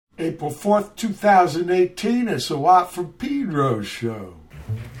April 4th, 2018. It's a Watt from Pedro Show.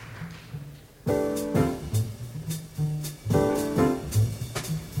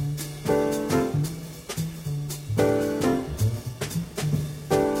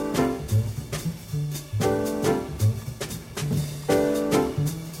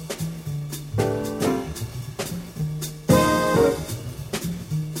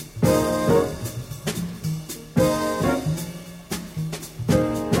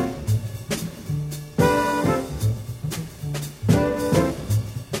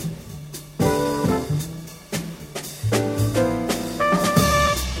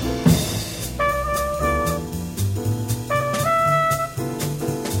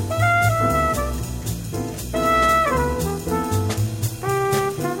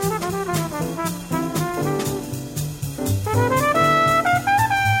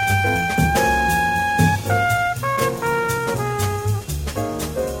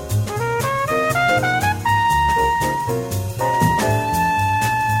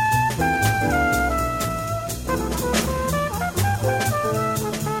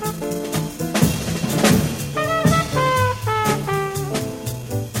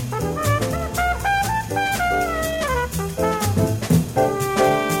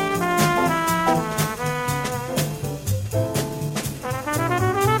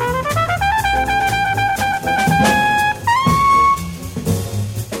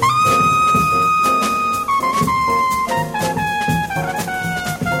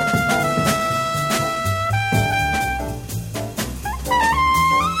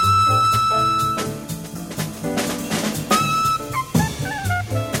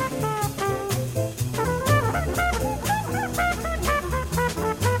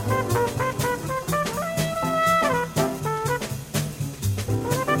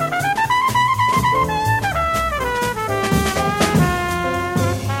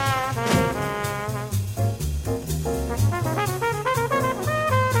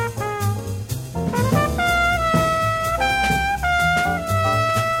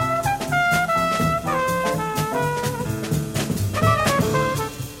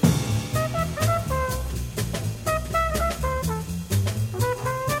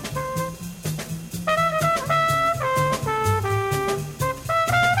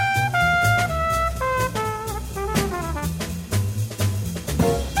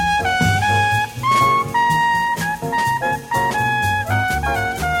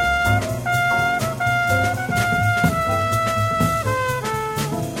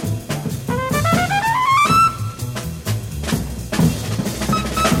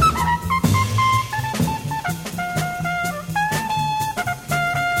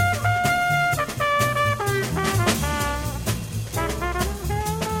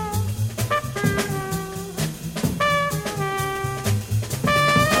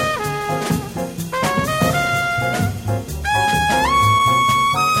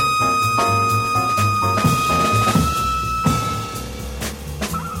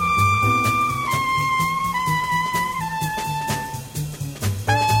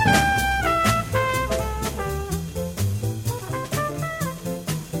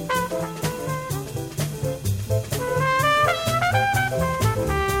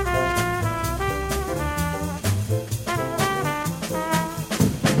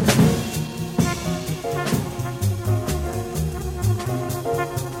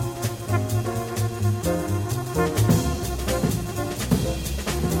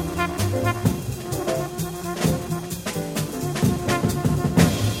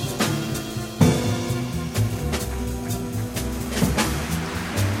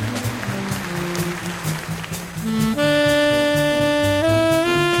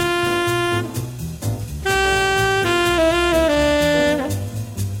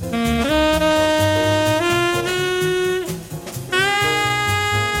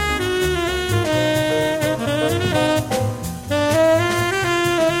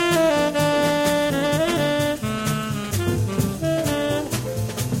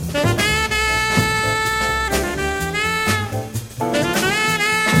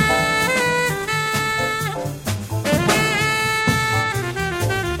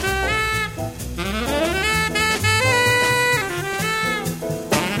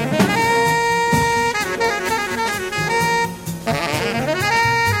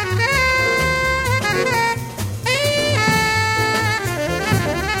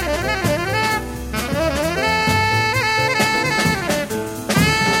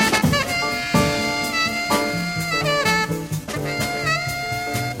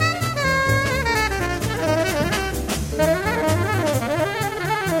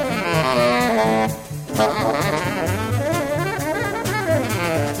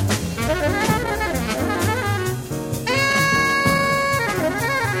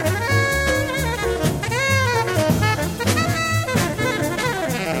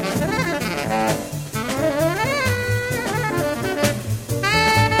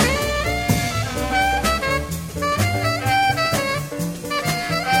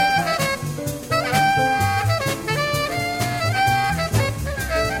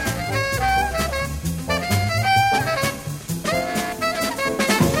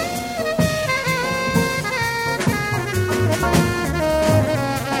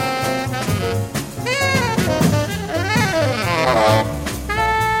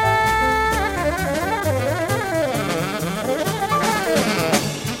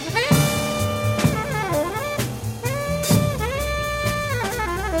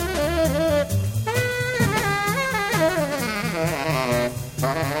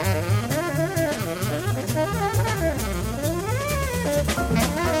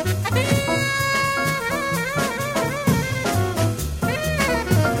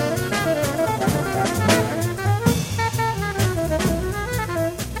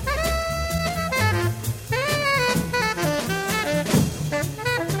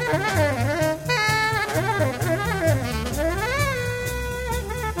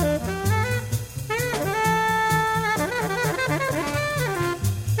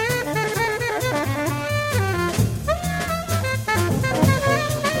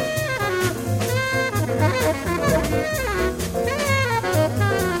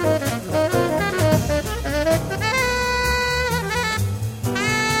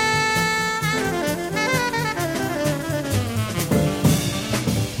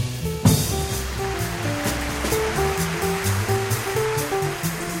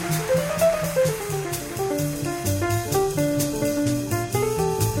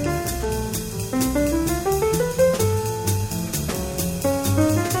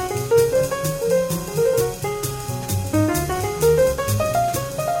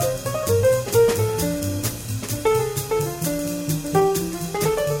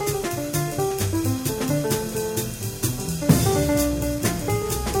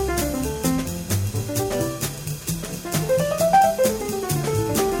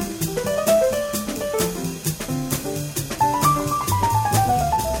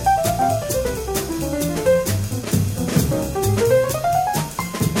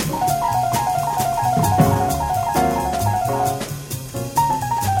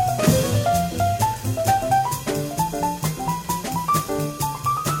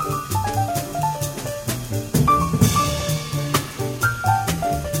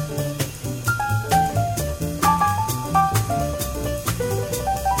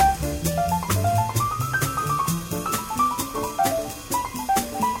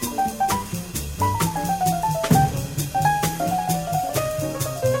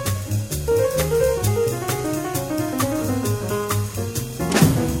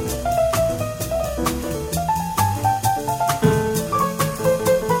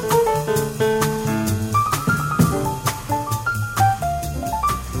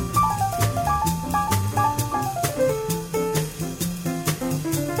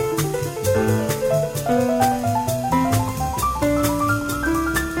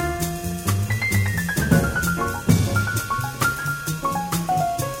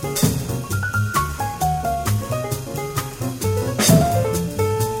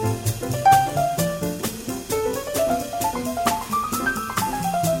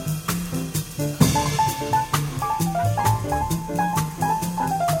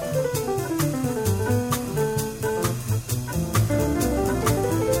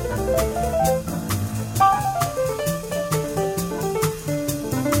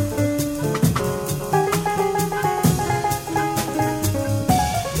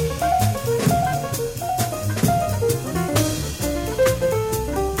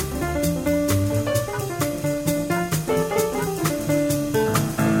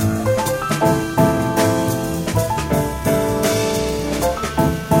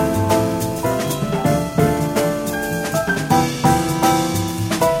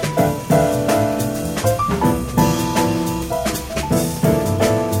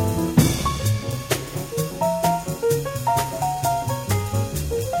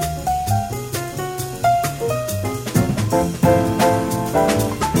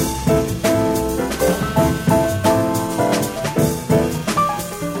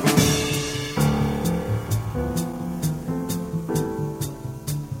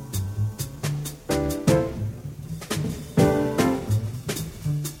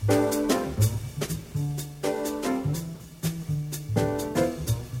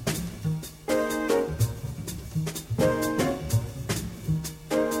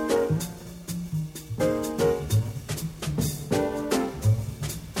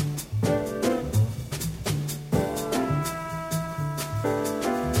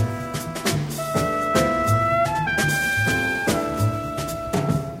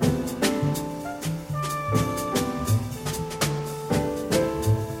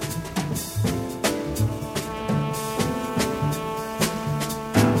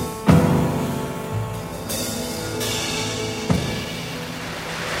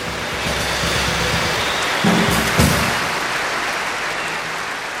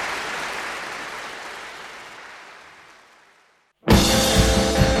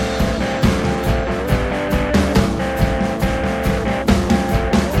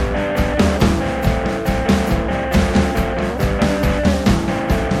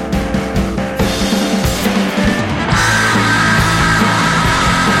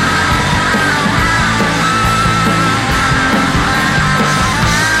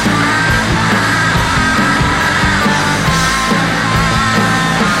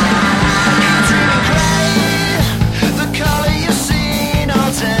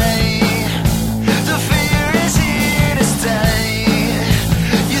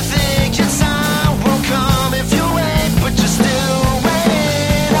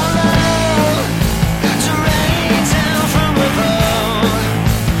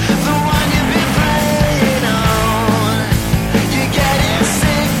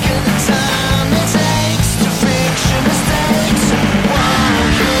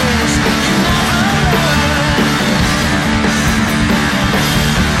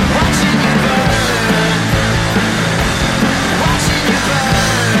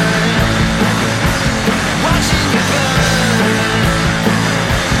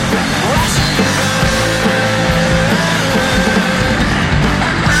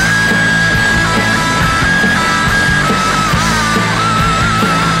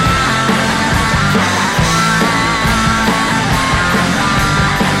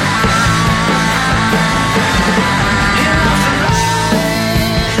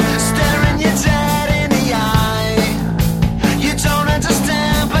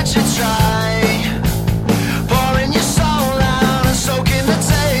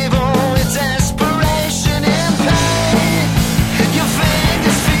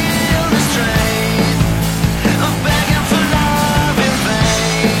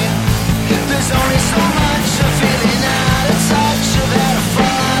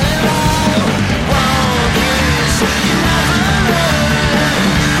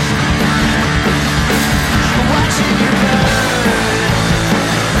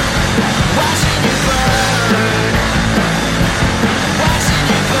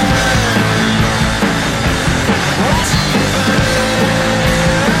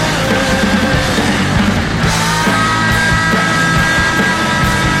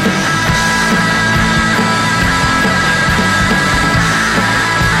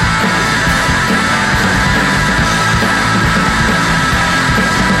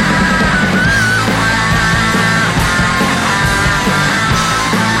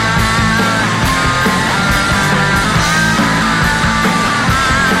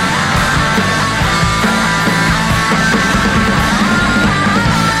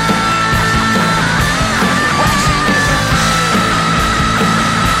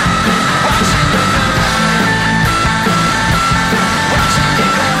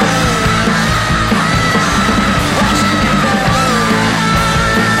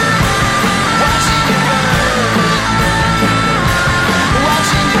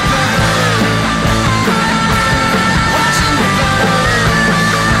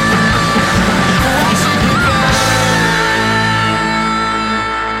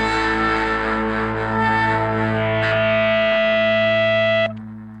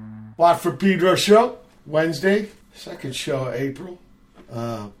 Watt for Pedro Show, Wednesday, second show of April.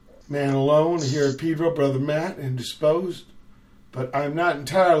 Man alone here at Pedro, Brother Matt, indisposed. But I'm not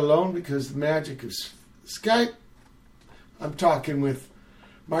entirely alone because the magic of Skype. I'm talking with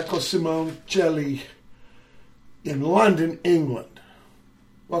Marco Simoncelli in London, England.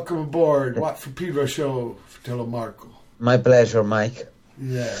 Welcome aboard, Watt for Pedro Show, Fratello Marco. My pleasure, Mike.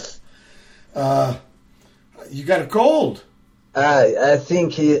 Yeah. You got a cold. I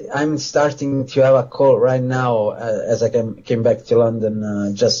think I'm starting to have a cold right now as I came back to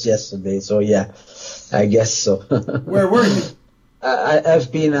London just yesterday. So yeah, I guess so. Where were you?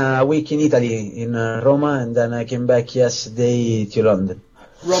 I've been a week in Italy, in Roma, and then I came back yesterday to London.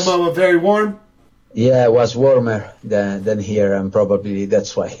 Roma very warm? Yeah, it was warmer than here, and probably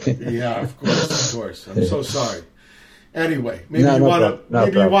that's why. Yeah, of course. I'm so sorry. Anyway, maybe No,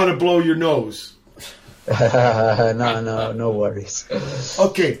 you no want to blow your nose. No worries.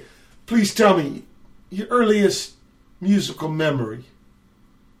 Okay, please tell me your earliest musical memory.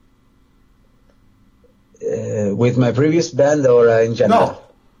 With my previous band or in general? No,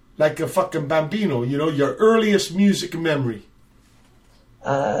 like a fucking bambino, your earliest music memory.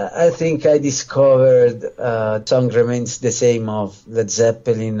 I think I discovered Song Remains the Same of Led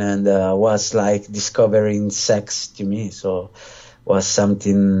Zeppelin, and was like discovering sex to me. So was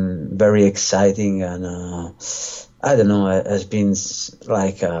something very exciting, and I don't know, it has been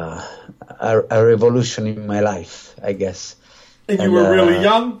like a revolution in my life, I guess. And you were really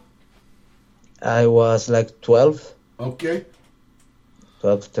young? I was like 12. Okay.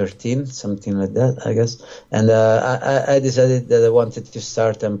 12, 13, something like that, I guess. And I decided that I wanted to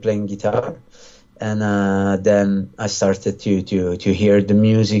start playing guitar. And then I started to hear the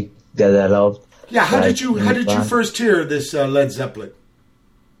music that I loved. Yeah, how did you first hear this Led Zeppelin?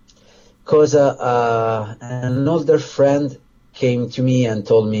 Because an older friend came to me and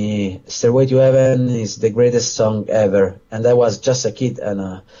told me Stairway to Heaven is the greatest song ever. And I was just a kid,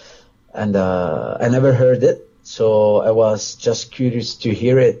 and I never heard it. So I was just curious to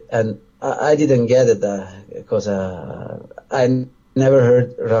hear it, and I didn't get it because I never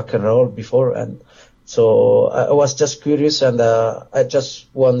heard rock and roll before, and so I was just curious, and I just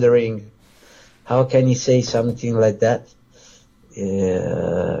wondering how can he say something like that,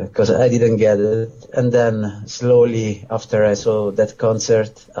 because I didn't get it. And then slowly after I saw that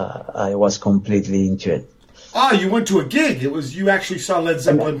concert, I was completely into it. Ah, you went to a gig. You actually saw Led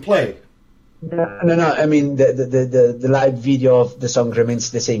Zeppelin play. No. I mean the live video of The Song Remains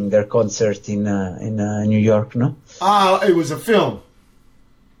the Same. Their concert in New York, no? Ah, it was a film.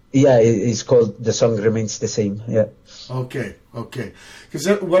 Yeah, it's called The Song Remains the Same. Yeah. Okay. Because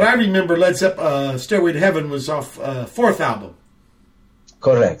what I remember, Led Zeppelin, Stairway to Heaven was off fourth album.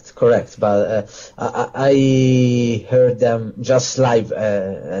 Correct. But I heard them just live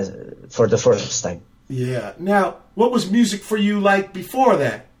for the first time. Yeah. Now, what was music for you like before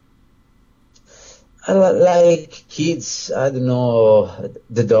that? Like kids, I don't know,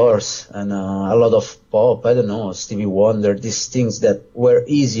 The Doors and a lot of pop. I don't know, Stevie Wonder. These things that were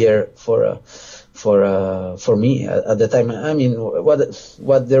easier for me at the time. I mean,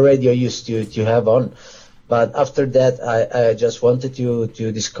 what the radio used to have on. But after that, I just wanted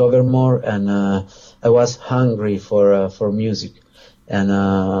to discover more, and I was hungry for music, and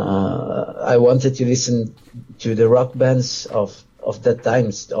I wanted to listen to the rock bands of that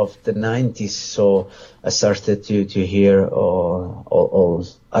times of the 90s. So I started to hear all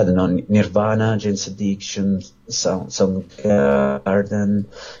I don't know, Nirvana, Jane's Addiction, Soundgarden,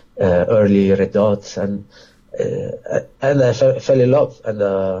 early Red Hot, and I fell in love.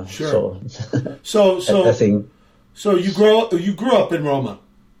 And sure. So I think. So you grew up in Roma.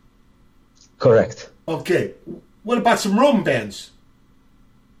 Correct. Okay. What about some Rome bands?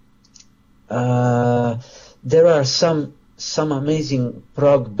 There are some amazing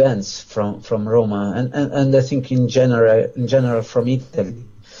prog bands from Roma, and I think in general from Italy.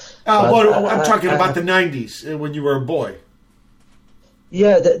 I'm talking about the 90s when you were a boy.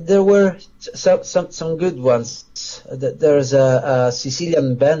 Yeah, there were some good ones. There's a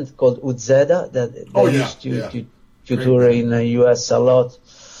Sicilian band called Uzzeda that used to tour in the US a lot,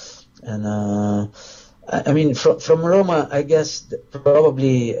 and I mean, from Roma, I guess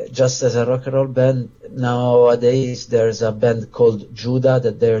probably just as a rock and roll band, nowadays there's a band called Judah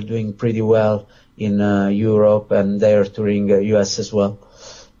that they're doing pretty well in Europe, and they're touring US as well.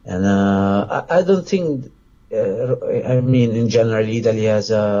 And I don't think, I mean, in general, Italy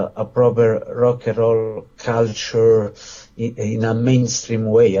has a proper rock and roll culture in a mainstream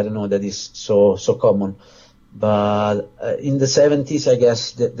way. I don't know that is so common. But in the 70s, I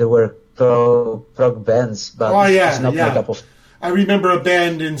guess there were prog bands, but it's not my cup of. I remember a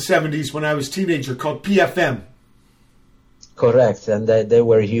band in the 70s when I was a teenager called PFM. Correct, and they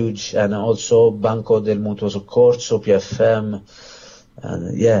were huge, and also Banco del Mutuo Soccorso, PFM,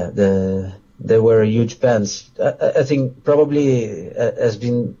 and they were huge bands. I think probably has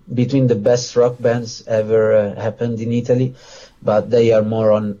been between the best rock bands ever happened in Italy, but they are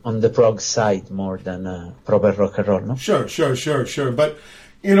more on the prog side more than proper rock and roll, no? Sure. But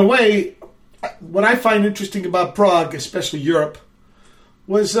in a way, what I find interesting about Prague, especially Europe,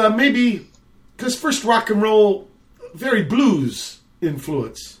 was maybe because first rock and roll, very blues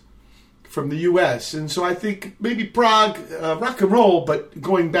influence from the U.S. And so I think maybe Prague, rock and roll, but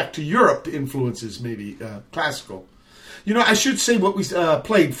going back to Europe influences maybe classical. You know, I should say what we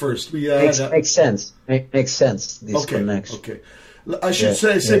played first. We makes sense. Makes sense. This connection. Okay. I should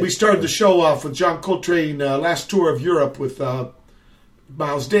say we started the show off with John Coltrane, last tour of Europe with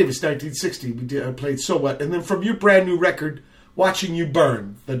Miles Davis, 1960. We played So What, and then from your brand new record, Watching You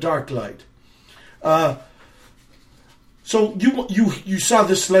Burn, The Dark Light. So you saw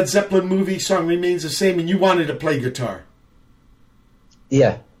this Led Zeppelin movie, Song Remains the Same, and you wanted to play guitar.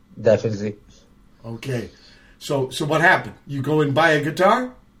 Yeah, definitely. Okay. So what happened? You go and buy a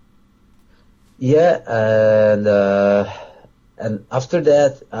guitar? Yeah, and after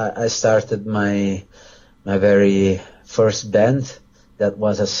that, I started my very first band. That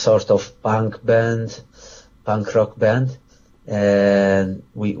was a sort of punk rock band, and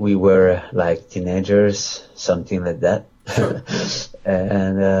we were like teenagers, something like that. Sure.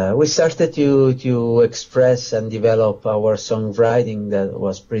 And we started to express and develop our songwriting. That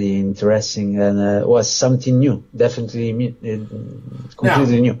was pretty interesting, and was something new, definitely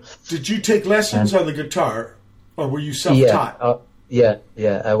completely new. Did you take lessons on the guitar, or were you self-taught? Yeah.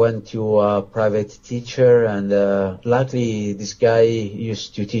 I went to a private teacher, and luckily this guy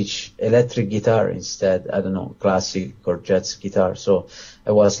used to teach electric guitar instead. I don't know, classic or jazz guitar. So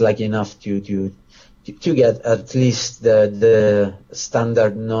I was lucky enough to get at least the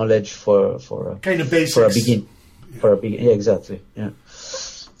standard knowledge for kind of basics for a begin. Yeah, exactly. Yeah.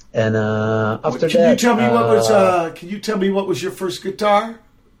 And after can that, can you tell me what was your first guitar?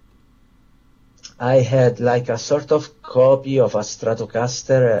 I had like a sort of copy of a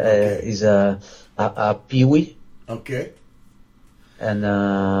Stratocaster. Is a Peewee. Okay. And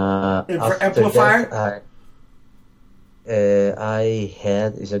for amplifier? That, I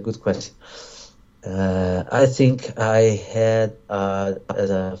had is a good question. I think I had as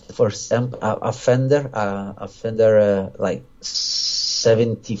a first amp a Fender like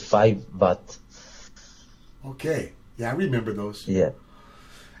 75 watt. Okay, yeah, I remember those. Yeah,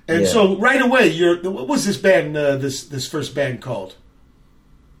 and so right away, what was this band? This first band called?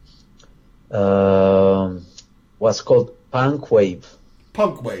 Was called Punk Wave.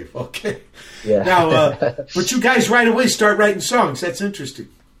 Punk Wave. Okay. Yeah. Now, but you guys right away start writing songs. That's interesting.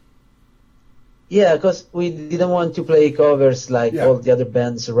 Yeah, because we didn't want to play covers like all the other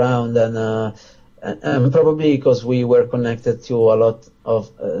bands around, and probably because we were connected to a lot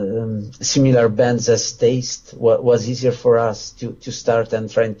of similar bands as taste, was easier for us to start and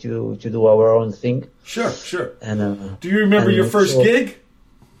trying to do our own thing. Sure. And do you remember your first gig?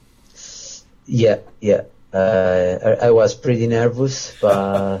 Yeah. I was pretty nervous,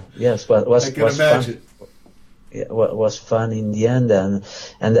 but yes, was imagine. Fun. It was fun in the end, and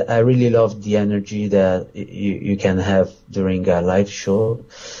I really loved the energy that you can have during a live show,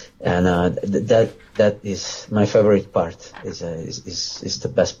 and that is my favorite part. Is the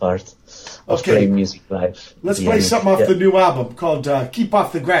best part of playing music live. Let's play something off the new album called "Keep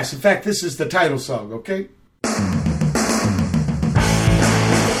Off the Grass." In fact, this is the title song. Okay.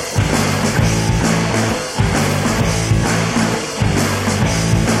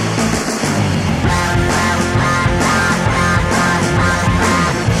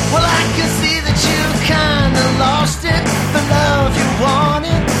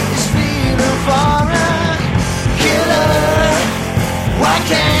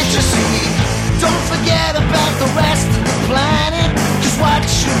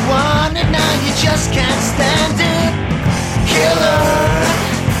 Just can't stand it. Killer,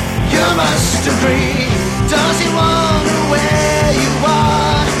 you must agree. Does he wonder where you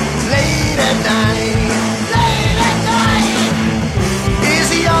are late at night? Late at night. Is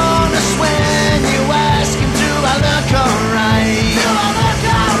he honest when you ask him, do I look alright? Do I look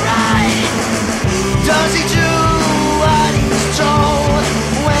alright? Does he do what he's told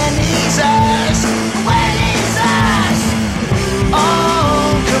when he's asked? When he's asked?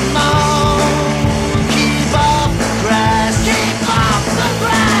 Oh, come on.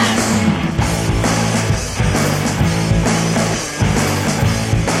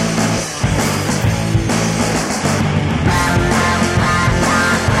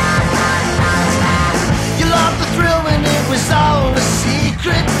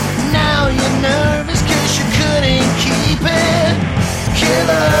 Now you're nervous cause you couldn't keep it.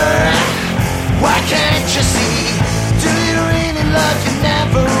 Killer, why can't you see? Do you really love you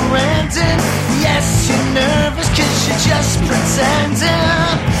never ending? Yes, you're nervous cause you're just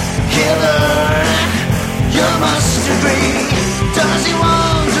pretending. Killer, you must agree. Does he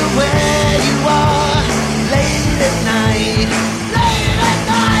wonder where you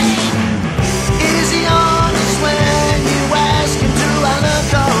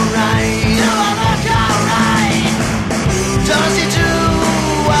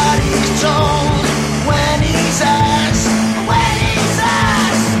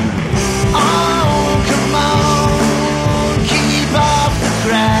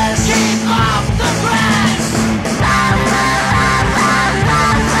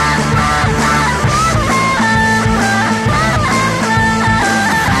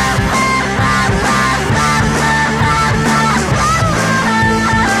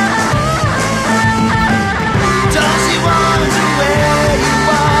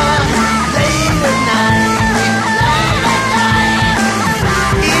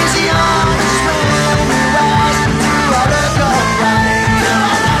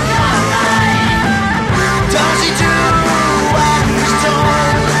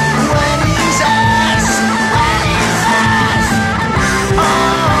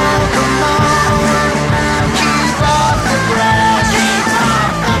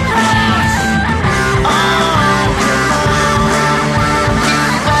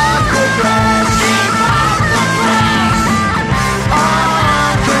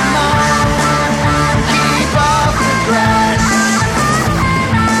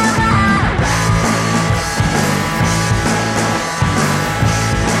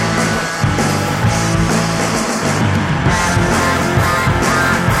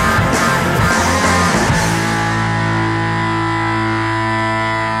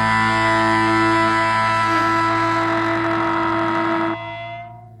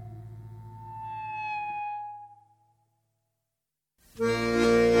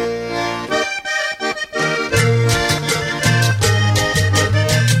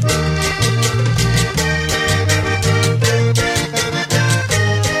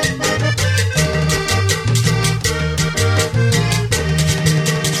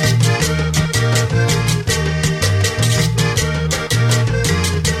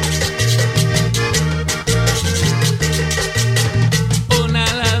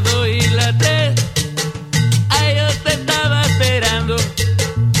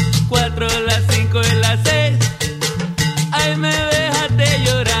 4, las 5 y las 6. Ay, me dejaste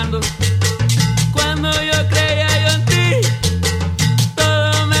llorando. Cuando yo creía yo en ti,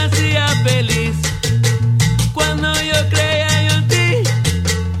 todo me hacía feliz. Cuando yo creía yo en ti,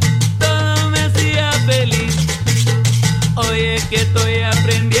 todo me hacía feliz. Hoy es que estoy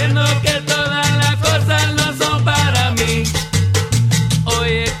aprendiendo que todas las cosas no son para mí. Hoy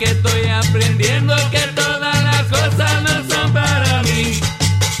es que estoy aprendiendo que todas las cosas no son para mí.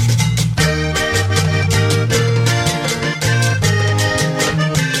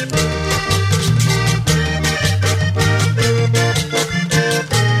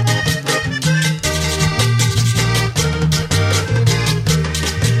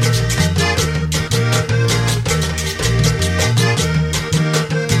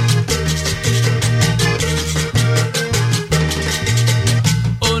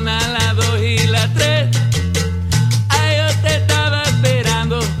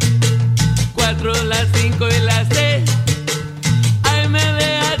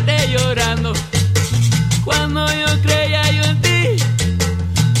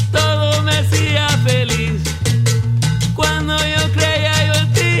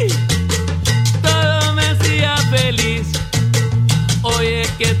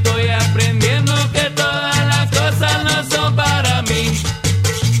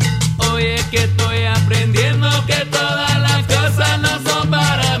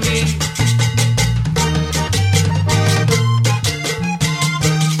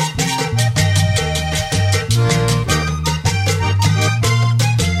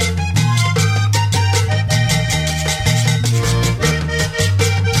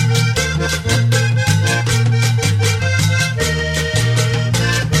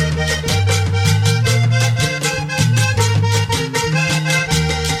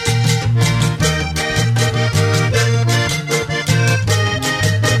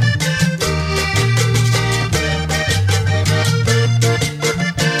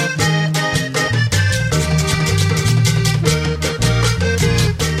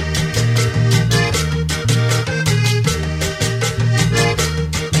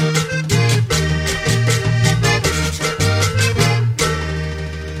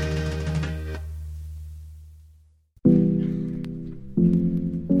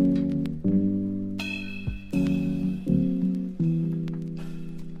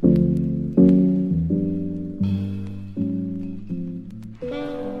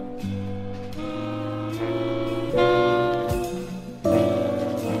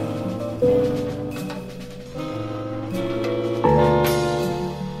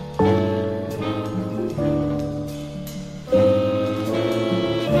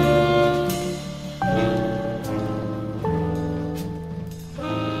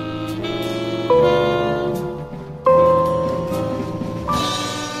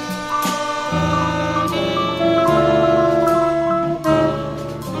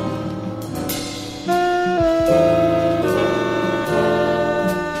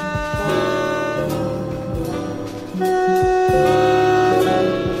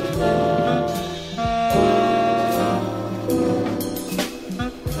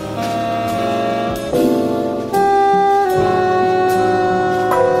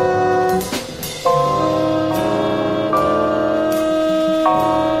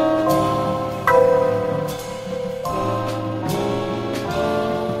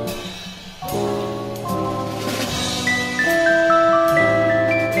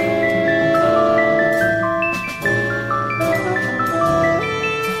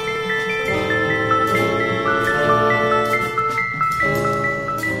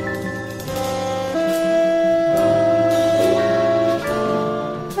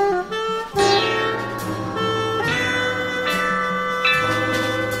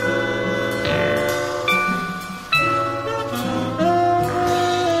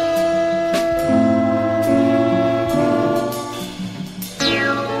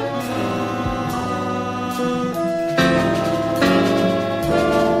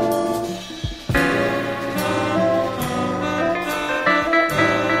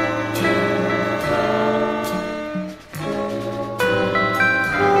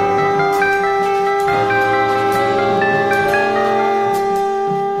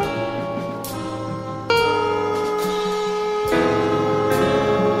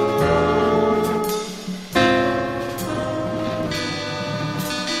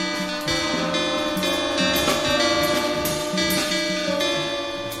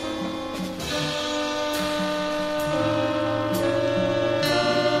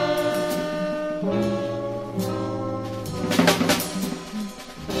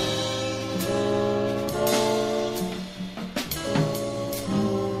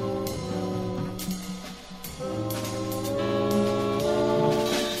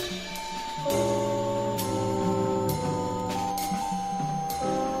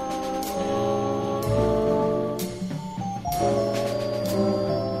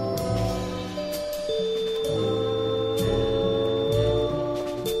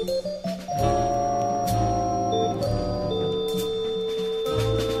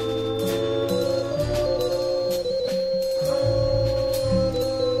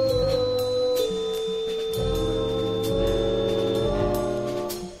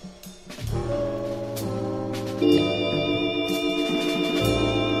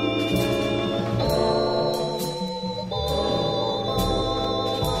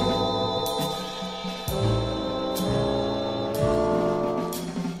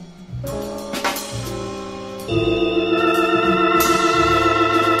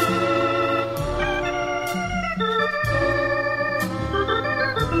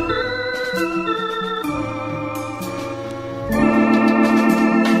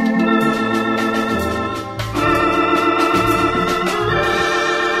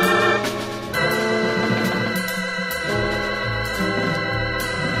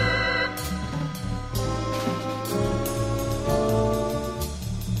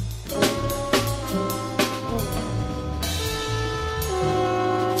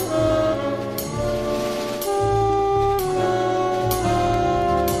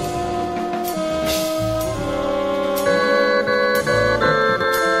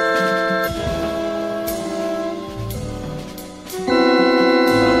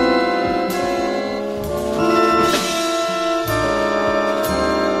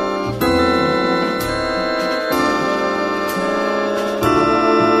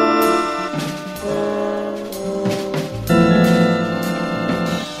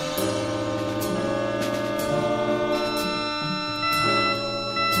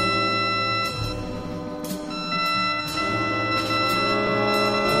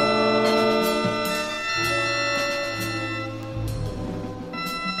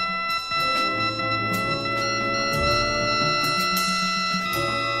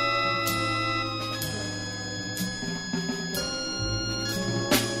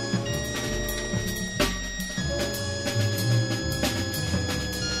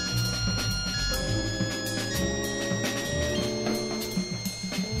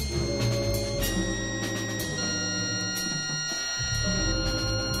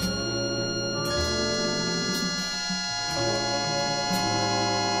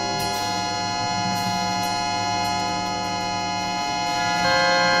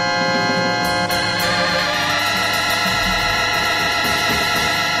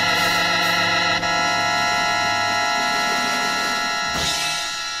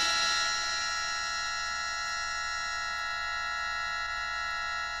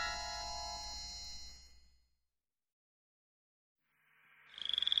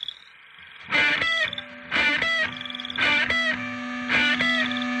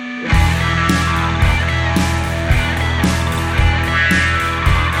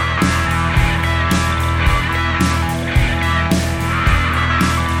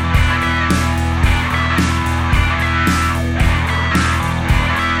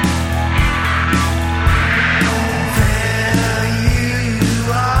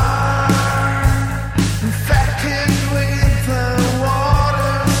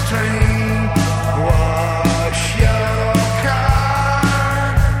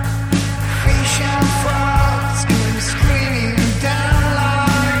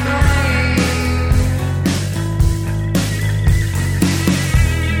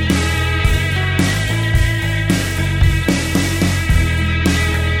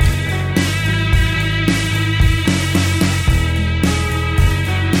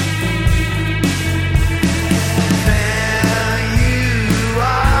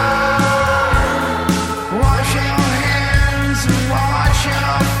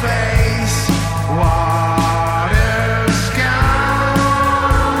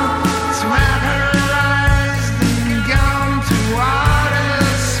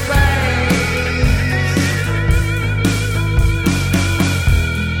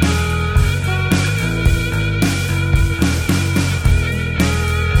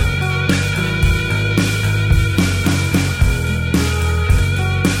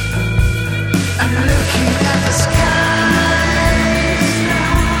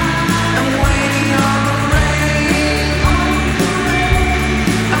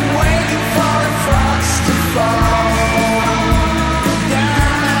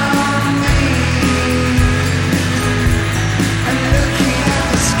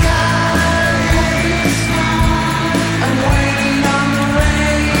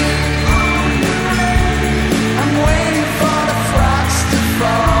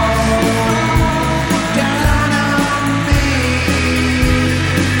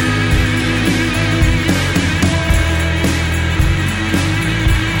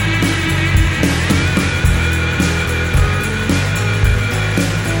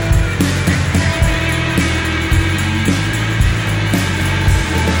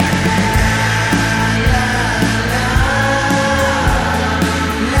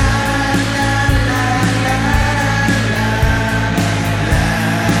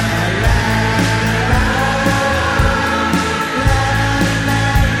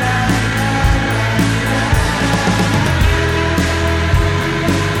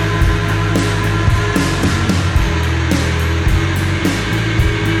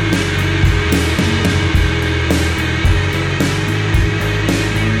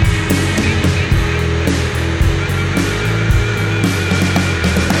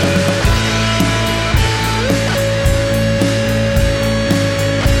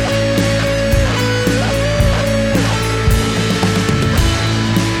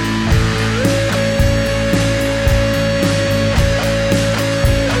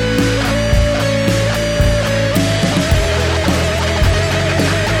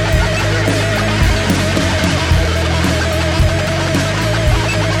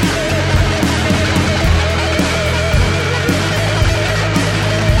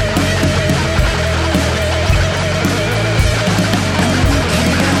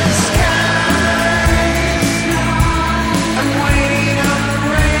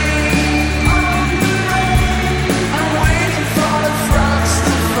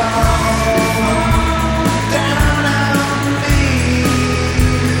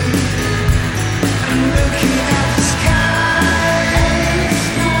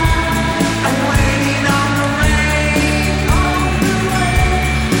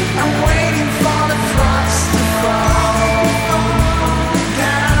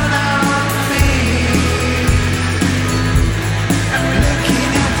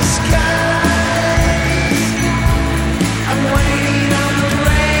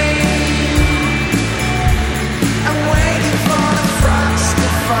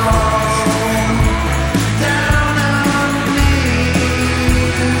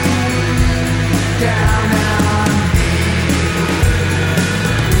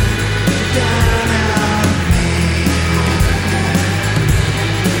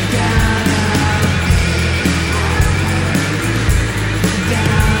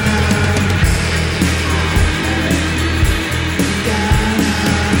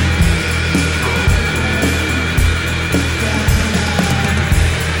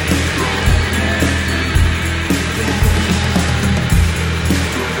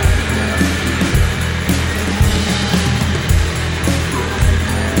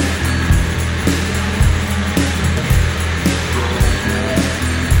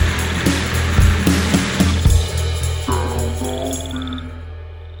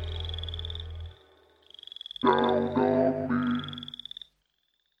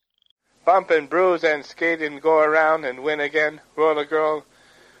 bump and bruise and skate and go around and win again. Roller girl,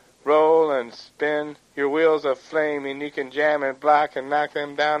 roll and spin. Your wheels of flame and you can jam and block and knock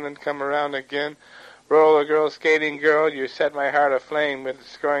them down and come around again. Roller girl, skating girl, you set my heart aflame with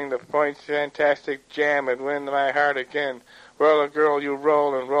scoring the points, fantastic jam and win my heart again. Roller girl, you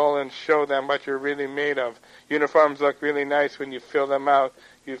roll and show them what you're really made of. Uniforms look really nice when you fill them out.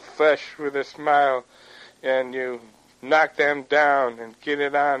 You flush with a smile and you knock them down and get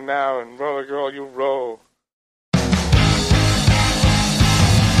it on now. And roller girl, you roll.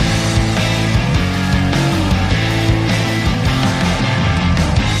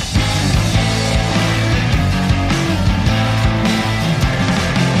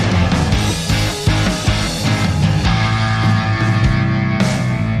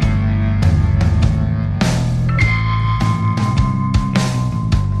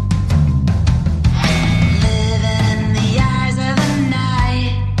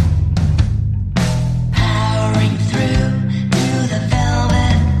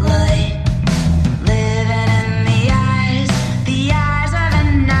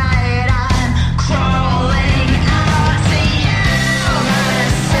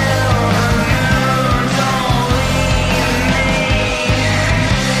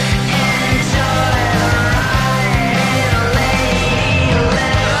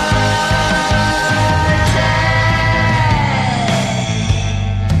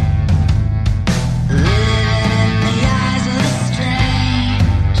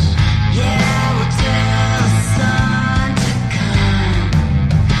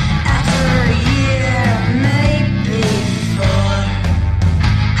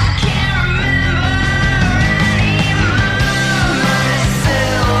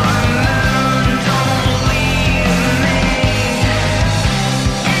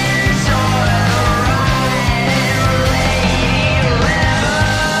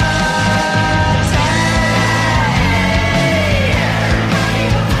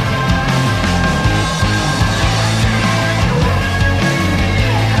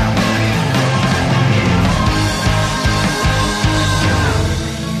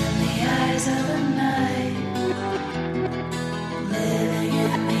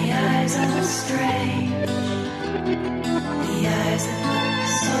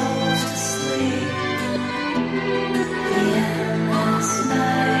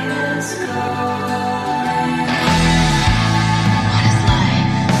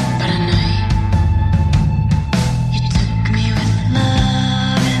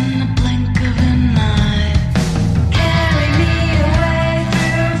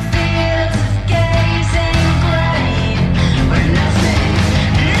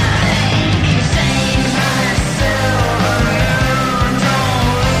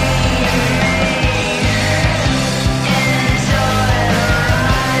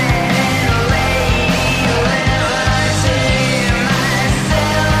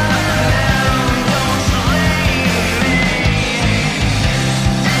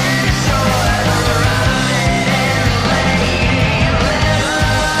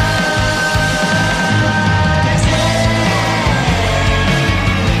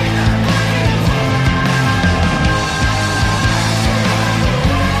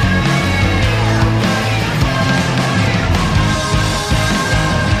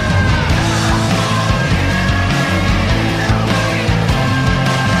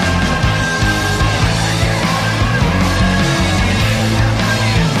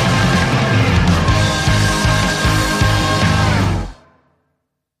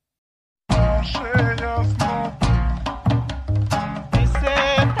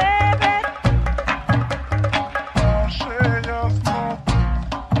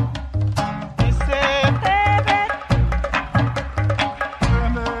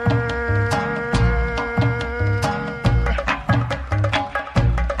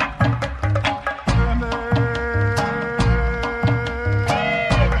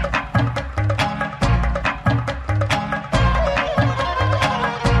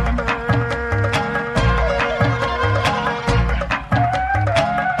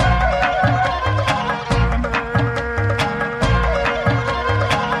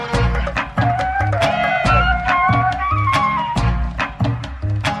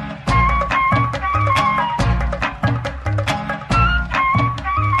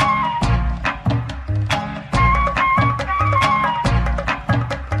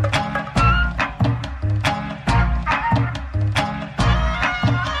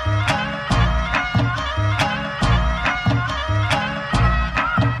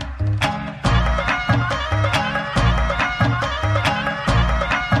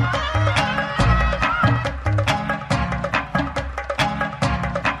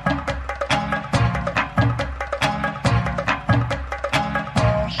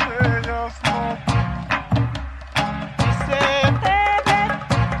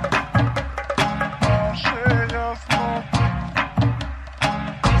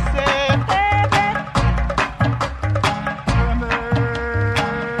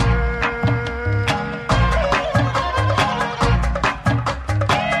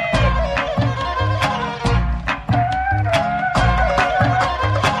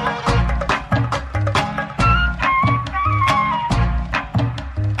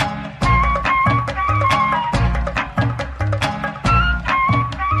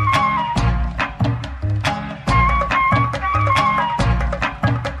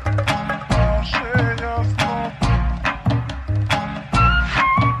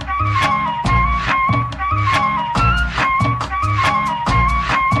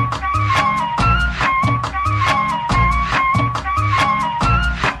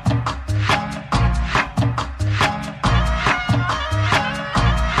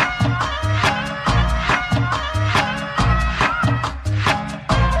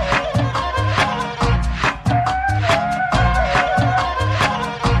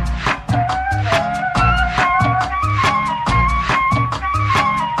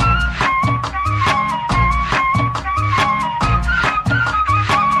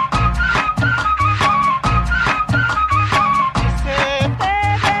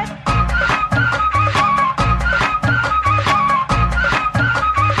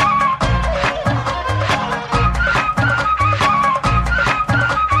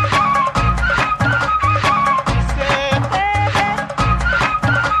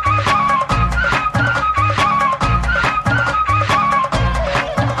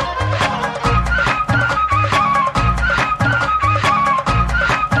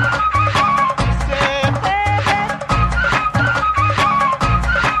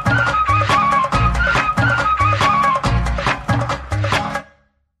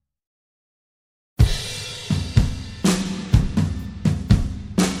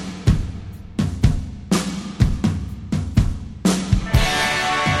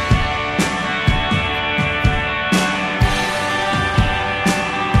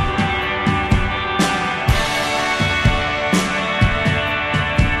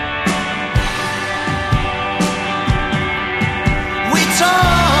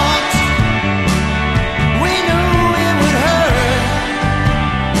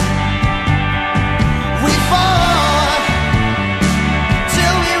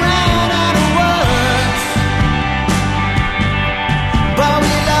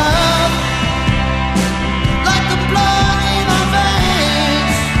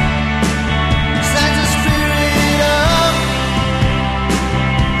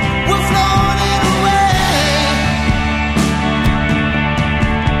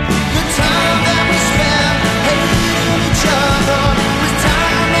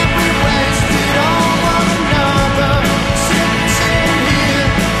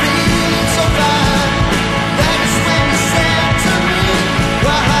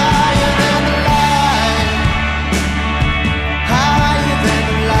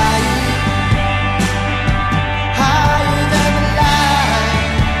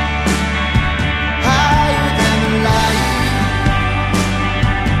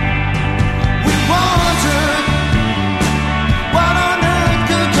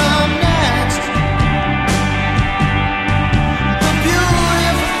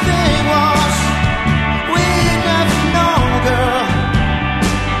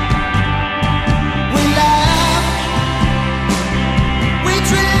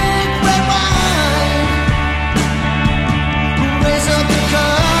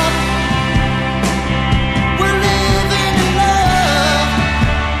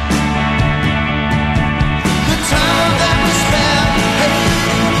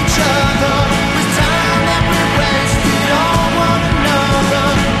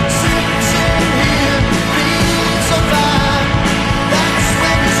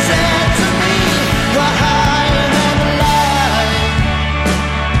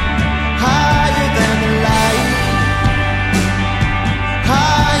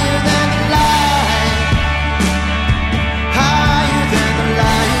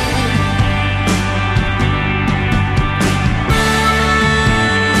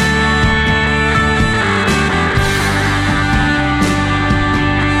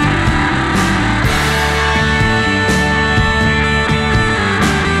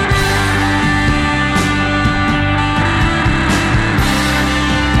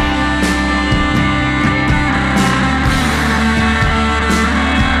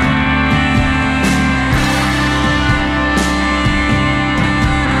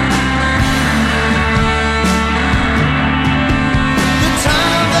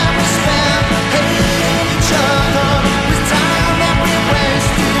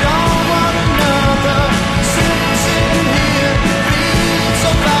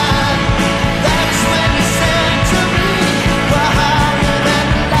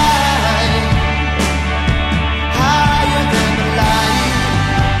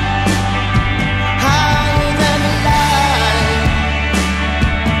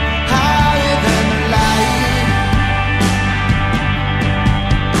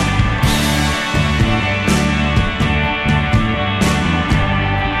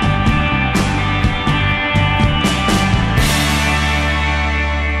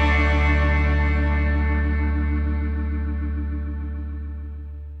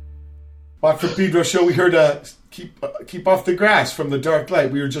 Well, for Pedro Show, we heard keep off the grass from the dark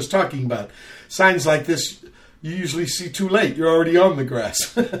light we were just talking about. Signs like this you usually see too late. You're already on the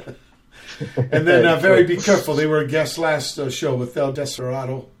grass. And then Very Be Careful. They were a guest last show with El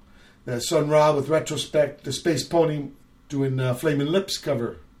Desperado. Sun Ra with Retrospect. The Space Pony doing Flamin' Lips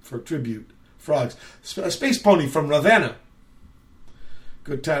cover for tribute. Frogs. Space Pony from Ravenna.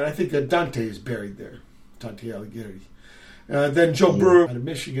 Good time. I think Dante is buried there. Dante Alighieri. Then Joe Brewer out of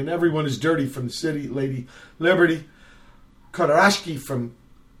Michigan. Everyone is Dirty from the city. Lady Liberty. Kotarashki from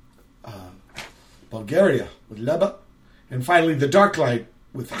Bulgaria with Leba. And finally The Dark Light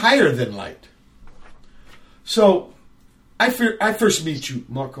with Higher Than Light. So I first meet you,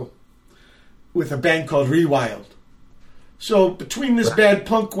 Marco, with a band called Rewild. So between this band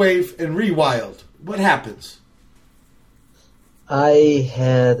Punk Wave and Rewild, what happens? I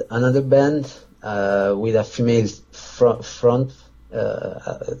had another band with a female front.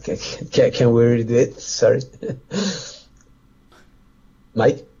 Can we redo it? Sorry.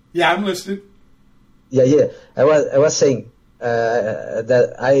 Mike? Yeah, I'm listening. Yeah. I was saying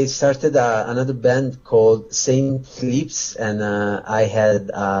that I started another band called Saint Lips, and I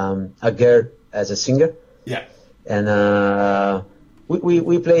had a girl as a singer. Yeah. And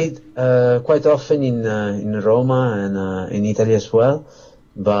we played quite often in Roma and in Italy as well.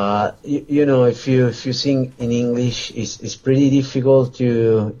 But you know, if you sing in English, it's pretty difficult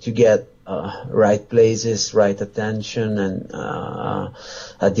to get right places, right attention, and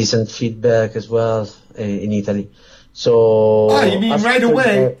a decent feedback as well in Italy. So you mean right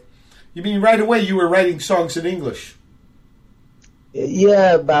away? You mean right away you were writing songs in English?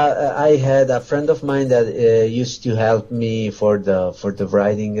 Yeah, but I had a friend of mine that used to help me for the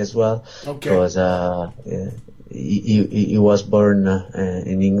writing as well. Okay. Because he was born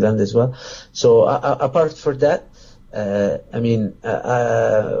in England as well. So apart from that,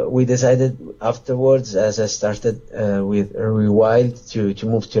 we decided afterwards, as I started with Rewild, to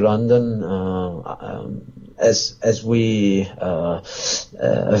move to London. As we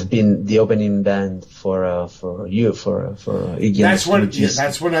have been the opening band for Iggy.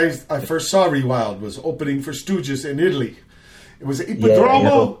 That's when I first saw Rewild, was opening for Stooges in Italy. It was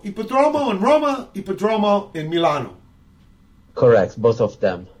Ippodromo in Roma, Ippodromo in Milano. Correct, both of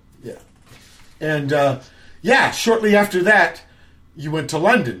them. Yeah, and shortly after that, you went to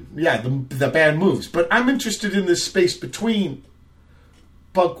London. Yeah, the band moves. But I'm interested in this space between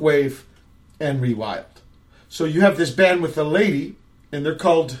Punk Wave and Rewild. So you have this band with a lady, and they're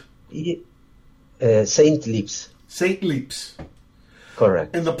called Saint Lips. Saint Lips.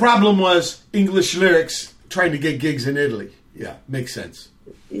 Correct. And the problem was English lyrics trying to get gigs in Italy. Yeah, makes sense.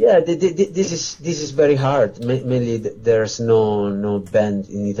 Yeah, this is very hard. Mainly, there's no band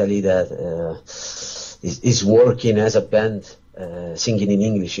in Italy that is working as a band singing in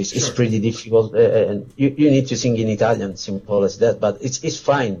English. It's pretty difficult, and you need to sing in Italian. Simple as that. But it's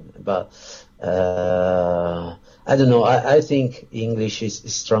fine. But I don't know. I think English is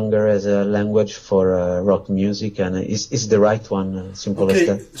stronger as a language for rock music, and it's the right one. Simple as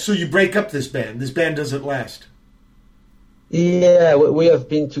that. So you break up this band. This band doesn't last. Yeah, we have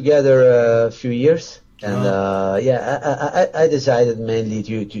been together a few years, and I decided mainly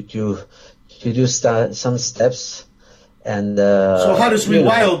to do some steps. And so how does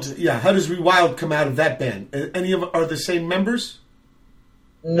Rewild? How does Rewild come out of that band? Are the same members?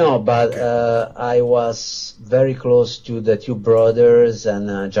 No, but I was very close to the two brothers and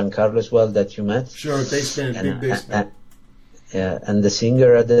Giancarlo as well that you met. Sure, bass band, big bass band. And the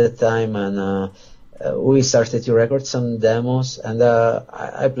singer at the time, and we started to record some demos, and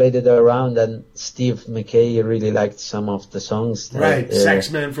I played it around, and Steve McKay really liked some of the songs. Right, sax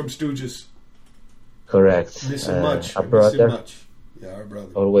man from Stooges. Correct. Miss him much. Our brother. Miss him much. Yeah, our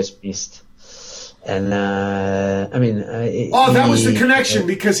brother. Always missed. And that was the connection,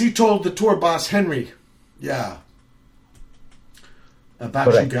 because he told the tour boss Henry, about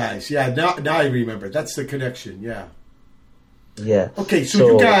Correct. you guys. Yeah, now I remember. That's the connection. Yeah. Yeah. Okay,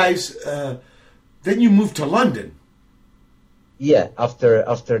 so you guys, then you moved to London. Yeah, after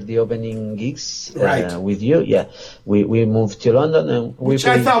the opening gigs right. With you, we moved to London, and which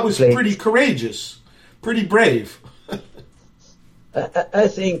I thought was pretty courageous, pretty brave. I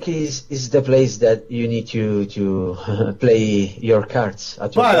think is the place that you need to play your cards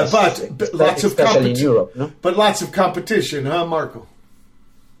at your best, but lots of especially in Europe, no? But lots of competition, huh, Marco?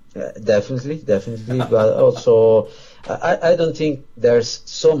 Definitely. But also, I don't think there's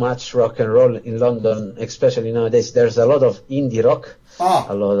so much rock and roll in London, especially nowadays. There's a lot of indie rock,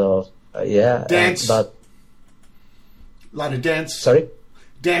 a lot of dance, but a lot of dance. Sorry,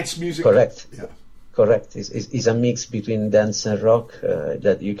 dance music. Correct. Yeah. correct. It's a mix between dance and rock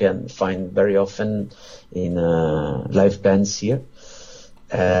that you can find very often in live bands here.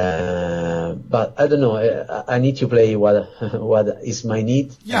 But I don't know. I need to play what is my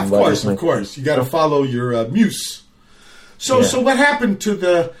need. Yeah, of course. You got to follow your muse. So what happened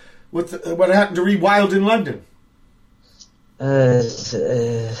to what happened to Rewild in London?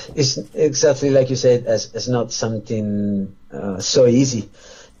 It's exactly like you said. It's not something so easy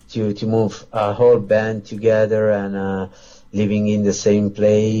to move a whole band together and living in the same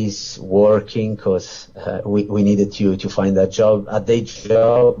place, working, because we needed to find a day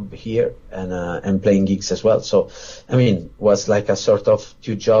job here, and playing gigs as well. So, I mean, was like a sort of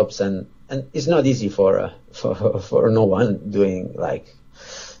two jobs, and it's not easy for no one doing like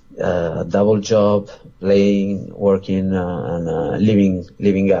a double job, playing, working, and living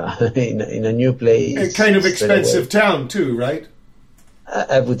in a new place. A kind of expensive town too, right?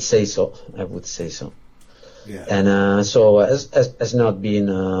 I would say so. Yeah. And so has not been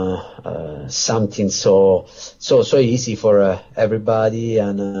something so easy for everybody,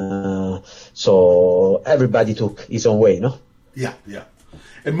 and so everybody took his own way, no? Yeah.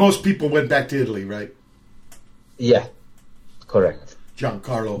 And most people went back to Italy, right? Yeah, correct.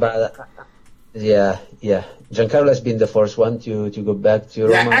 Giancarlo. But yeah. Giancarlo has been the first one to go back to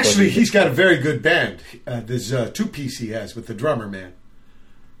Roma. Yeah, actually, he's got a very good band. There's a two-piece he has with the drummer, man.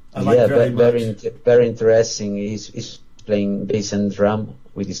 I like very interesting. He's playing bass and drum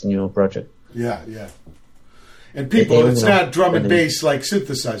with his new project. Yeah. And people, it's not drum and bass like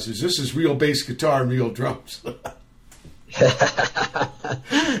synthesizers. This is real bass guitar and real drums.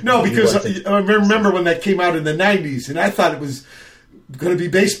 No, because I remember when that came out in the 90s, and I thought it was going to be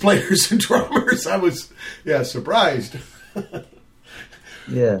bass players and drummers. I was, surprised.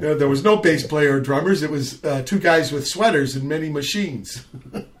 Yeah. There was no bass player or drummers. It was two guys with sweaters and many machines.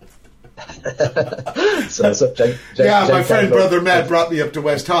 My friend Brother Matt brought me up to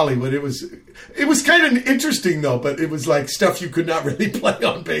West Hollywood. It was kind of interesting though, but it was like stuff you could not really play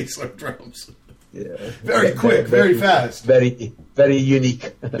on bass or drums. Yeah. Very quick, very fast. Very, very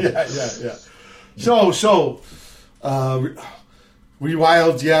unique. Yeah. So,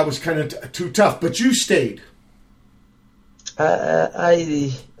 Rewild, it was kind of too tough, but you stayed.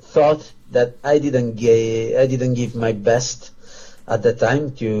 I thought that I didn't give my best at the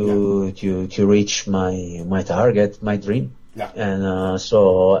time to reach my target, my dream. Yeah. And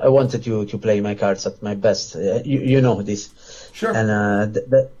so I wanted to play my cards at my best. You know this. Sure. And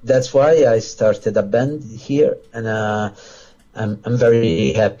that's why I started a band here, and I'm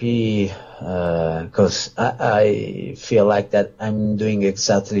very happy because I feel like that I'm doing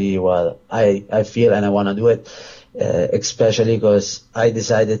exactly what I feel and I want to do it. Especially because I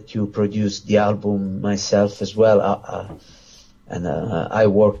decided to produce the album myself as well. And I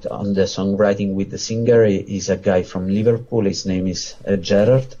worked on the songwriting with the singer. He's a guy from Liverpool. His name is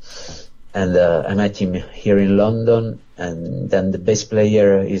Gerard. And I met him here in London. And then the bass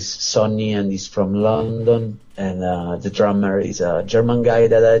player is Sonny, and he's from London. And the drummer is a German guy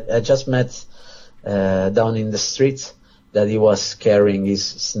that I just met down in the street, that he was carrying his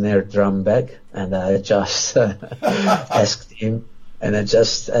snare drum bag. And I just asked him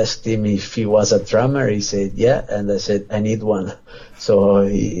if he was a drummer. He said, yeah. And I said, I need one. So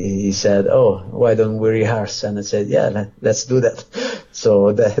he said, oh, why don't we rehearse? And I said, yeah, let's do that.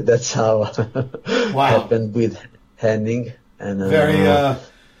 So that's how happened with Henning. And very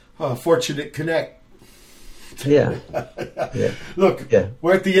fortunate connect. Yeah. Look,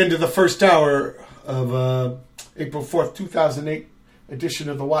 we're at the end of the first hour of April 4th, 2008 edition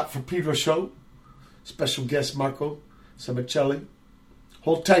of the Watt from Pedro Show. Special guest Marco Sabacelli.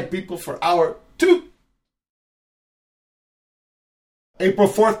 Hold tight, people, for hour 2. April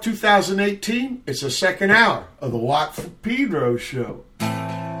 4th, 2018. It's the second hour of the Watt from Pedro Show.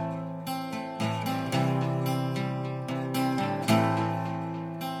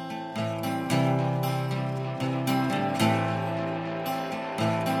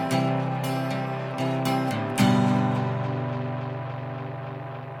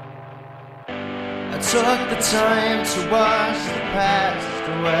 Took the time to wash the past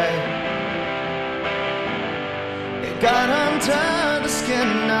away. It got under the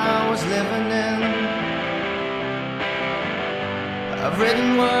skin I was living in. I've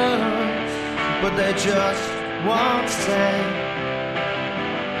written words, but they just won't stay.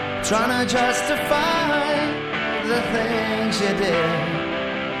 Trying to justify the things you did.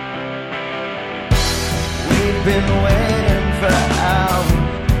 We've been waiting for hours.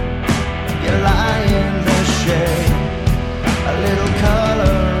 You lie in the shade, a little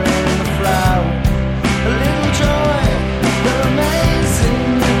color in the flower, a little joy that remains in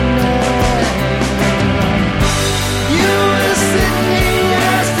your name.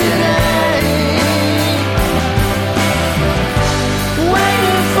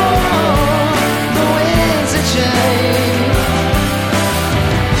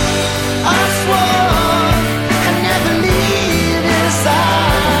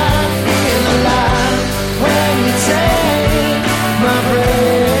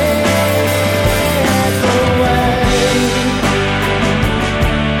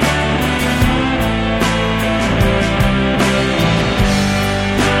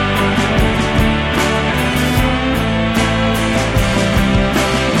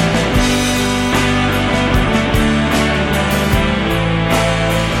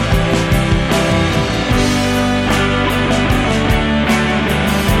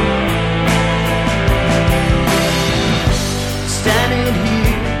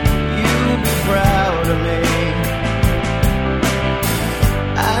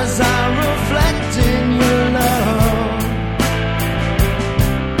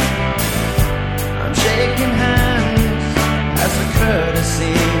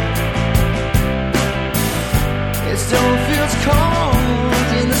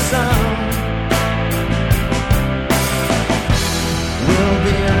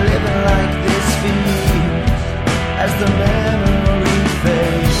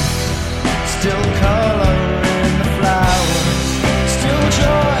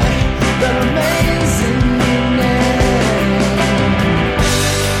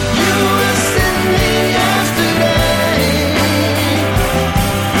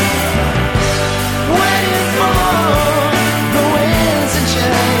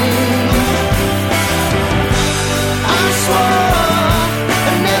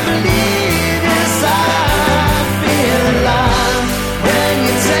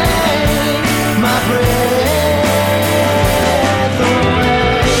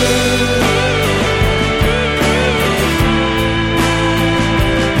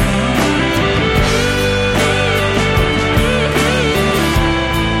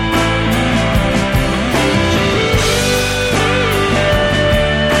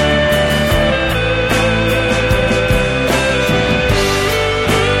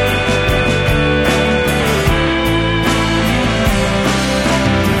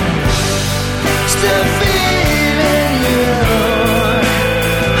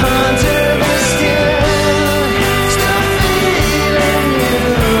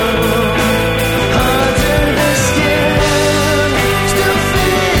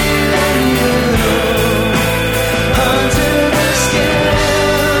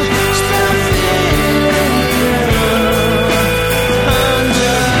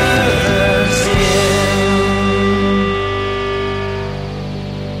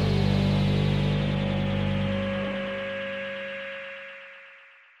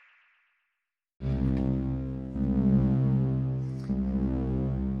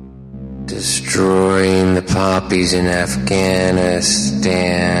 destroying the poppies in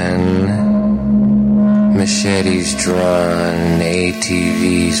Afghanistan. Machetes drawn,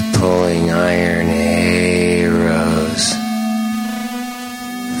 ATVs pulling iron arrows.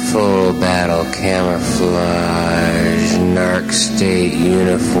 Full battle camouflage, narc state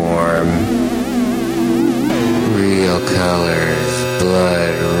uniform. Real colors,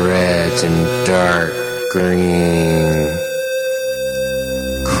 blood reds and dark green.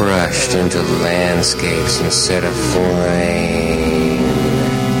 Crushed into landscapes instead of flame.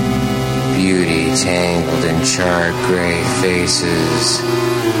 Beauty tangled in charred gray faces.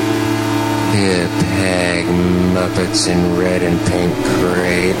 Hip hag Muppets in red and pink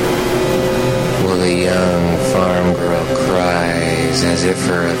crepe. While the young farm girl cries as if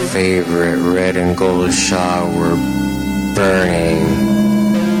her favorite red and gold shawl were burning.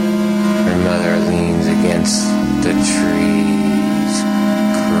 Her mother leans against the trees,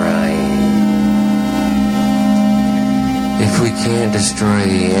 crying. If we can't destroy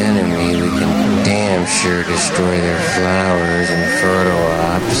the enemy, we can damn sure destroy their flowers and photo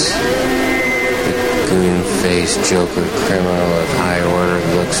ops. The goon-faced joker criminal of high order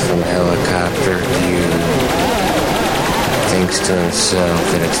looks from helicopter view. Thinks to himself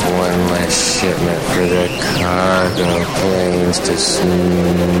that it's one less shipment for the cargo planes to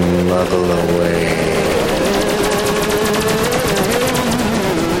smuggle away.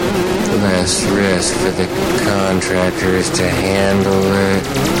 Less risk for the contractors to handle it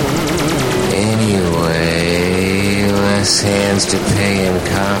anyway. Less hands to pay in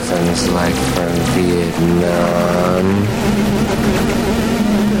coffins like from Vietnam.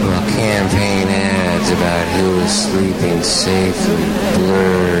 While campaign ads about who is sleeping safely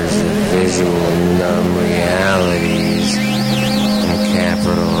blurs the visual numb realities and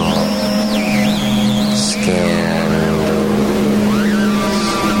capital scandals.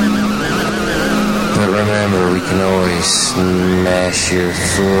 But remember, we can always smash your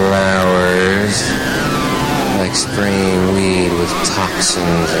flowers like spraying weed with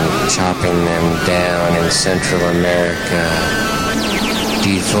toxins and chopping them down in Central America.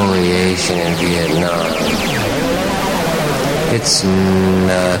 Defoliation in Vietnam. It's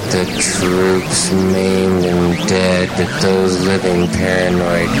not the troops maimed and dead, but those living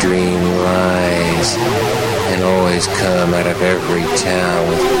paranoid dream lies and always come out of every town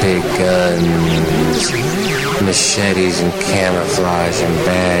with big guns, machetes and camouflage and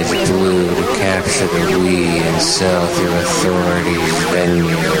badge blue to capture the weed and sell through authorities'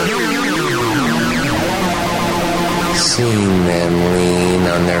 venue. Seen them lean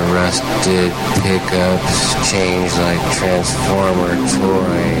on their rusted pickups, change like Transformer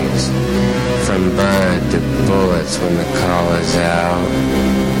toys, from bud to bullets when the call is out.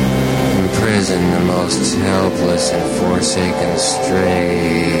 Imprison the most helpless and forsaken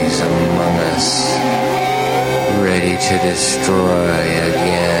strays among us, ready to destroy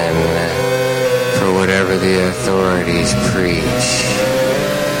again for whatever the authorities preach.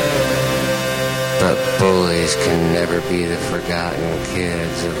 But bullies can never be the forgotten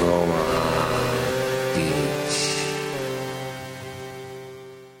kids of Omaha Beach.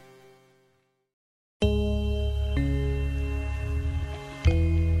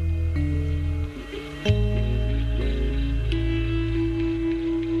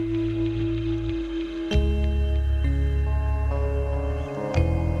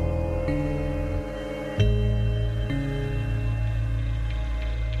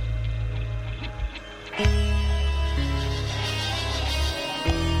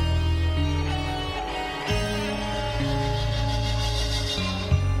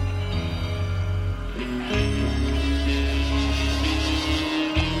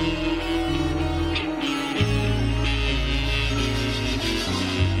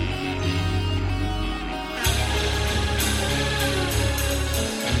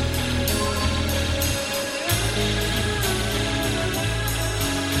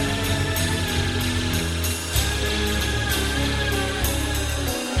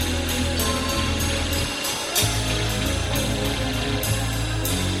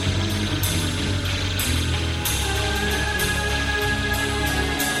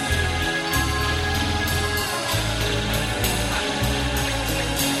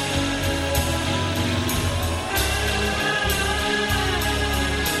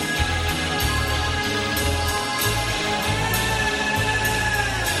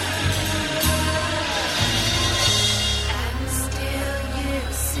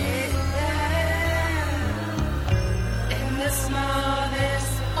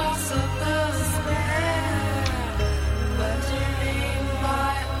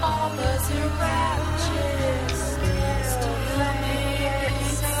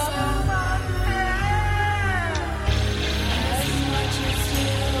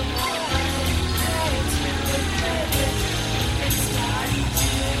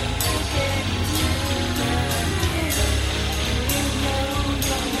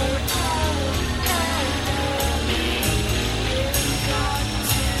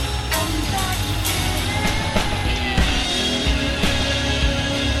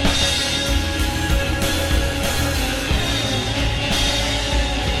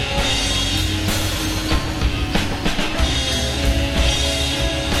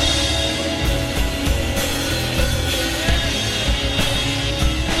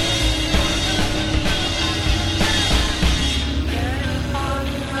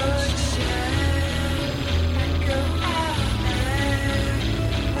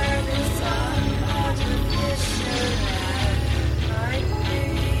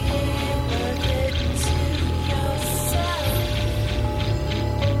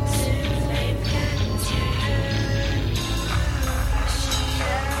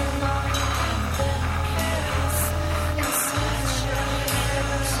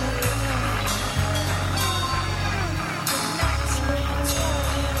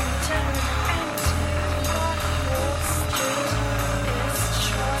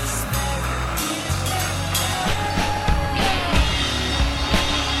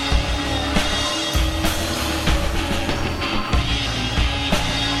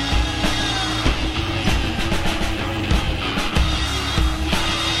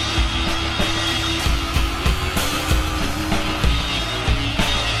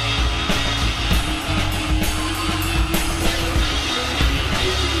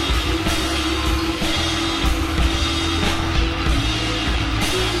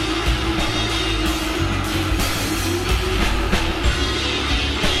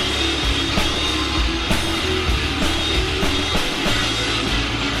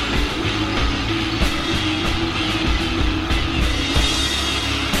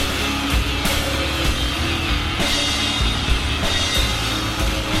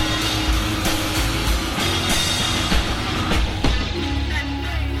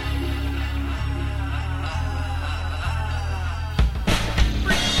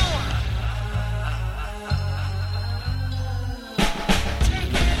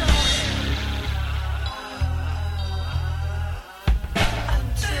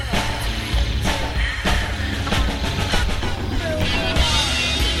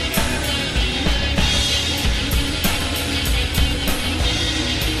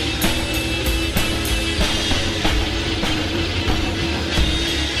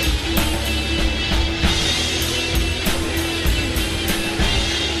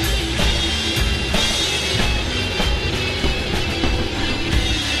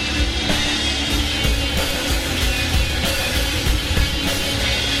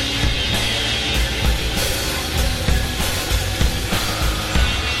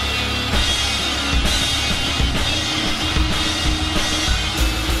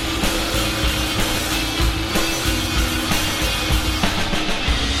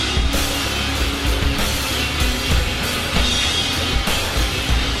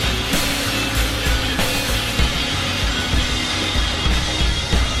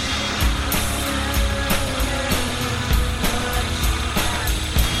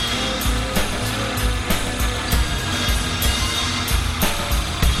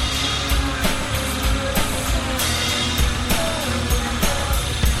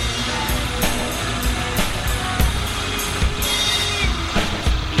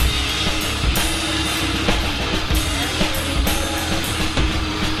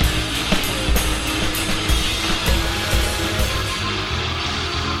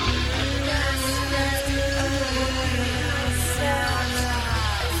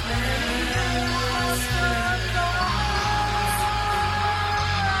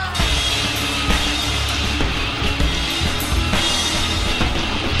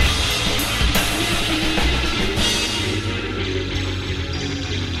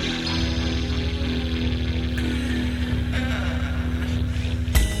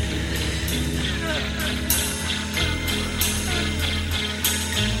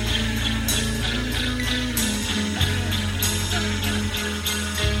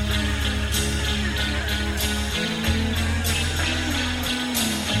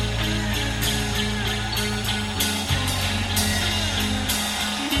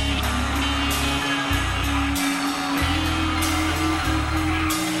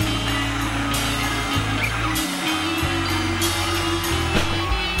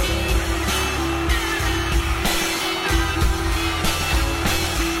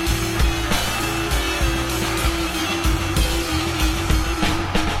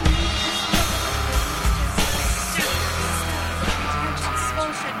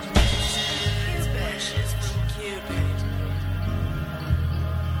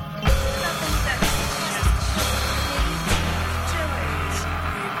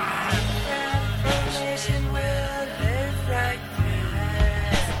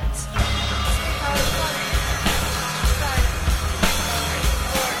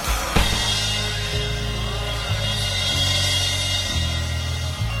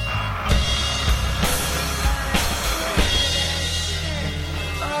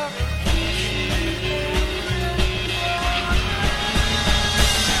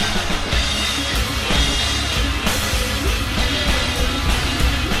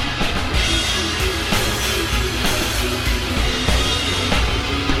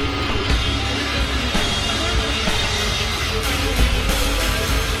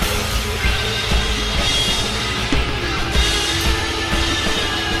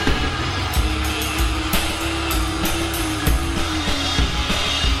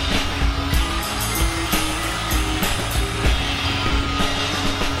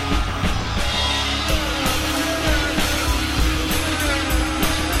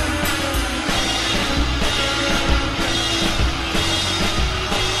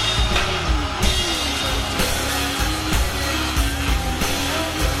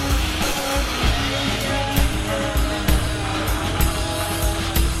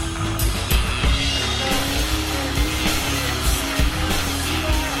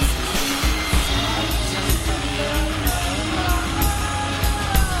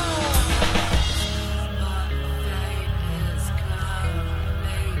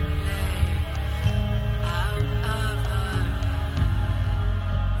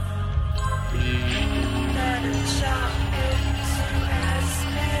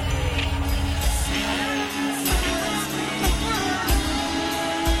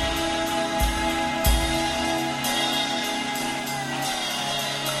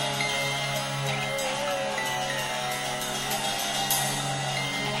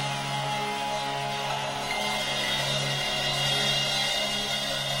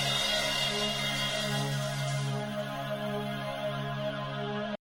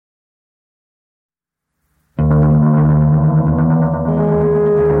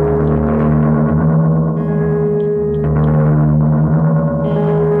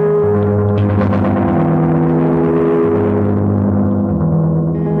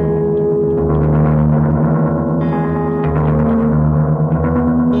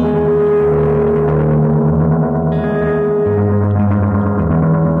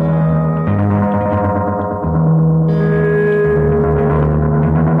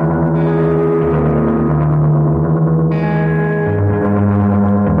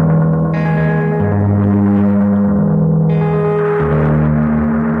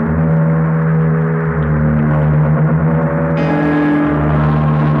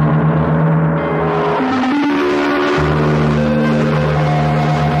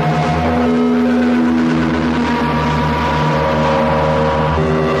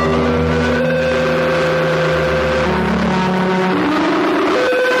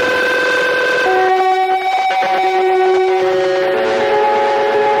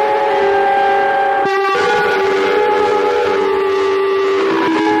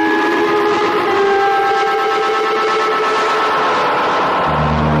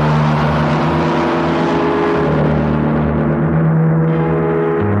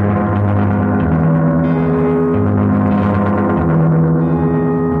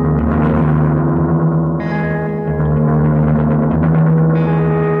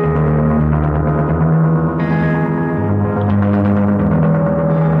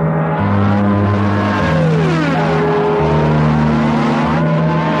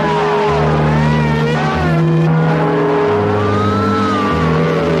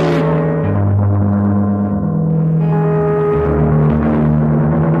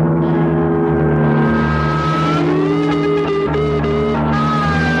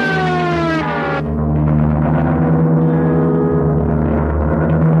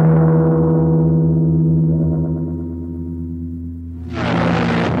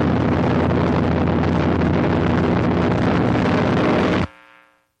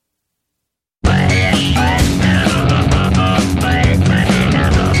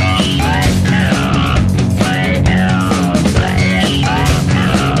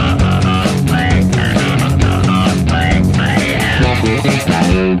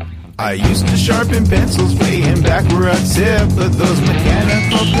 I used to sharpen pencils way in back where I'd sit, but those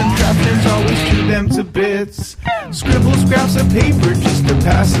mechanical contraptions always chew them to bits. Scribble scraps of paper just to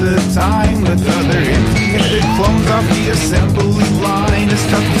pass the time with other empty-headed clones off the assembly line. It's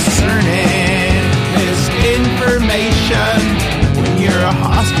tough discerning misinformation when you're a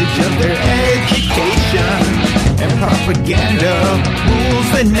hostage of their education, and propaganda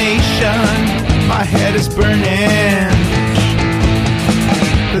rules the nation. My head is burning,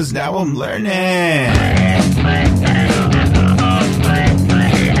 'cause now I'm learning. Like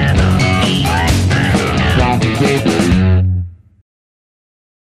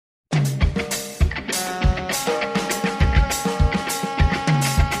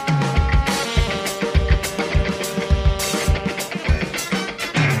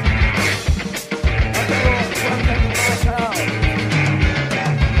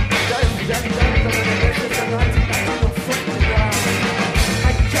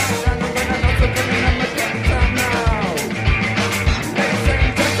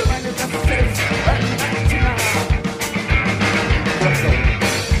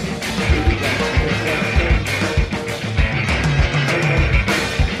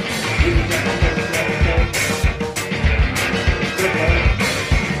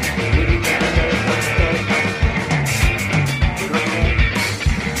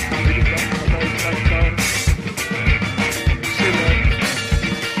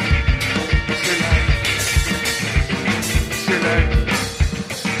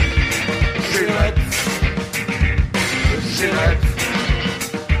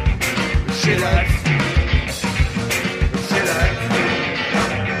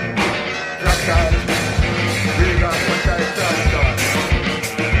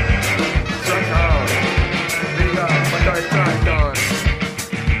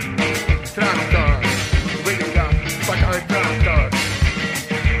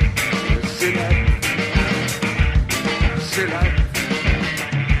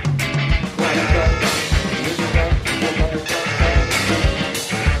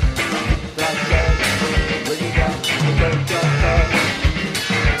that.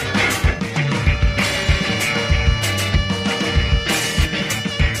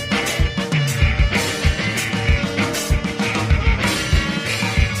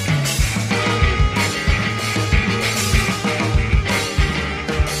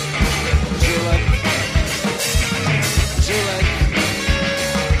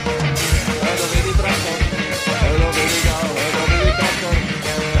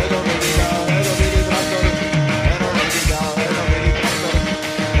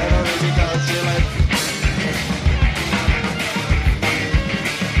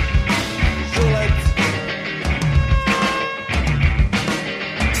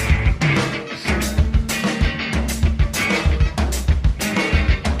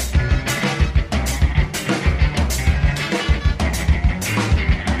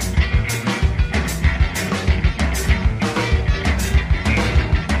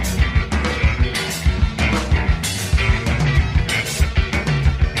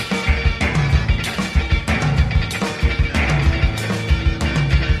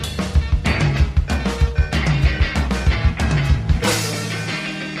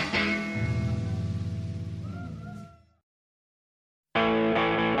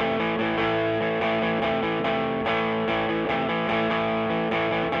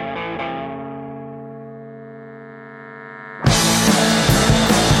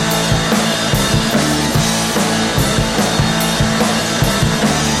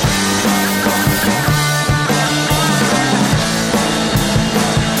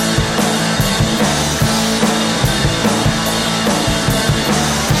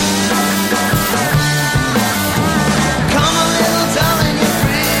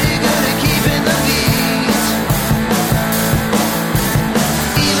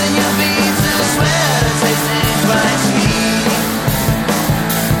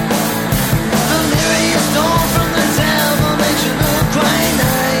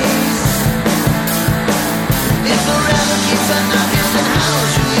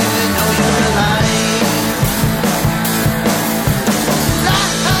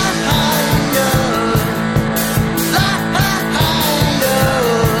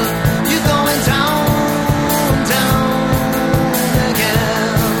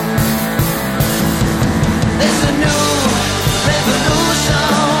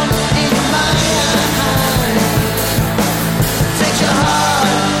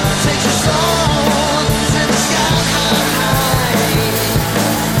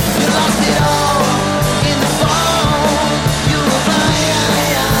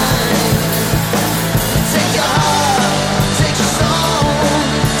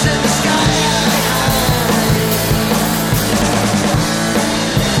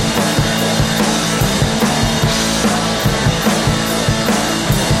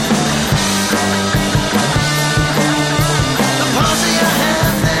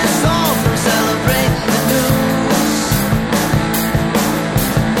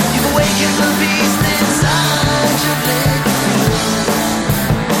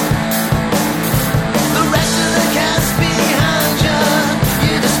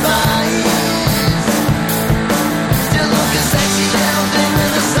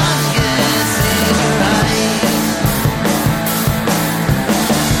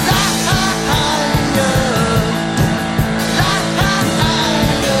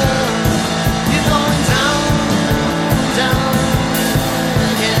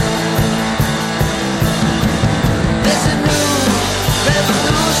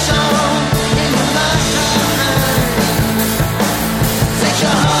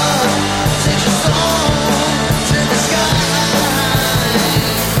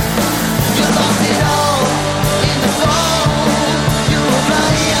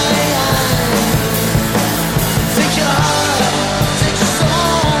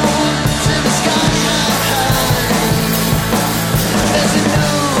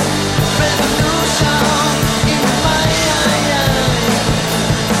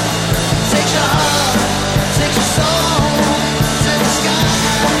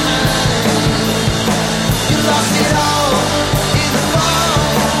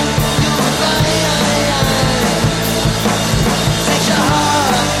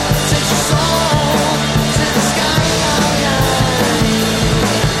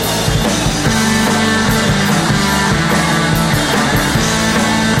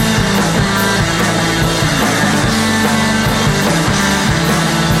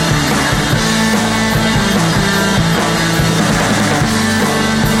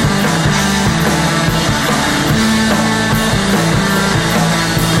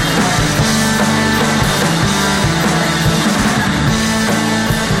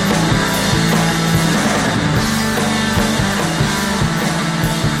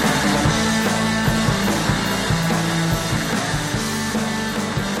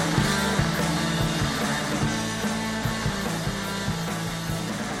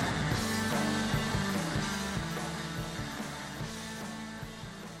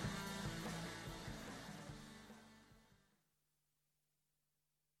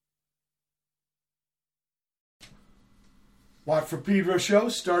 Watt for Pedro Show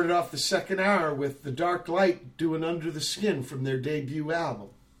started off the second hour with The Dark Light doing Under the Skin from their debut album.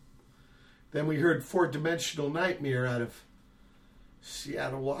 Then we heard Four Dimensional Nightmare out of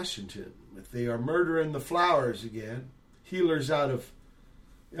Seattle, Washington, with They Are Murdering the Flowers again. Healers out of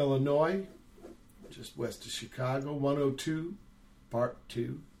Illinois, just west of Chicago, 102, Part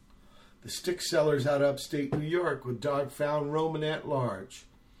 2. The Stick Sellers out of upstate New York with Dog Found Roman at Large.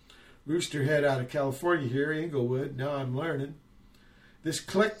 Roosterhead out of California here, Inglewood, Now I'm Learning. This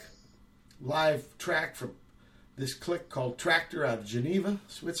Click, live track from This Click called Tractor out of Geneva,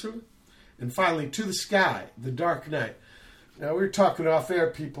 Switzerland. And finally, To the Sky, The Dark Night. Now, we were talking off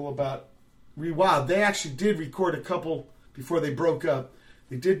air, people, about Rewild. They actually did record a couple before they broke up.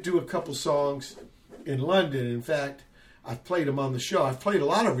 They did do a couple songs in London. In fact, I've played them on the show. I've played a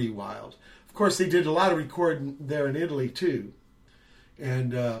lot of Rewild. Of course, they did a lot of recording there in Italy, too.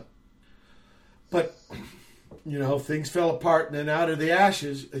 And, but, you know, things fell apart. And then out of the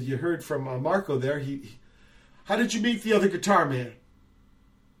ashes, as you heard from Marco there, how did you meet the other guitar man?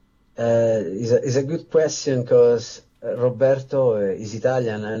 It's a good question because Roberto is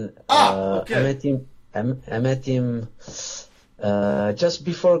Italian, and okay. I met him just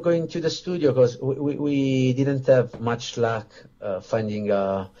before going to the studio because we didn't have much luck finding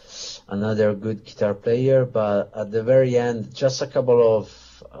another good guitar player. But at the very end, just a couple of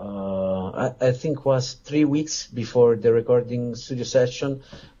I think was 3 weeks before the recording studio session,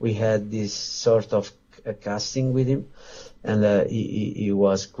 we had this sort of casting with him. And he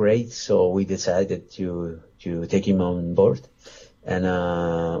was great, so we decided to take him on board. And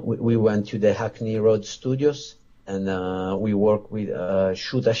we went to the Hackney Road Studios, and we worked with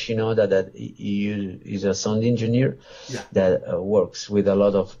Shuta Shinoda, that he is a sound engineer that works with a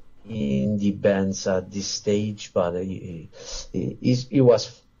lot of indie bands at this stage. But he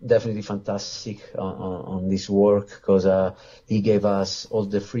was definitely fantastic on this work because he gave us all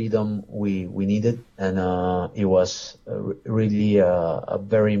the freedom we needed, and it was really a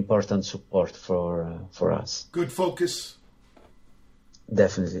very important support for us. Good focus.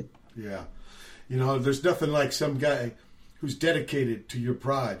 Definitely. Yeah. You know, there's nothing like some guy who's dedicated to your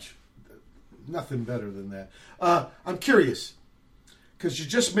project. Nothing better than that. I'm curious, because you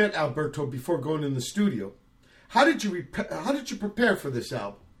just met Alberto before going in the studio. How did you prepare for this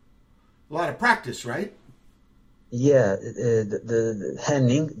album? A lot of practice, right? Yeah, the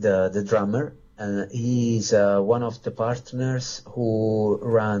Henning, the drummer, and he's one of the partners who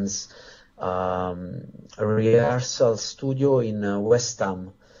runs a rehearsal studio in West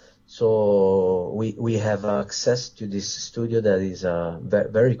Ham. So we have access to this studio that is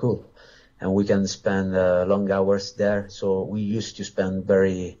very cool, and we can spend long hours there. So we used to spend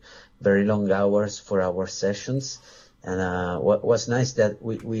very, very long hours for our sessions. And what was nice that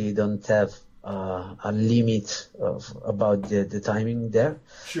we don't have a limit about the timing there.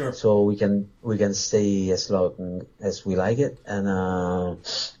 Sure. So we can stay as long as we like it, and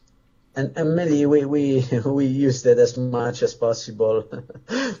mainly we used it as much as possible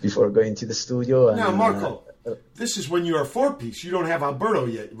before going to the studio. And, now, Marco, this is when you're a 4-piece. You don't have Alberto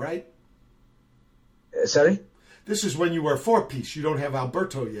yet, right? Sorry? This is when you were a 4-piece. You don't have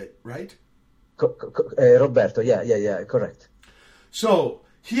Alberto yet, right? Roberto, yeah, correct. So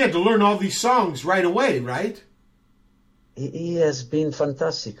he had to learn all these songs right away, right? He has been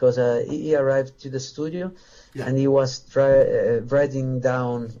fantastic because he arrived to the studio and he was writing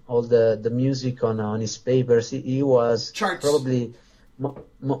down all the music on his papers. He was Charts. Probably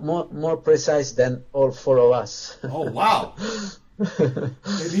more precise than all four of us. Oh, wow.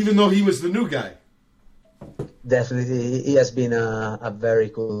 And even though he was the new guy. Definitely, he has been a very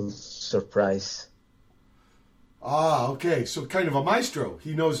cool surprise. Ah, okay. So kind of a maestro.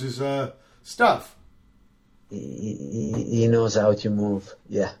 He knows his stuff. He knows how to move.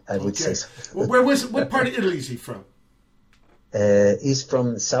 Yeah, I would say so. Well, what part of Italy is he from? He's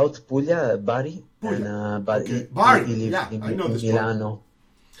from South Puglia, Bari. Puglia. And, but Bari. he lives I know this Milano.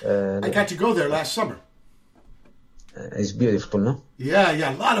 I got to go there last summer. It's beautiful, no? Yeah,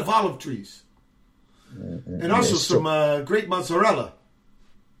 a lot of olive trees. And also some great mozzarella.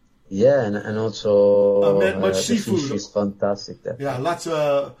 Yeah, and also much the seafood. fish is fantastic there. Yeah, lots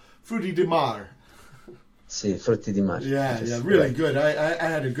of frutti di mare. Sì, frutti di mare. Yeah, really good. I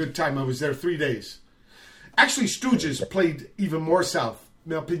had a good time. I was there 3 days. Actually, Stooges played even more south,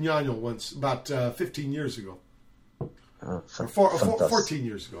 Melpignano once, about 15 years ago. 14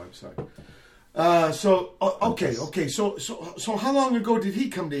 years ago, I'm sorry. Okay. So how long ago did he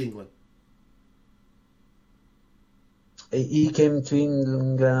come to England? He came to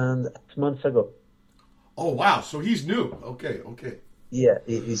England 8 months ago. Oh, wow. So he's new. Okay. Yeah,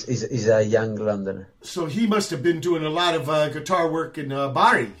 he's a young Londoner. So he must have been doing a lot of guitar work in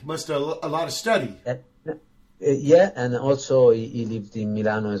Bari. He must have a lot of study. Yeah, and also he lived in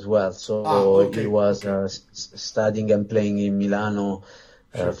Milano as well. So he was studying and playing in Milano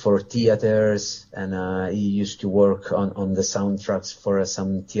for theaters, and he used to work on the soundtracks for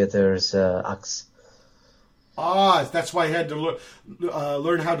some theaters acts. That's why he had to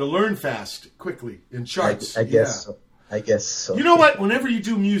learn how to learn fast, quickly, in charts. I guess so. I guess so. You know what? Whenever you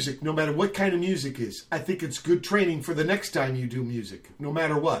do music, no matter what kind of music is, I think it's good training for the next time you do music, no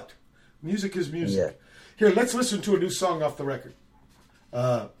matter what. Music is music. Yeah. Here, let's listen to a new song off the record.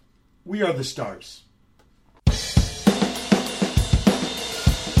 We Are the Stars.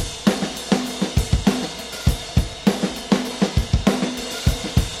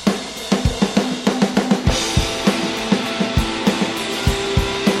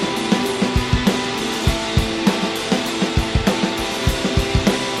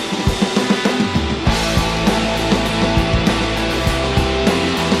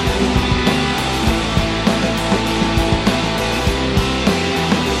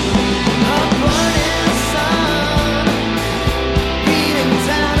 I'm burning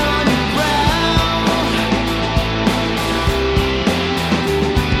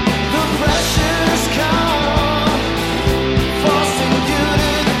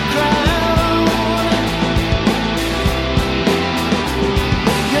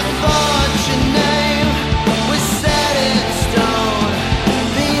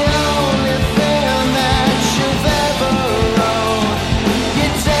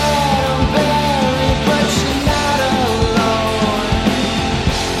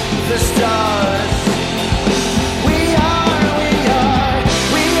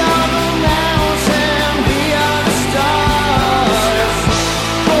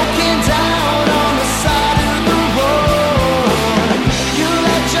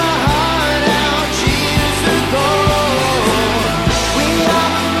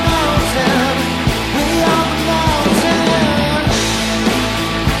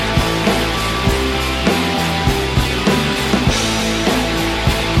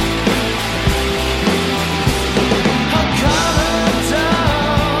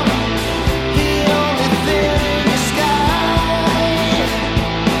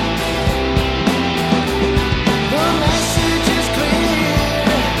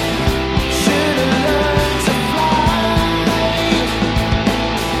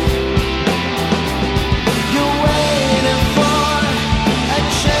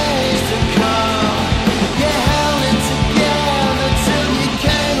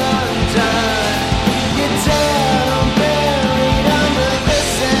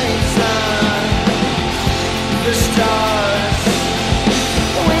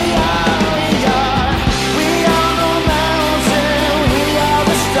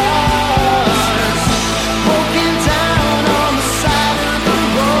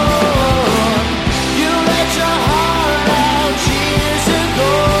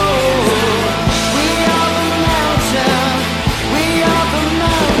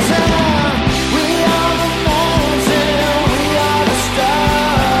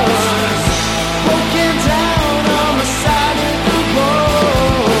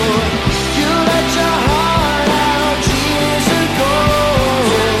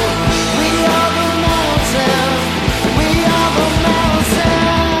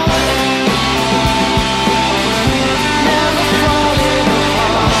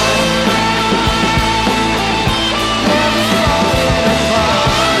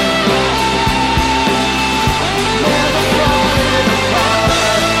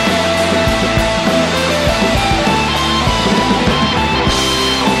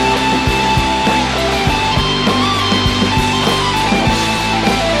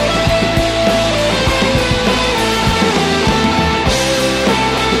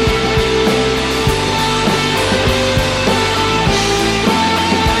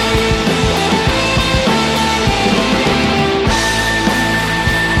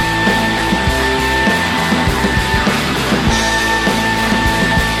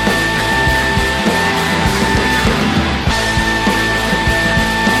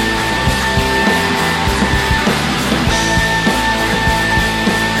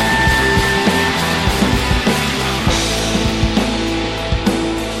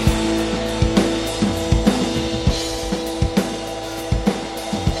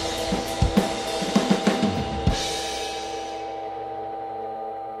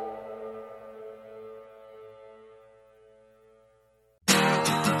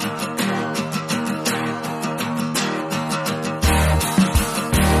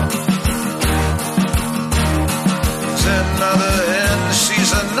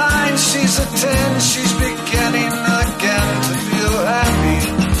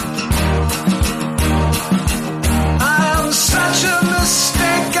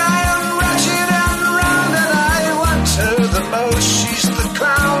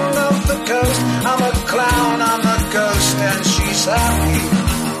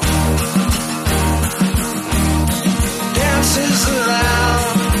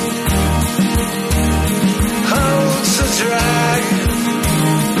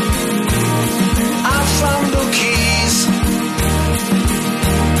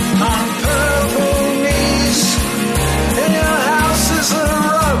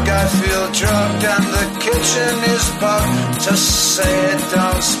Just say it,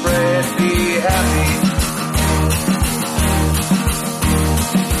 don't spray it, be happy.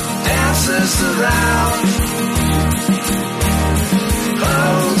 Dances around,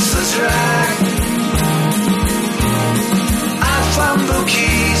 close the drag. I fumble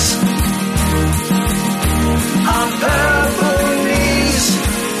keys on purple knees.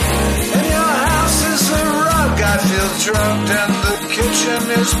 And your house is a rug, I feel drugged, and the kitchen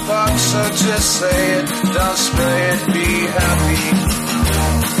is bugged. So just say it, don't spray it, be happy.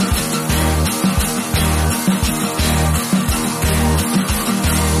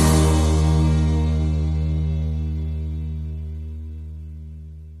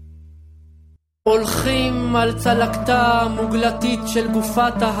 הולכים על צלקתה מוגלתית של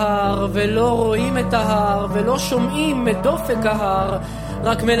גופת ההר, ולא רואים את ההר ולא שומעים את דופק ההר,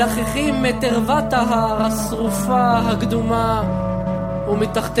 רק מלחכים את ערוות ההר השרופה הקדומה,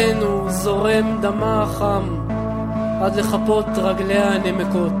 ומתחתנו זורם דמה חם עד לחפות רגליה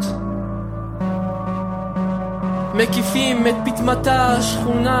הנמקות. מקיפים את פתמתה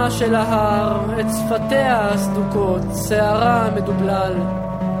השכונה של ההר, את שפתיה הסדוקות, שערה מדובלל,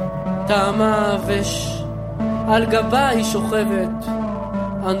 טעמה אבש, על גבה היא שוכבת,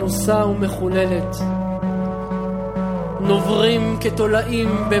 אנוסה ומחוללת. נוברים כתולעים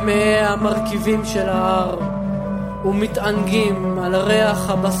במאי המרכיבים של ההר, ומתענגים על ריח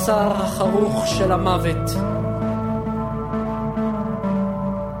הבשר החרוך של המוות.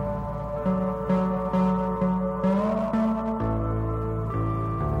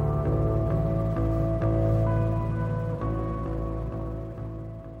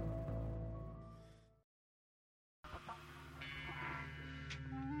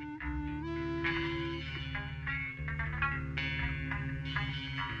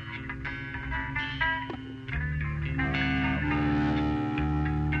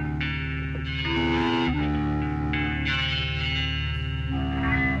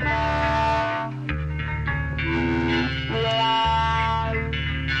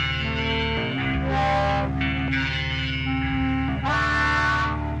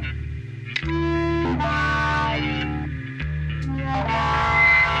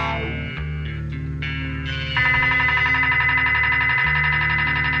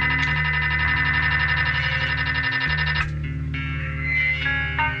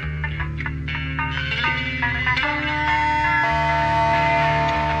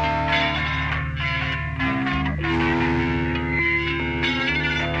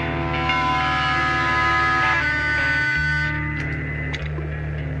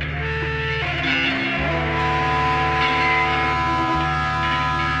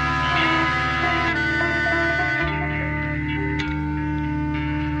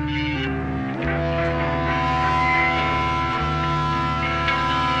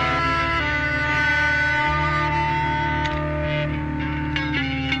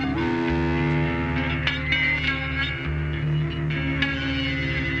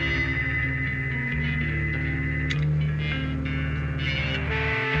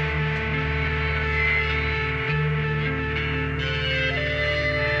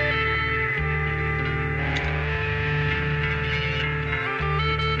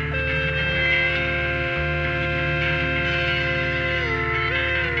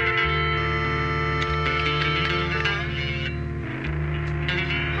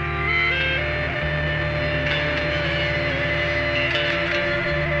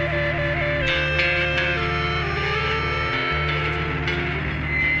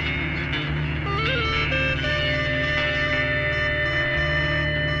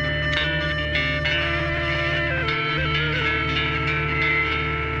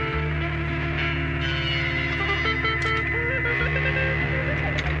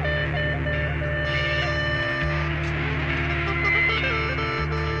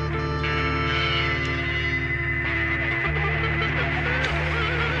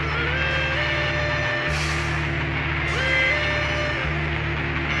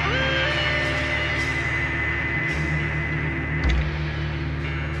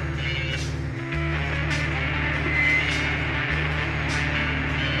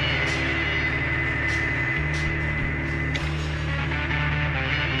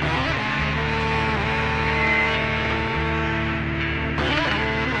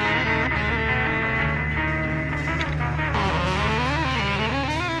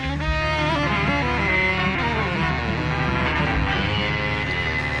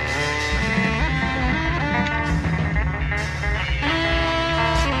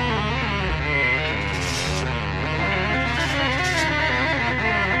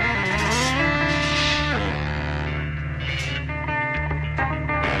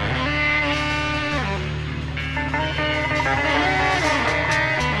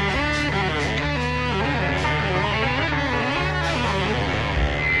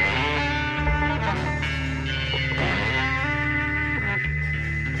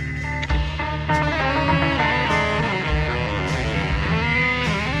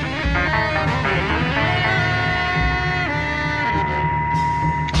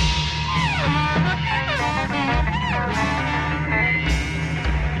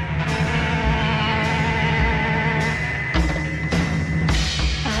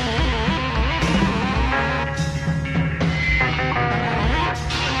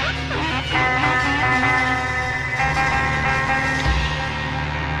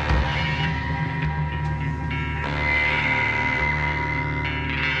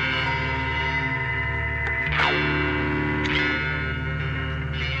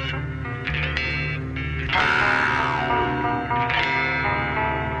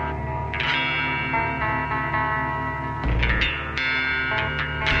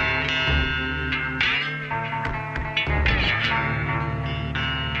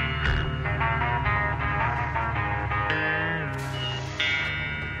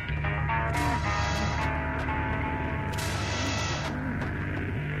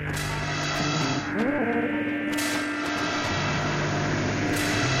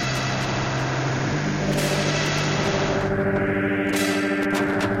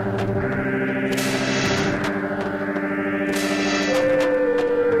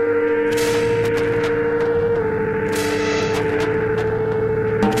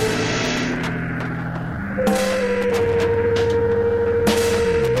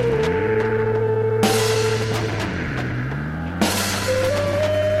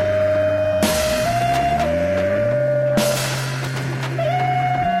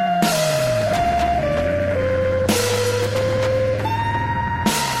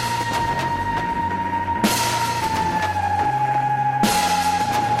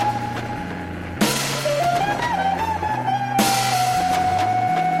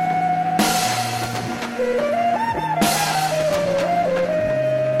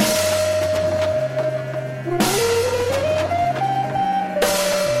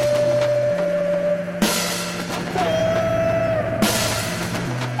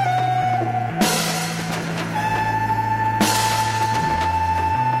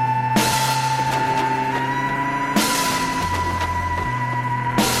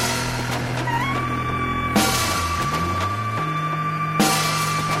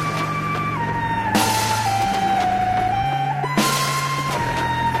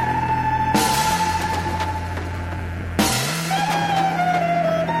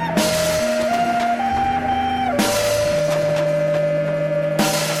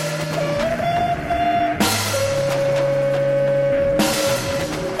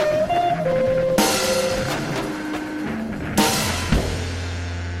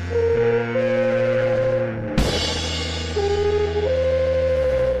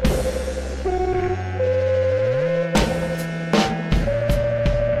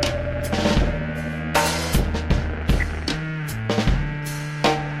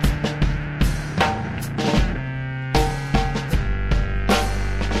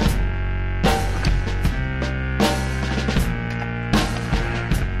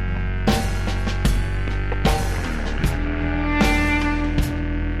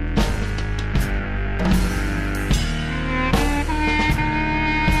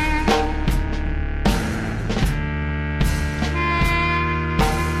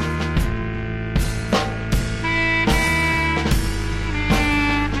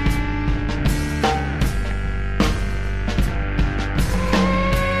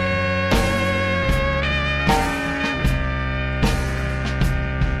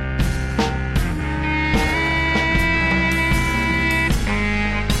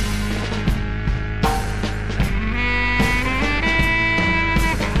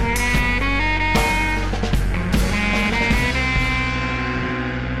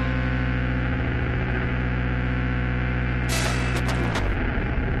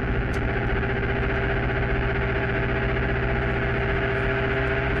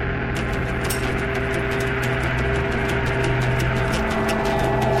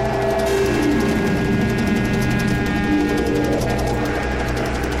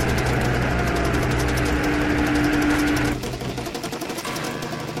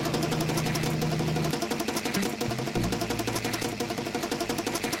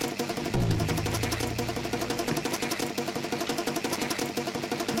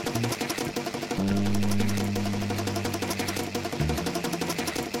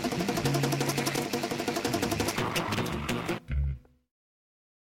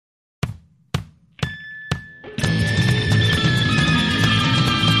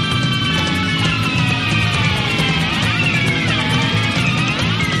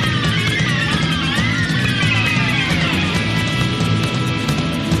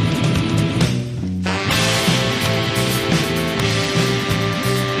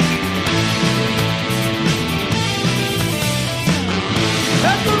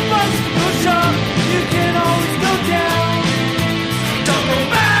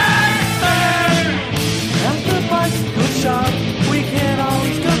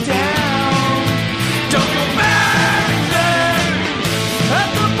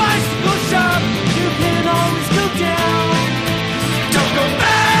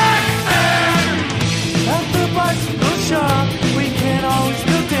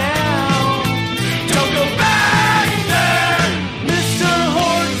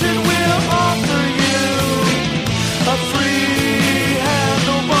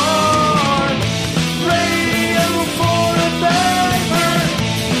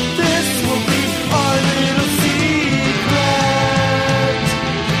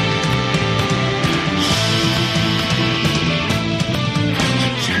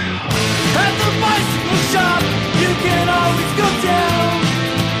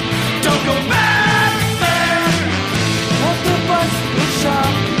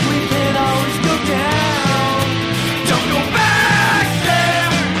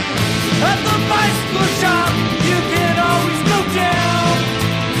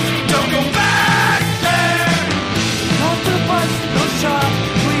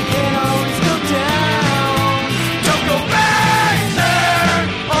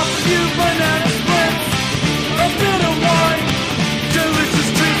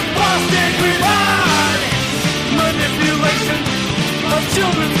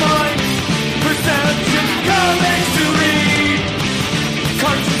 his mind. Perception coming to read.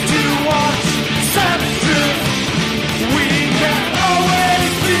 Conscious to watch. Savage truth. We can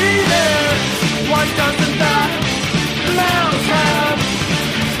always be there. Why doesn't that mouse have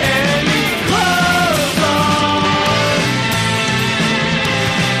any clothes on?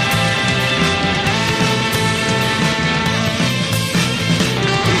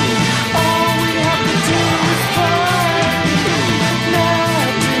 All we have to do is find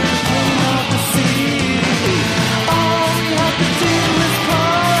magic in the sea. All we have to do is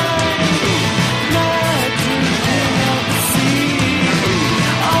find magic in the sea.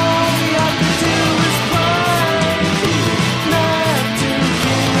 All we have to do is find magic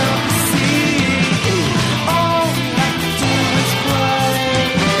in the sea. All we have to do is find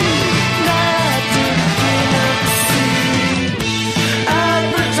magic in the sea.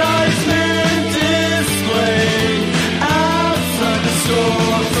 Advertisement display outside the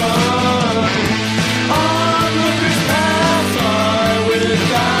storefront. Onlookers pass by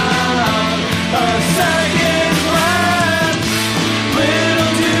without a second glance.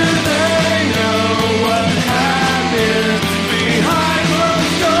 Little do they know what happens behind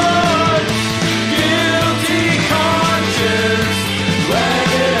closed doors. Guilty conscience, let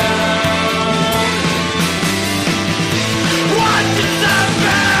it out. What does that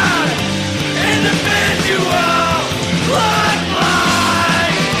bad individual look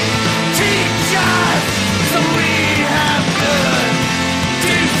like? Teach us so we have good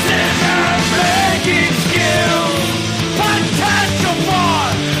decision-making skills. Potential for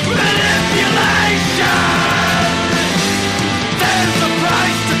manipulation. There's a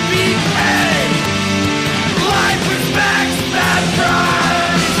price to be paid. Life respects that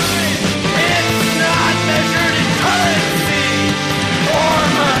price. It's not measured in currency or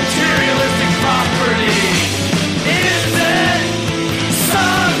materialistic property. Is it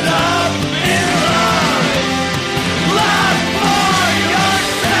summed up in love? Love for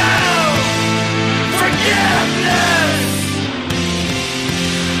yourself. Forgiveness.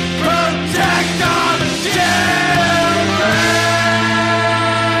 Protect our children.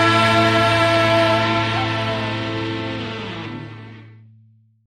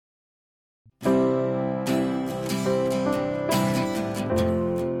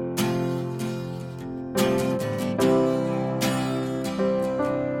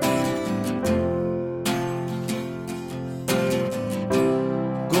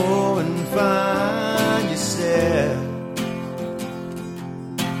 Go and find yourself.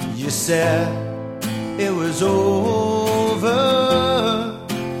 You said it was over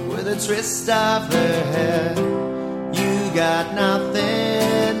with a twist of the head. You got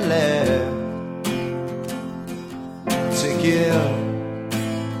nothing left to give,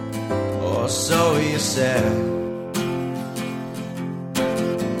 or so you said.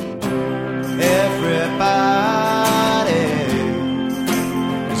 Everybody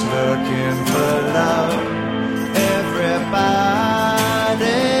is looking for love.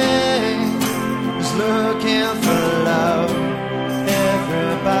 Everybody is looking for love.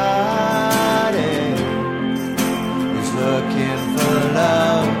 Everybody is looking for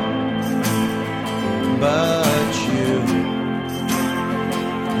love. But you,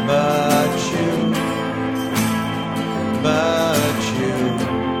 but you, but you,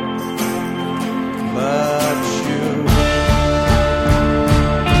 but you.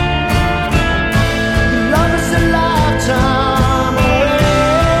 Love is a lifetime away,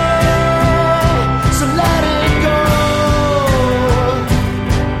 so let it go.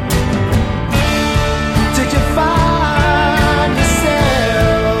 Did you find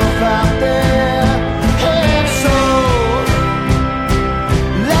yourself out there? If so,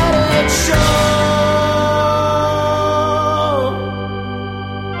 let it show.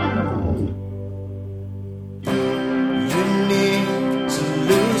 You need to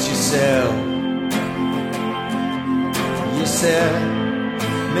lose yourself. You said,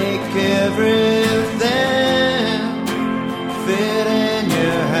 make everything fit in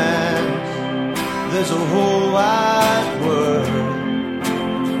your hands. There's a whole wide world,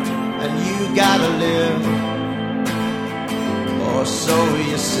 and you gotta live, or so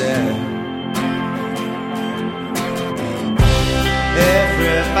you said.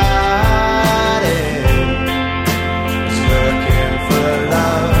 Everybody is looking for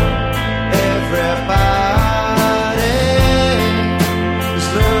love. Everybody is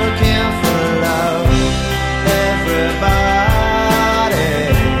looking for love. Everybody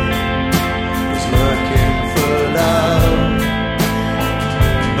is looking for love.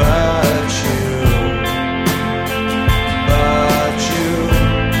 But you, but you,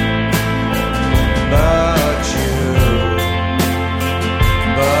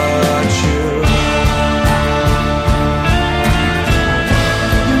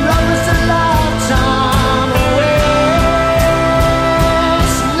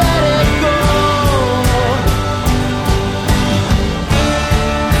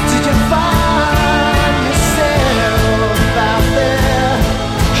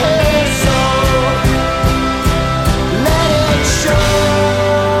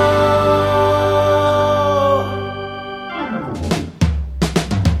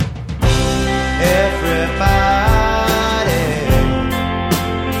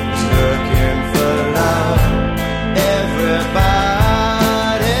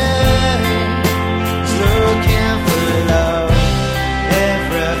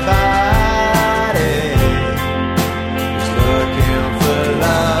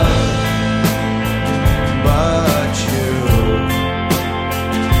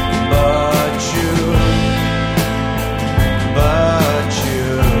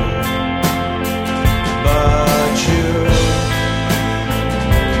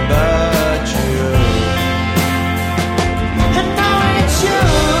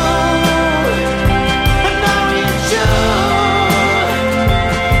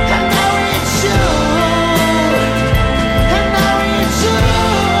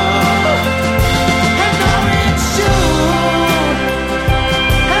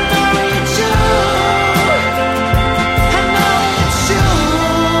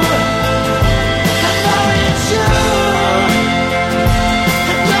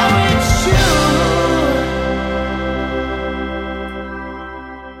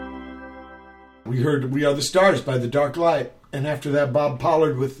 Are the Stars by The Dark Light. And after that, Bob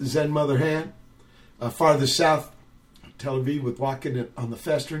Pollard with Zen Mother Hand. Farther South, Tel Aviv with Walking on the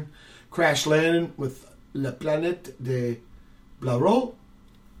Festern. Crash Landing with La Planète de Blaireau.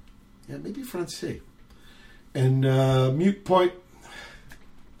 Yeah, maybe Francais. And Mute Point,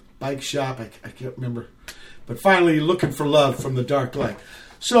 Bike Shop, I can't remember. But finally, Looking for Love from The Dark Light.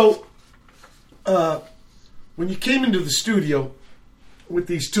 So, when you came into the studio with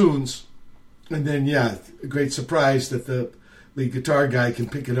these tunes, and then, yeah, a great surprise that the lead guitar guy can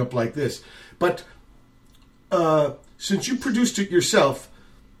pick it up like this. But since you produced it yourself,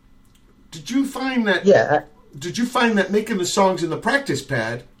 did you find that? Yeah. Did you find that making the songs in the practice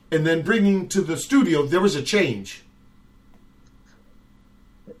pad and then bringing to the studio, there was a change?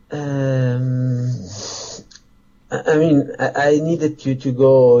 I mean, I needed to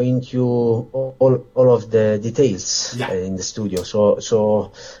go into all of the details in the studio, so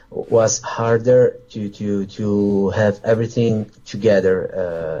it was harder to have everything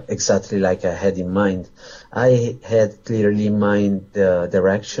together exactly like I had in mind. I had clearly in mind the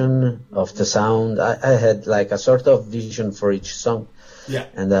direction of the sound. I had like a sort of vision for each song. Yeah.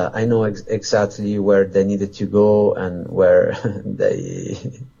 And I know exactly where they needed to go and where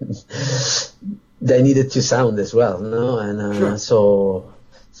they needed to sound as well, no? And sure.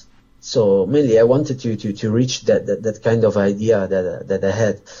 So mainly I wanted to reach that kind of idea that I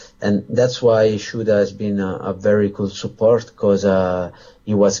had, and that's why Shuda has been a very cool support, because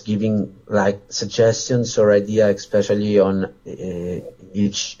he was giving like suggestions or idea, especially on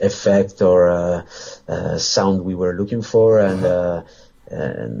each effect or sound we were looking for, and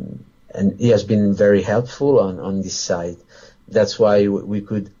he has been very helpful on this side. That's why we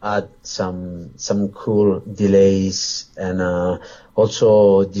could add some cool delays and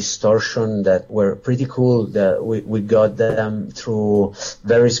also distortion that were pretty cool. That we got them through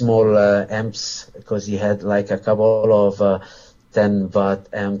very small amps, because he had like a couple of 10-watt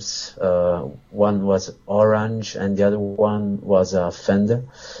amps. One was orange and the other one was a Fender,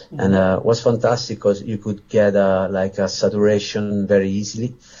 and it was fantastic because you could get like a saturation very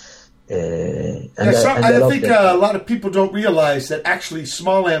easily. I think a lot of people don't realize that actually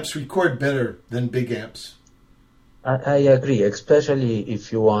small amps record better than big amps. I agree, especially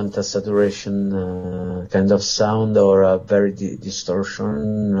if you want a saturation kind of sound or a very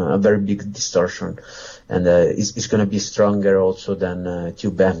distortion, a very big distortion, and it's going to be stronger also than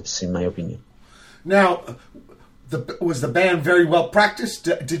tube amps, in my opinion. Now, was the band very well practiced?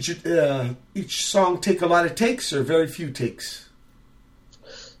 Did you each song take a lot of takes or very few takes?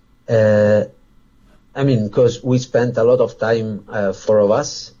 I mean, because we spent a lot of time, four of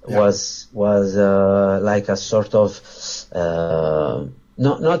us, was like a sort of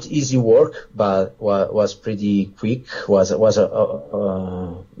not easy work, but was pretty quick. Was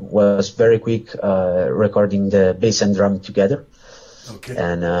very quick recording the bass and drum together. Okay.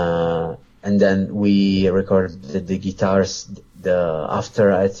 And then we recorded the guitars. After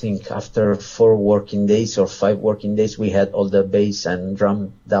 4 working days or 5 working days, we had all the bass and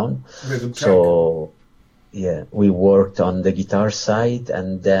drum down. So, yeah, we worked on the guitar side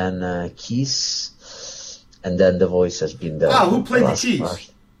and then keys, and then the voice has been the who played the keys?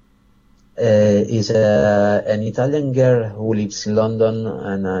 Part. Is an Italian girl who lives in London,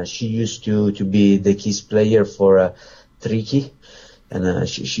 and she used to be the keys player for Tricky. And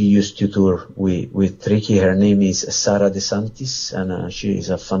she used to tour with Tricky. Her name is Sara De Santis, and she is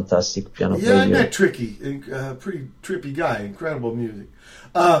a fantastic piano player. Yeah, I met Tricky. Pretty trippy guy. Incredible music.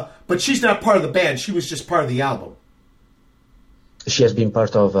 But she's not part of the band. She was just part of the album. She has been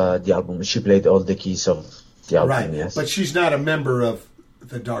part of the album. She played all the keys of the album, right. Yes. But she's not a member of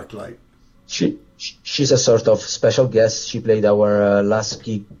The Dark Light. She's a sort of special guest. She played our last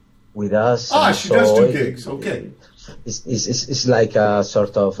gig with us. She does do gigs. Okay. It's like a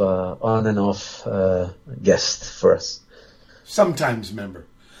sort of on and off guest for us. Sometimes member.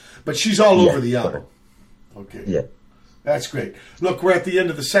 But she's all over the album. Okay. Yeah. That's great. Look, we're at the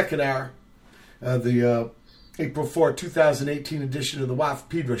end of the second hour. The April 4, 2018 edition of the WAF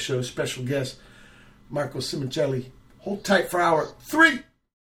Pedro Show. Special guest, Marco Simoncelli. Hold tight for hour 3.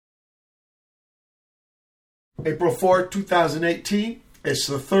 April 4, 2018. It's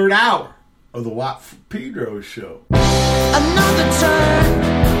the third hour of the WAF Pedro Show. Another turn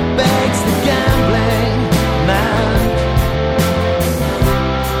begs the gambling man.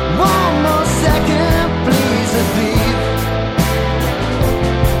 One more second, please, a thief.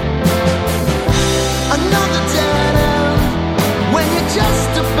 Another dead end when you're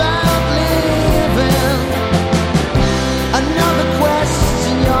just about leaving. Another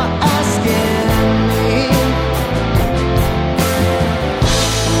question you're asking me.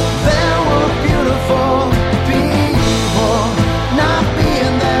 There were beautiful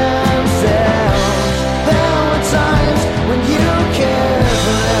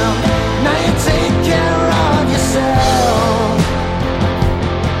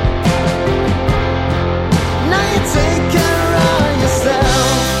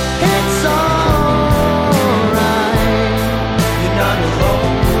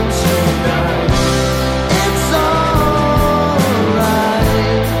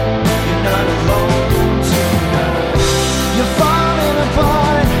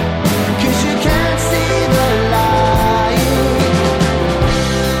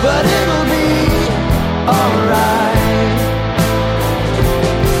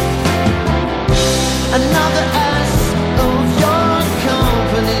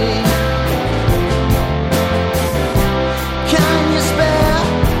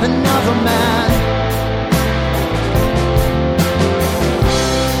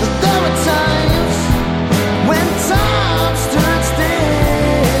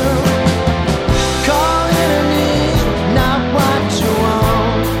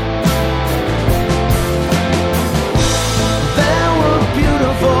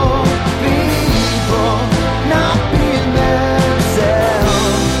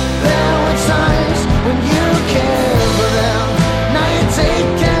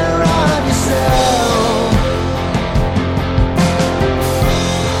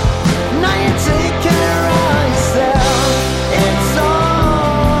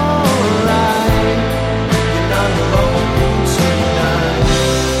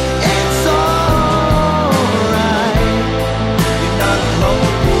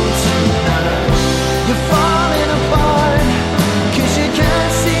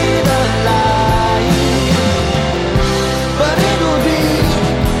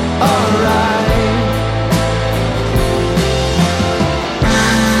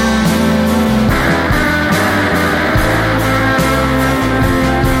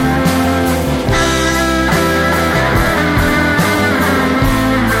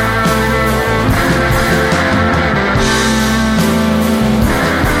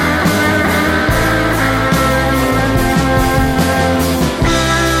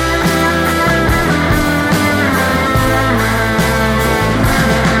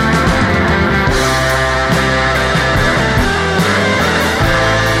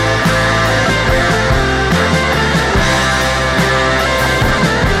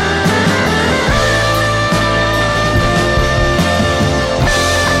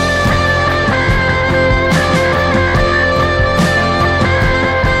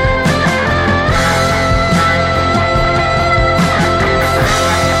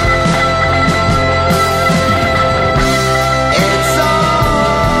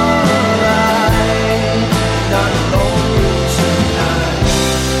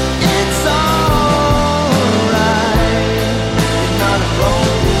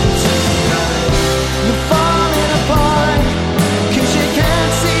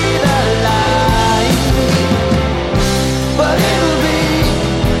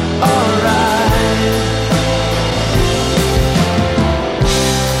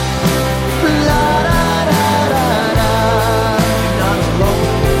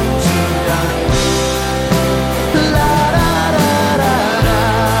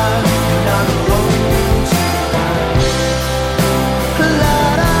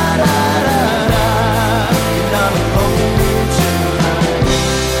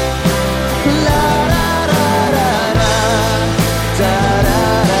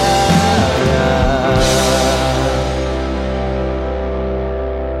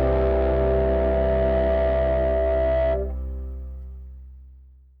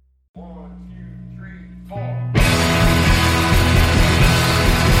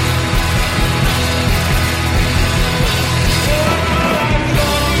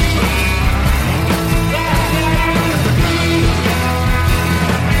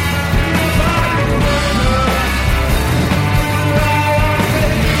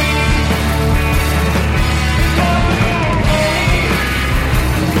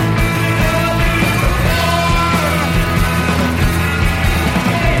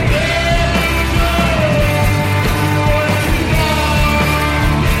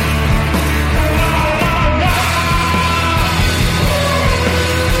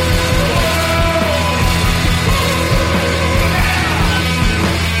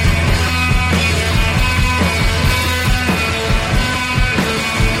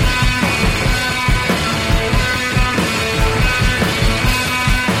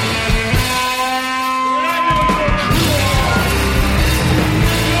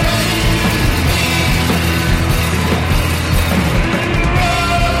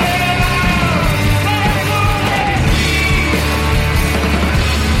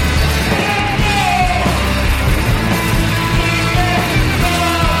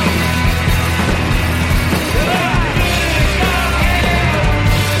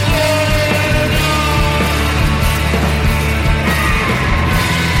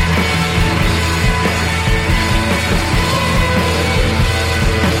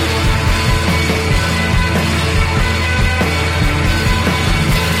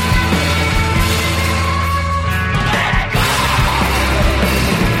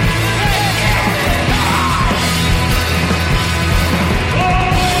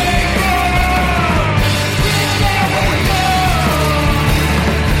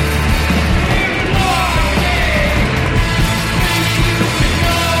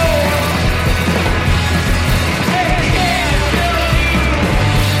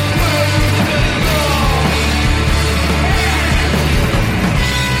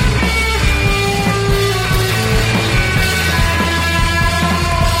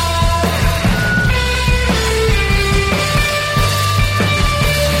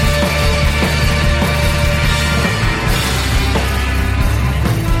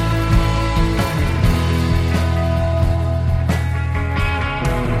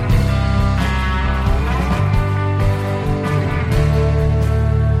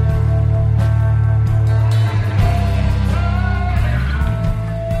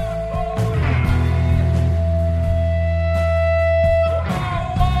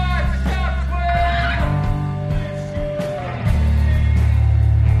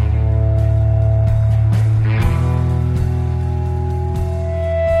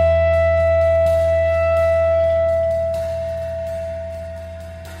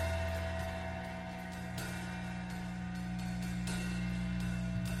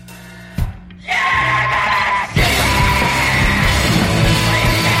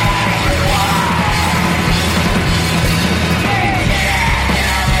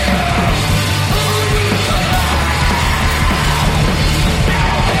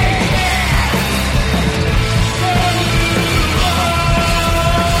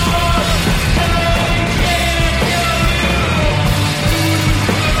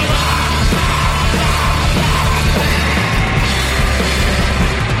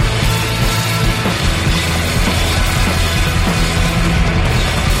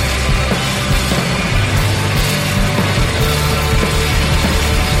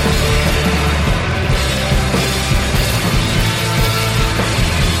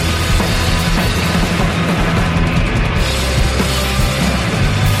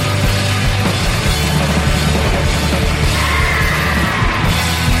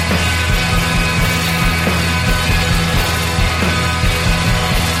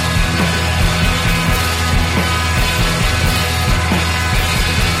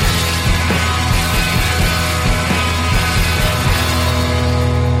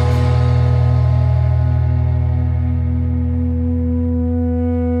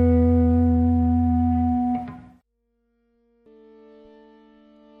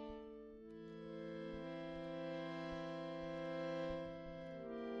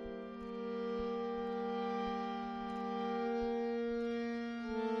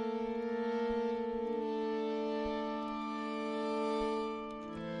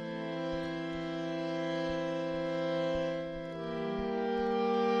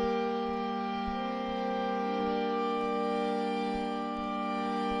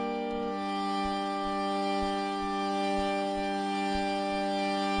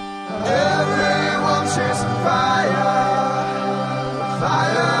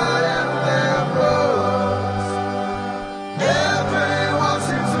fire in their books. Everyone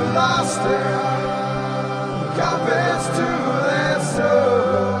seems to lost their compass to their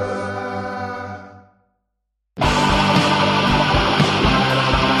soul.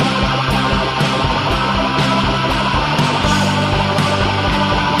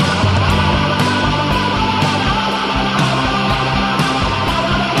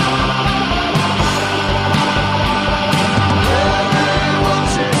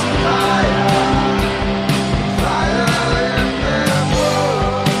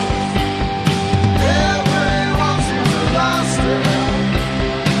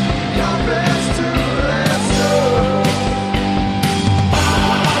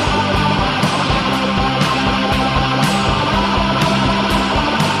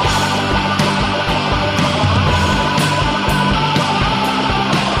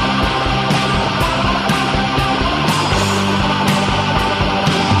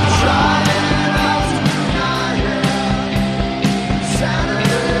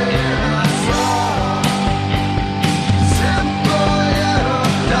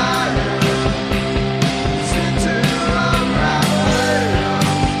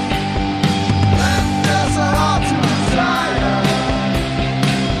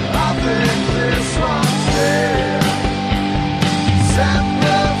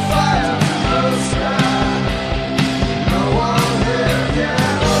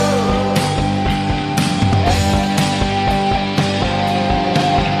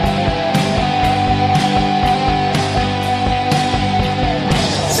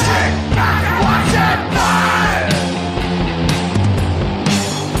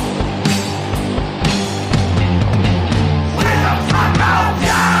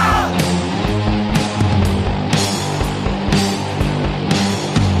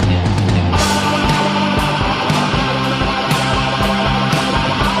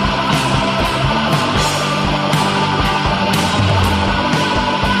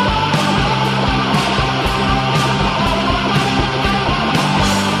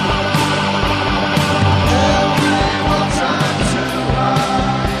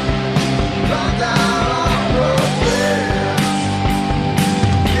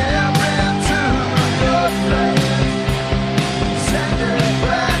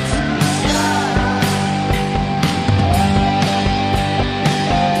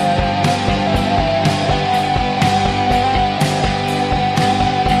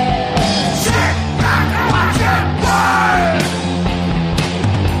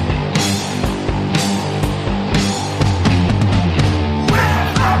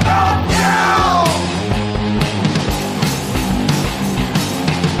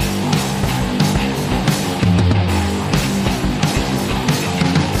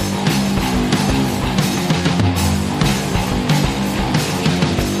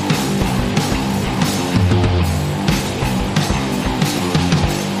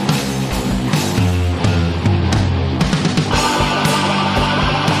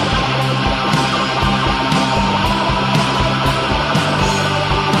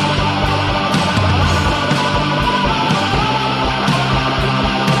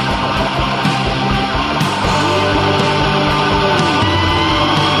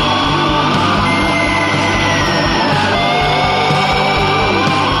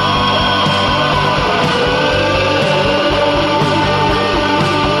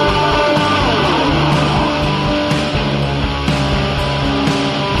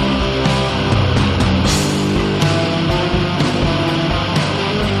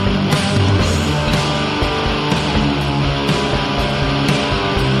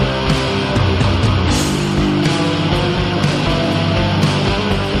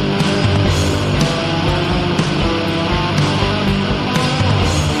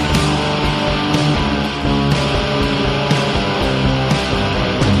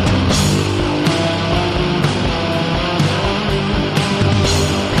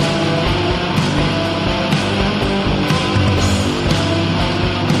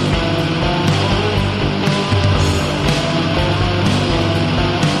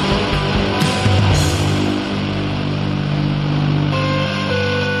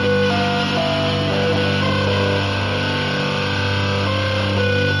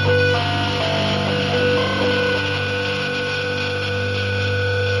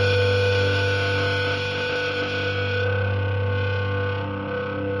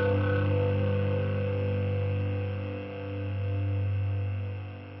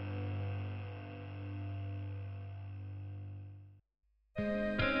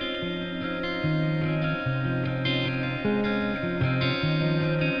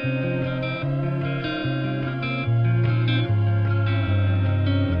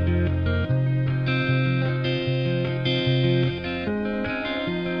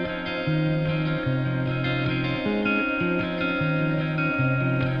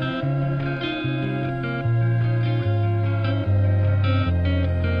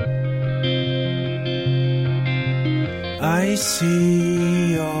 I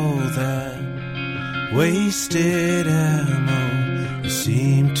see all that wasted ammo. You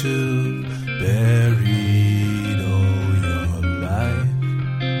seem to buried all your life.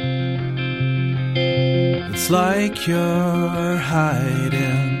 It's like you're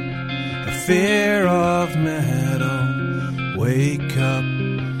hiding a fear of metal. Wake up,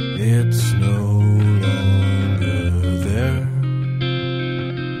 it's no longer there.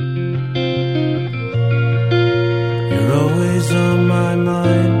 You're always on my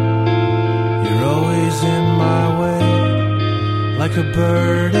mind. You're always in my way, like a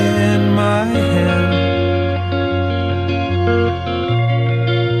bird in my hand.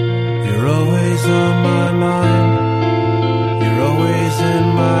 You're always on my mind. You're always in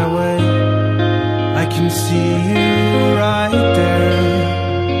my way. I can see you right there.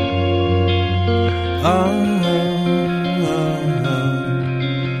 Oh, oh, oh, oh.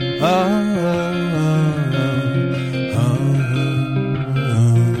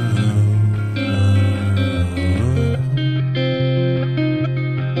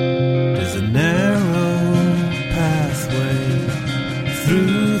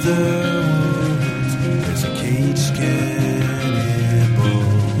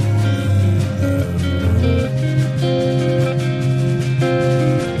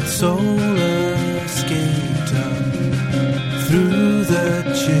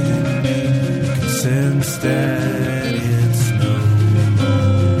 That it's no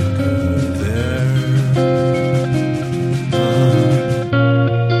longer there.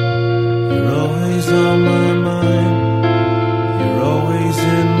 You're always on my mind. You're always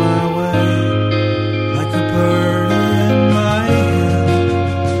in my way, like a bird in my hand.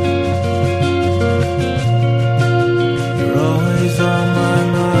 You're always on my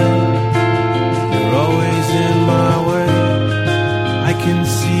mind. You're always in my way. I can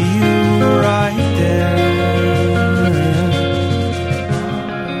see you right there.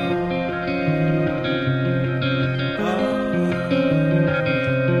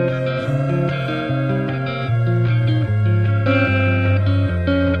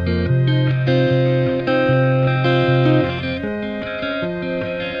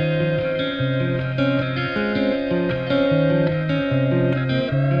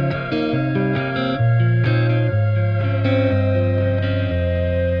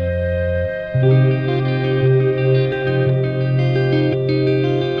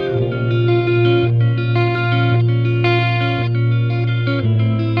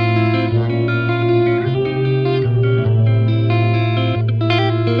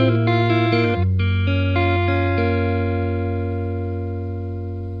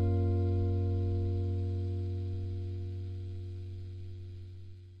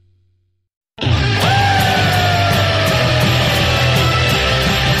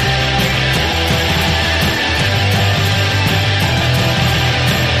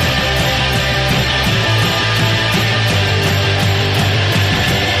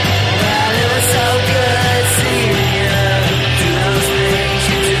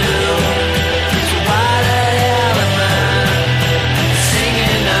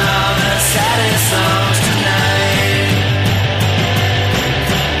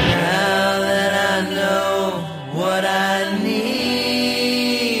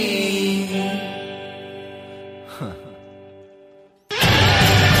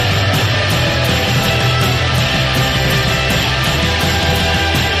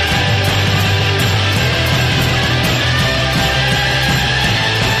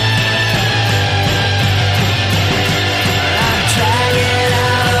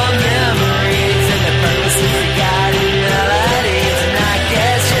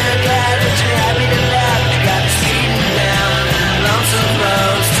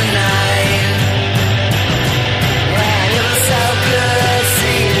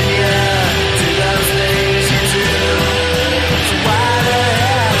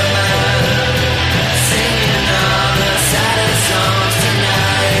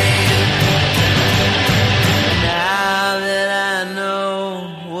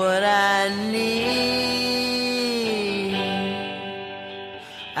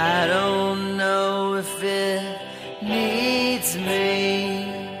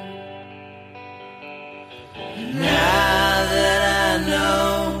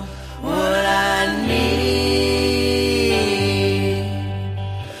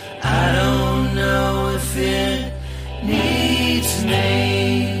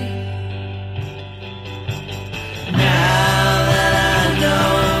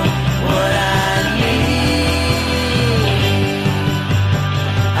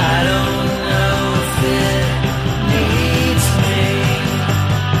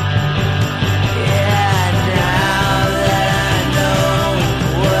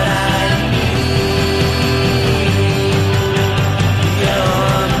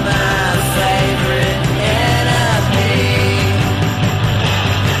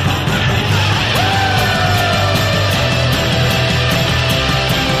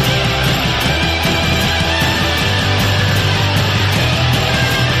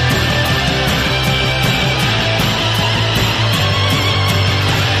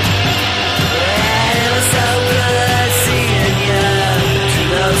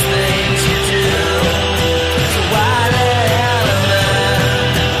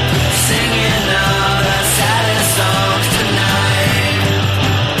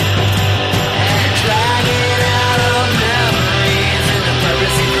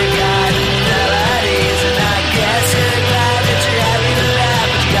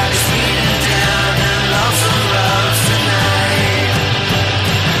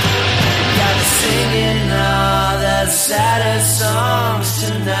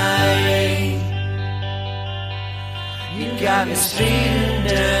 got me speeding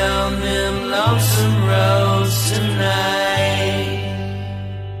down them lonesome roads tonight.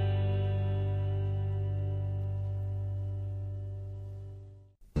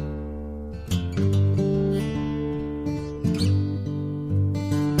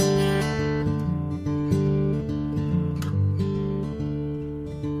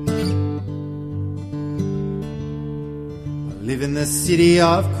 Live in the city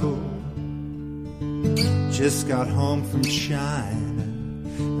of cool. Just got home from China.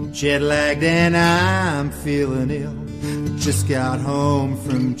 I'm jet lagged and I'm feeling ill. Just got home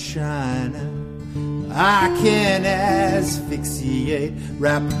from China. I can asphyxiate,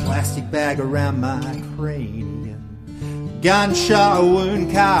 wrap a plastic bag around my cranium. Gunshot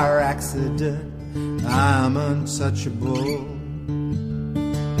wound, car accident. I'm untouchable.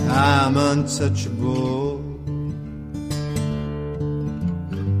 I'm untouchable.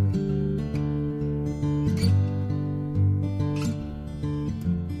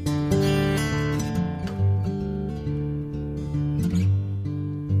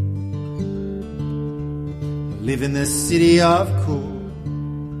 Live in the city of cool.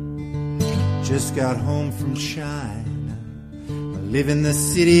 Just got home from China. I live in the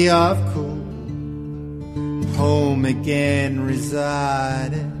city of cool. Home again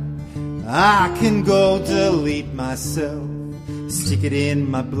residing. I can go delete myself. Stick it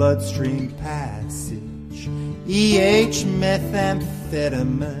in my bloodstream passage. EH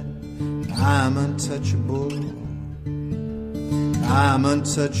methamphetamine. I'm untouchable. I'm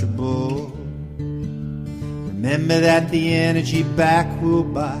untouchable. Remember that the energy back will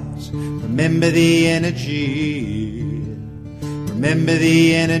bite. Remember the energy. Remember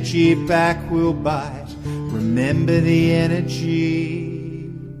the energy back will bite. Remember the energy.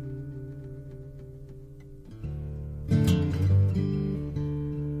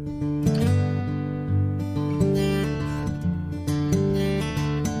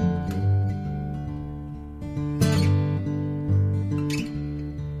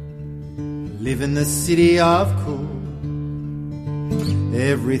 Live in the city of cool.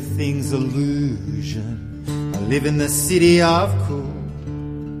 Everything's illusion. I live in the city of cool.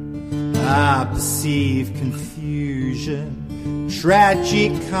 I perceive confusion.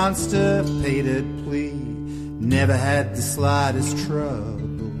 Tragic, constipated plea. Never had the slightest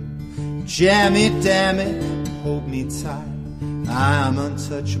trouble. Jam it, damn it, hold me tight. I'm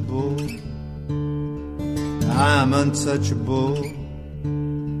untouchable. I'm untouchable.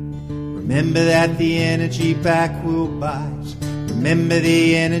 Remember that the energy back will bite. Remember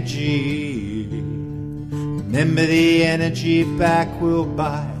the energy. Remember the energy back will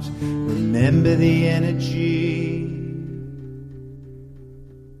bite. Remember the energy.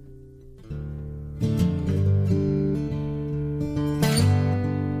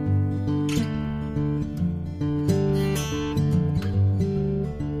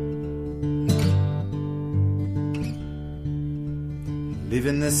 Live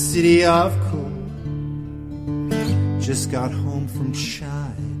in the city of cool. Just got home from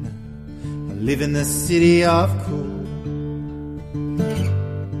China. I live in the city of cool.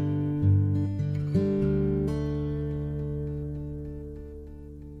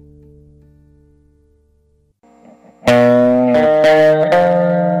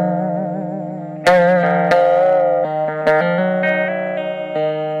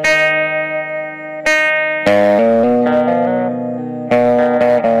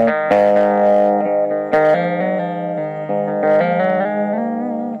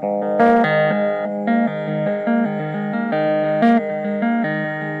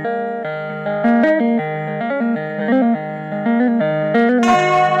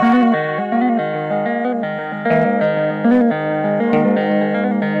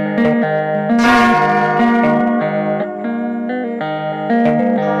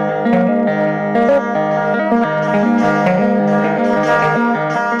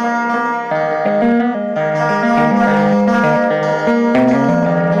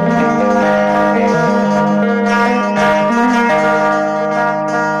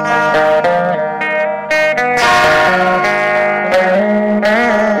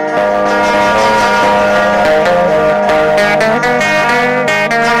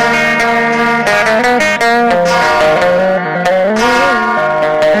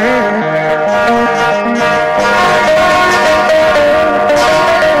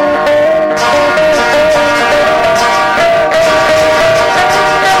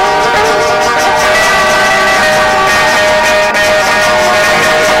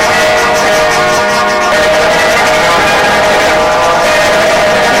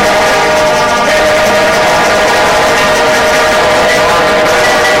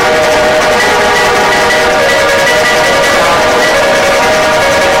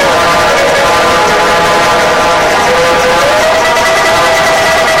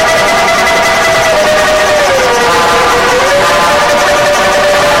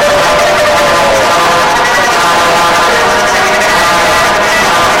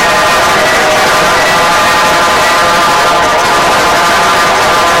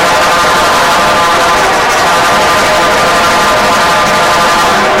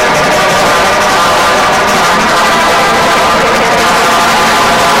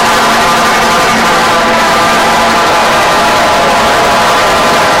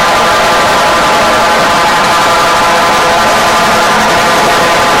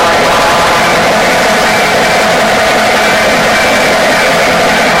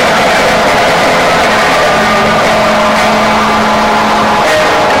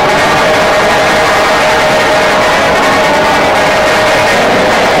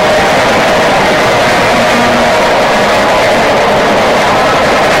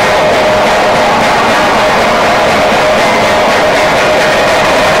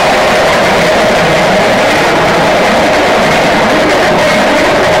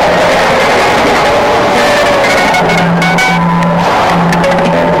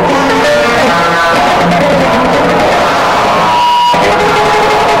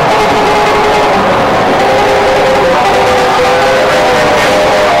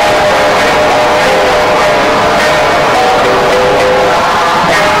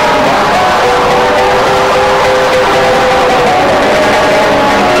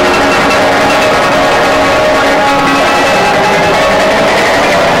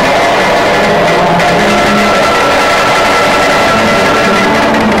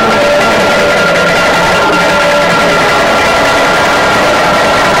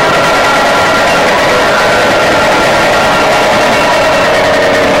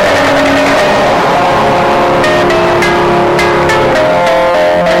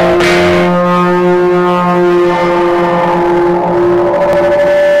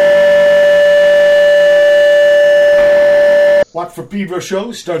 Pedro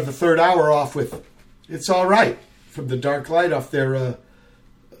Show. Started the third hour off with It's All Right from The Dark Light off their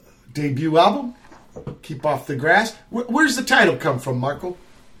debut album, Keep Off the Grass. Where's the title come from, Marco?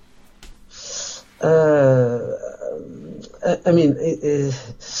 I mean, it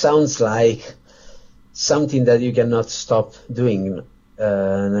sounds like something that you cannot stop doing.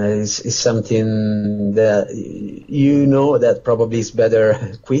 And it's something that you know that probably is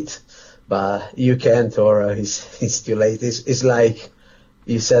better quit, but you can't, or it's too late. It's like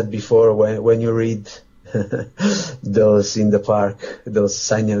you said before when you read those in the park, those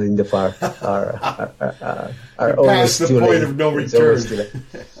signals in the park are always past the too point late. of no It's return. always too late.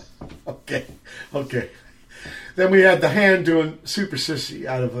 Okay. Then we had The Hand doing Super Sissy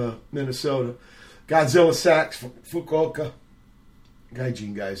out of Minnesota. Godzilla Sax from Fukuoka.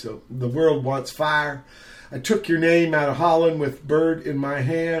 Gaijin guys, so The World Wants Fire. I Took Your Name out of Holland with Bird in My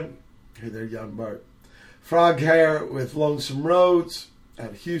Hand. Hey there, Jan Bart. Frog Hair with Lonesome Roads out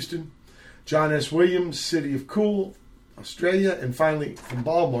of Houston. John S. Williams, City of Cool, Australia. And finally, from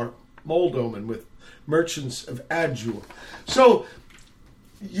Baltimore, Moldoman with Merchants of Adjure. So,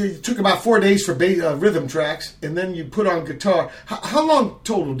 you took about 4 days for rhythm tracks, and then you put on guitar. How long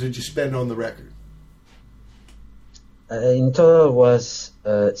total did you spend on the record? In total was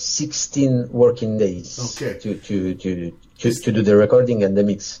 16 working days. Okay. To do the recording and the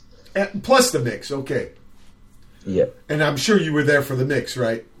mix. Plus the mix, okay. Yeah. And I'm sure you were there for the mix,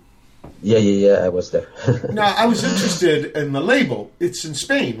 right? Yeah, I was there. Now, I was interested in the label. It's in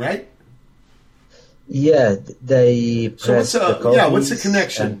Spain, right? Yeah, they pressed So what's the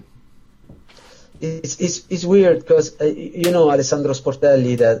connection? It's weird because Alessandro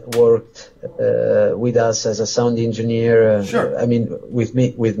Sportelli that worked with us as a sound engineer. Sure. I mean, with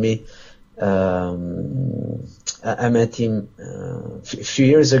me. I met him a few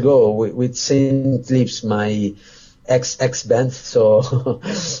years ago with Saint Lips, my ex band. So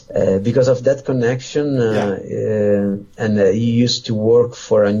because of that connection, and he used to work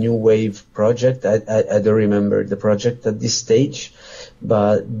for a new wave project. I don't remember the project at this stage,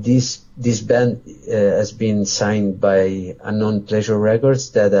 but this band has been signed by Unknown Pleasure Records,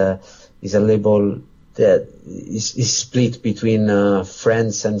 that is a label that is split between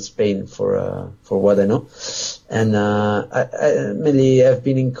France and Spain, for what I know. And I mainly have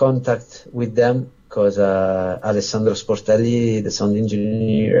been in contact with them because Alessandro Sportelli, the sound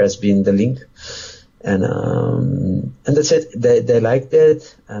engineer, has been the link. And that's it. They liked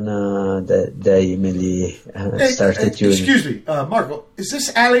it, and they mainly started to. Excuse me, Marco. Is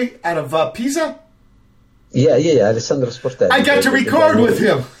this Ali out of Pisa? Yeah. Alessandro Sportelli. I got to record with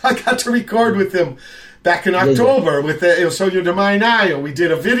him back in October with Il Sogno di Mai Naio. We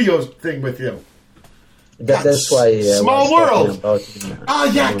did a video thing with him. That's why. Small world.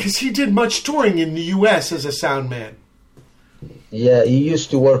 Yeah, because he did much touring in the U.S. as a sound man. Yeah, he used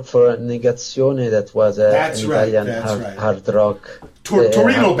to work for Negazione, that was an Italian hard rock.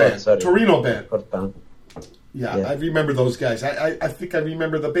 Torino band. Torino band. Band. Yeah, I remember those guys. I think I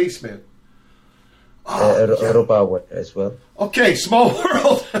remember the bass man. Power as well. Okay, small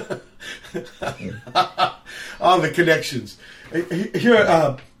world. On the connections.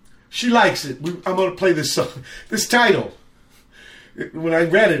 Here, she likes it. I'm going to play this song. This title. When I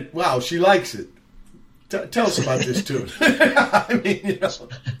read it, wow, she likes it. Tell us about this tune. I mean,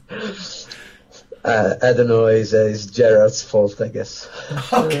 I don't know. It's Gerard's fault, I guess.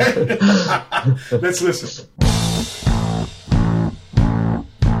 Okay. Let's listen.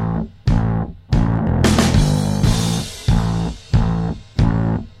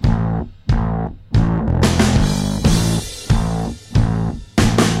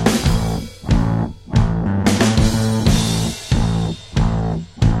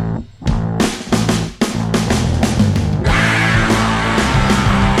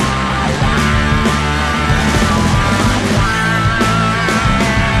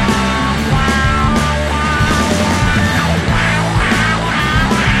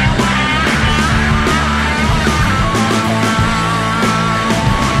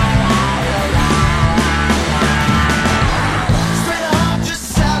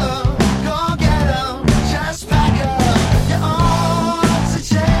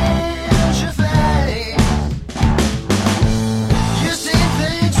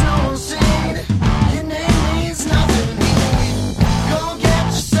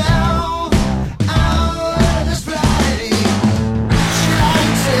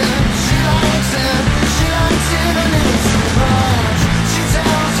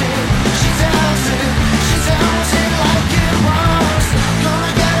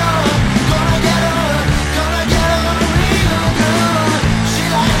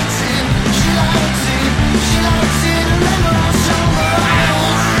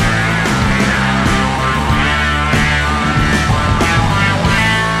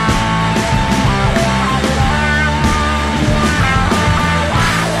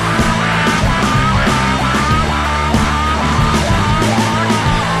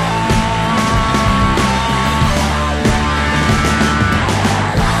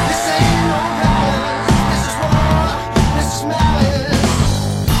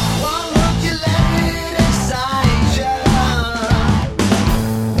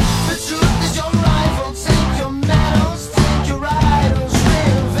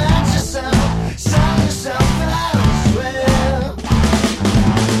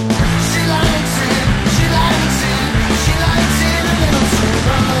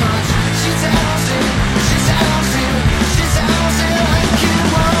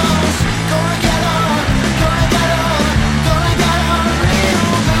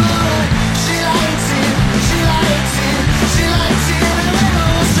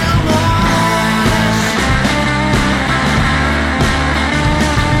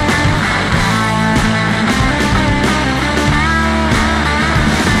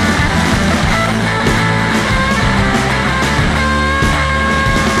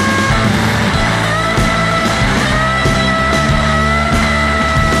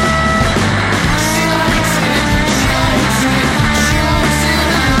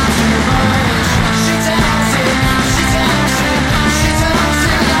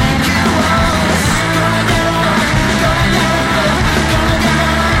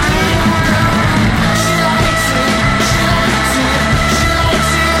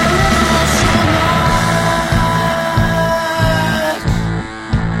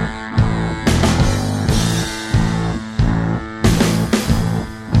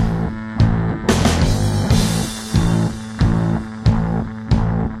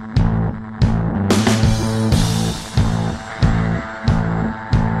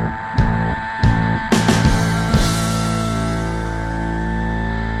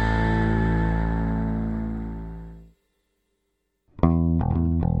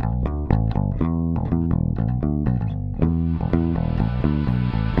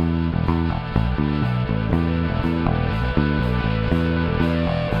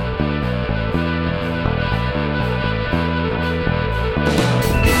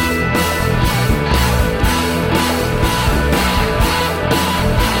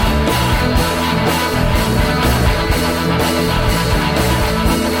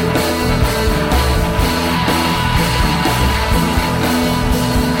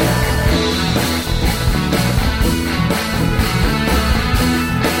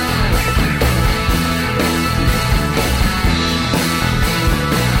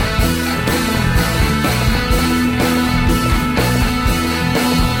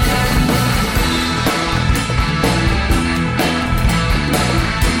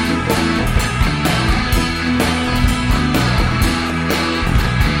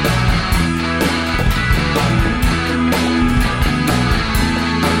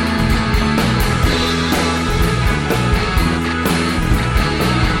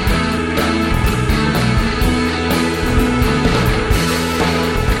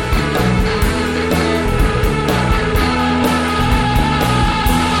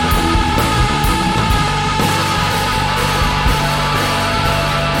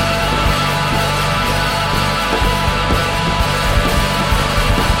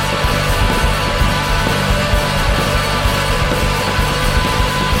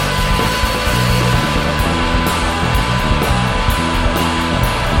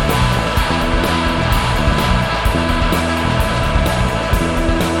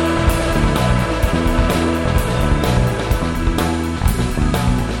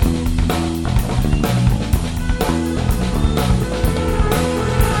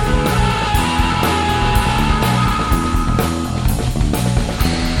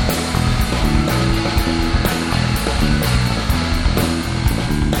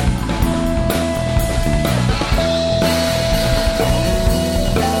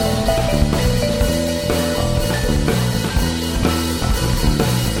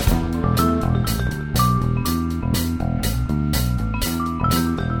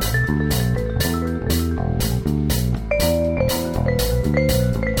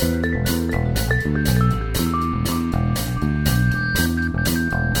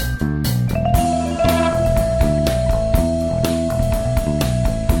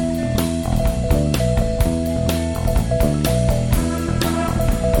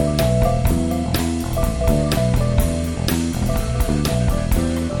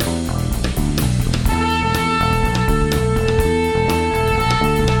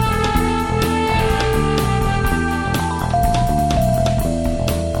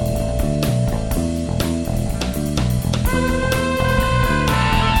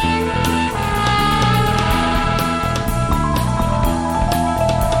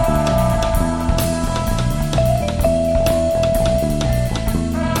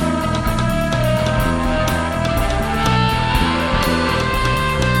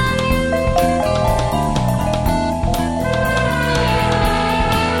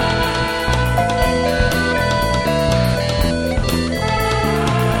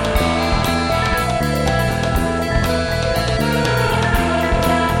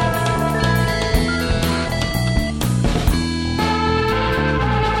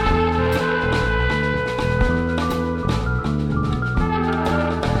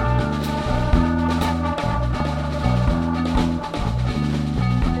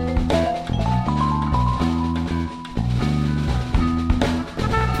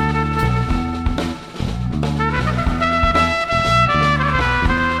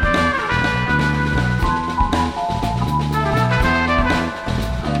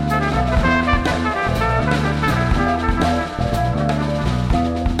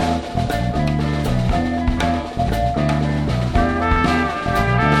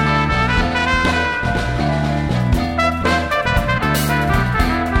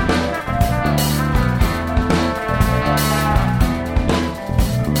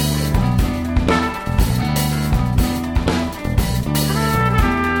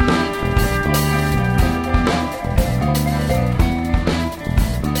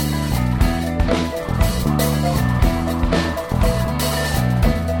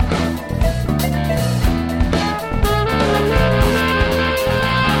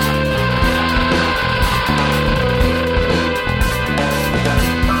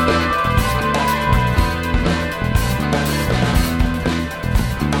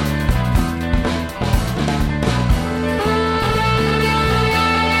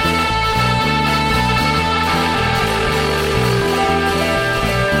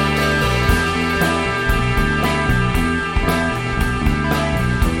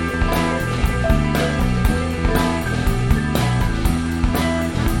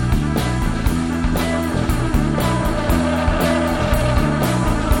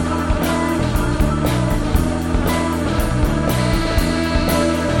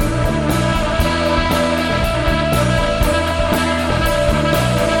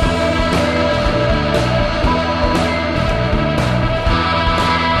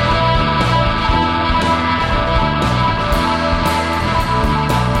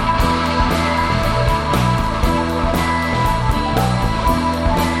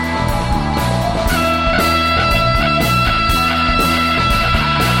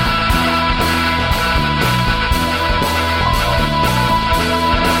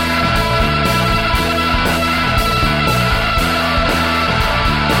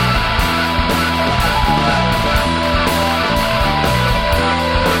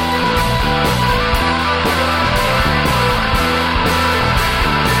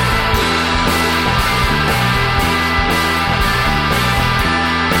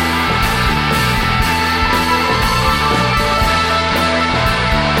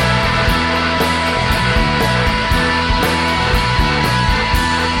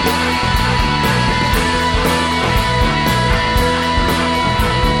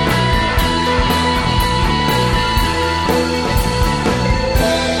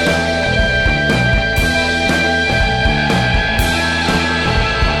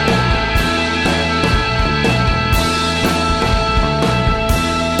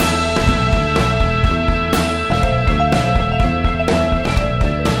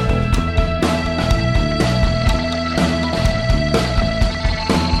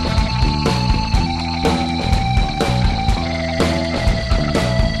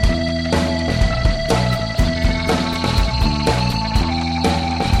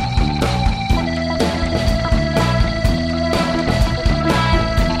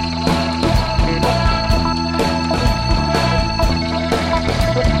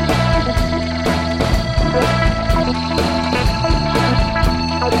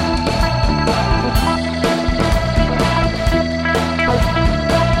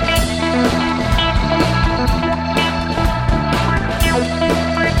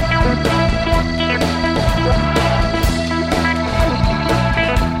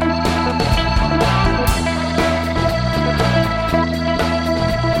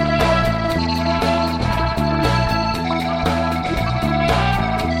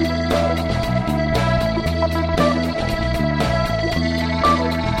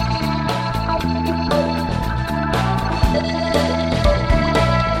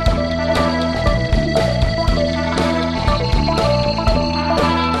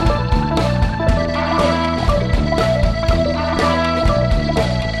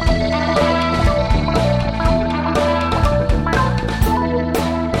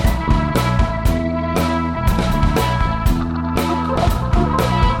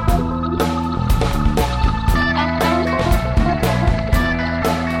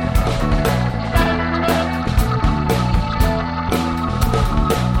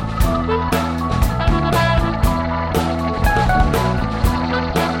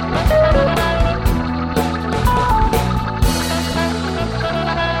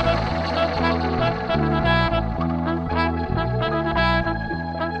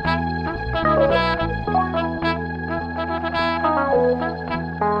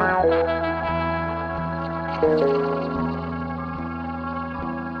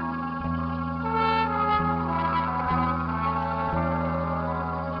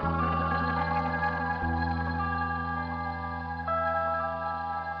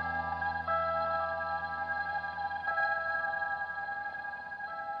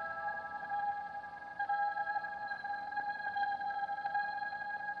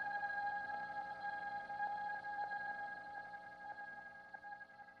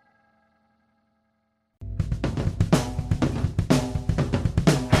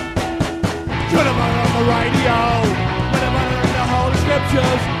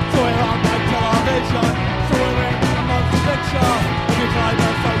 scriptures, so we're on my television, so we're in a monster picture. If you climb a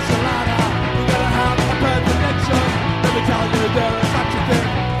social ladder, you're gonna have a bad prediction. Let me tell you there is such a thing,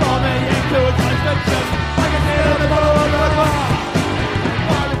 farming into a science fiction. I can see it on the bottom of the glass,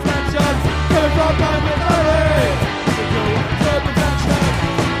 my reflection, coming from my memory. To perfection.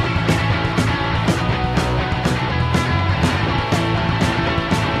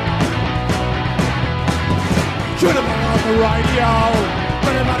 Should have been on the radio,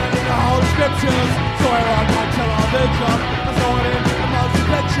 but I'm not in the whole scriptures, so I on my television. I saw it in a motion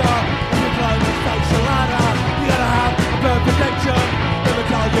picture. If you climb a social ladder, you gotta have a bird prediction. Let me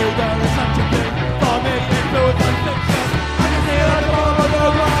tell you there is such a thing, for me influence on fiction. I can see it on the bottom of the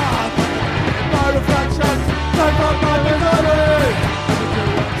glass, my reflection, time from my misery. Let me do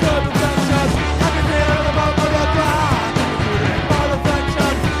it to perfection. I can see it on the bottom of the glass, my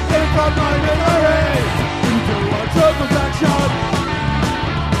reflection, time from my misery. To perfection.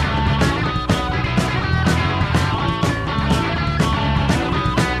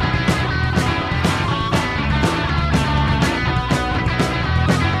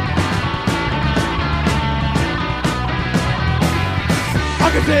 I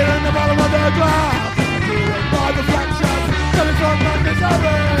can see it in the bottom of the glass, my reflection, coming from my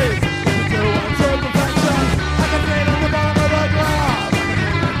misery. To perfection. I can see it in the bottom of the glass,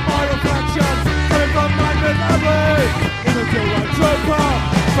 my reflection, coming from my misery. To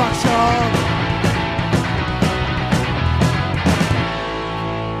perfection.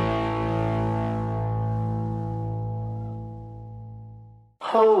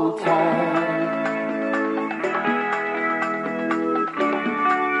 Hold tight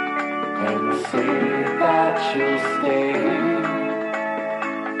and say that you'll stay.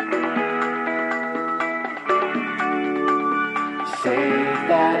 Say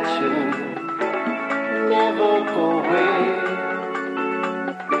that you'll never go away.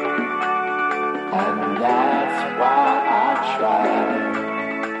 And that's why I try.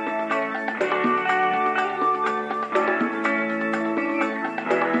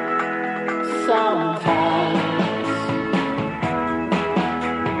 Sometimes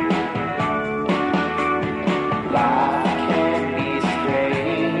life can be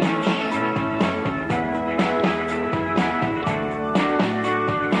strange.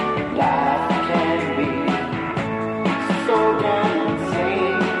 Life can be so damn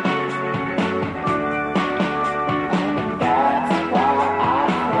insane. And that's why I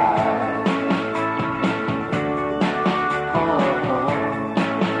cry.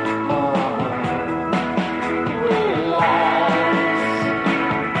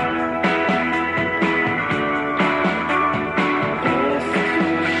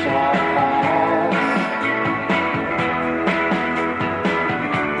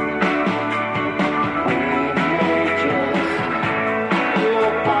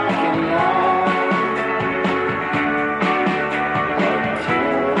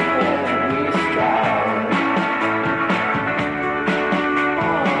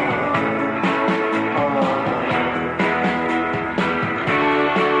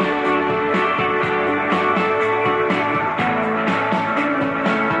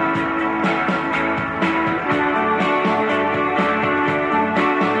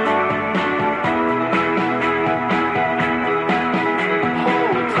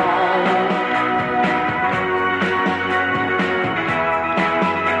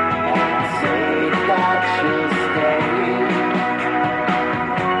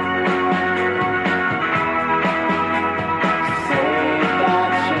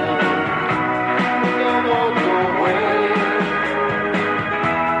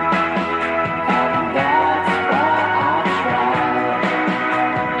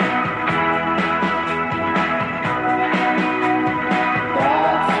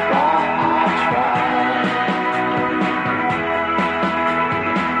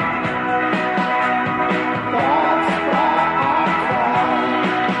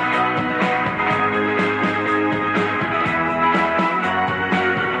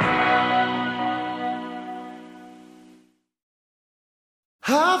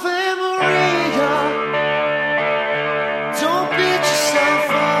 Ave Maria, don't beat yourself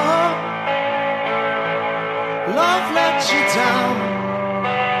up. Love let you down,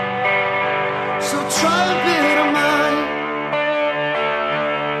 so try a bit of mine.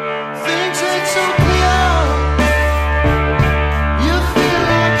 Things ain't so clear. You feel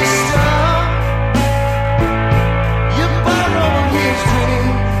like a star. You borrow his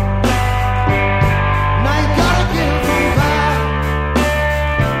dream. Now you gotta give him back.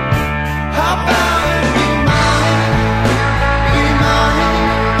 How about it? Be mine, be mine,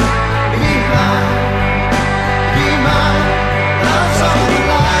 be mine, be mine. That's all.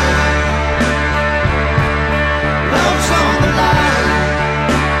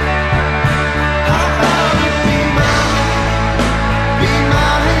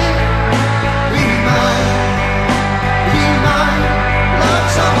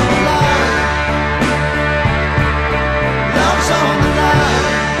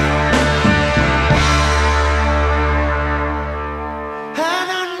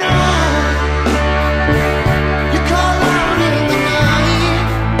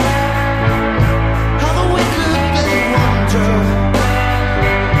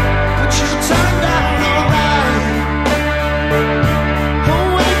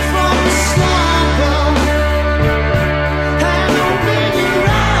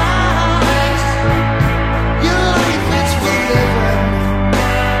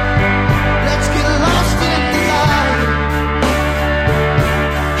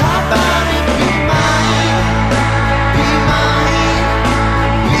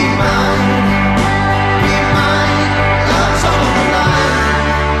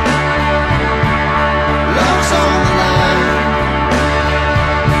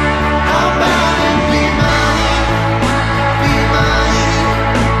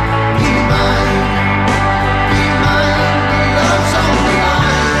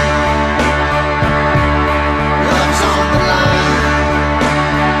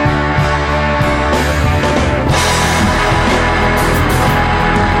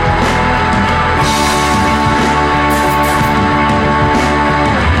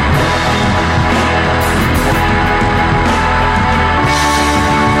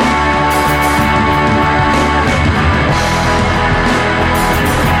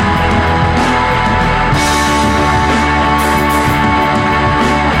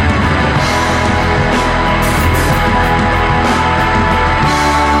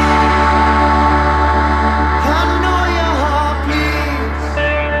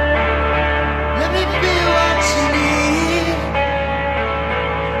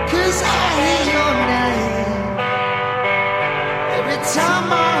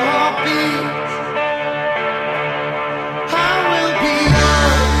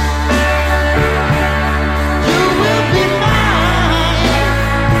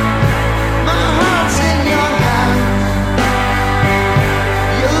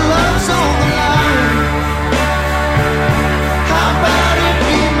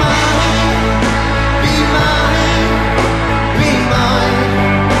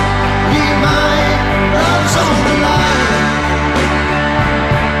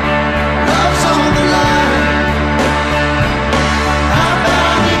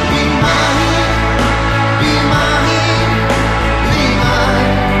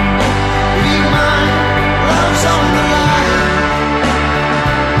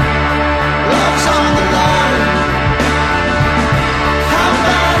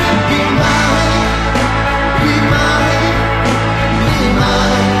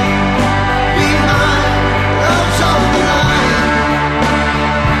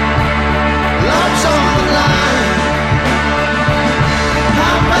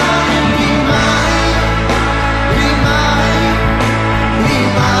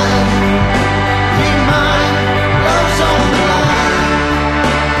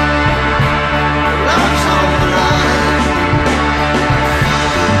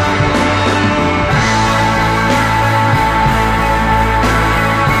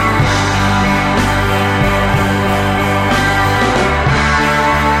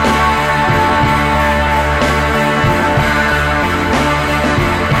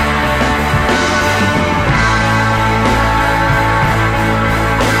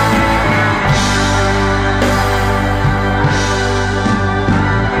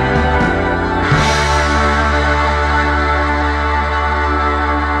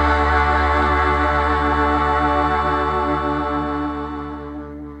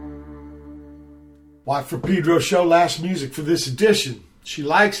 Rock for Pedro Show, last music for this edition. She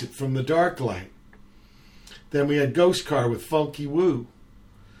Likes It from The Dark Light. Then we had Ghost Car with Funky Woo.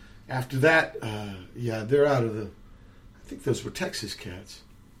 After that, they're out of I think those were Texas cats.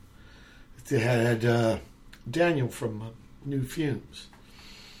 They had Daniel from New Fumes.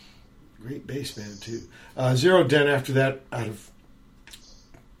 Great bass man, too. Zero Den after that, out of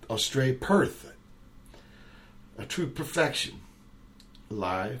Australia, Perth. A True Perfection.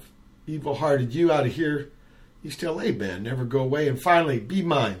 Live. Evil Hearted You out of here. East LA band, Never Go Away. And finally, Be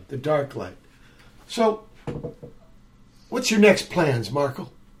Mine, The Dark Light. So, what's your next plans, Marco?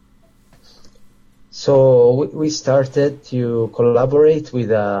 So we started to collaborate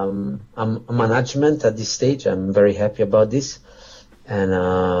with a management at this stage. I'm very happy about this, and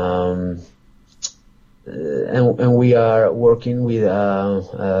we are working with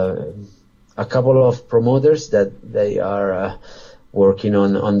a couple of promoters that they are working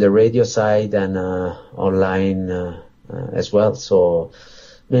on the radio side and online as well. So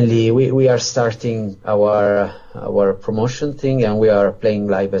mainly we are starting our promotion thing, and we are playing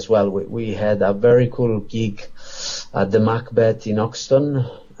live as well. We had a very cool gig at the Macbeth in Hoxton,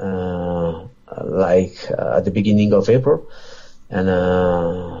 at the beginning of April, and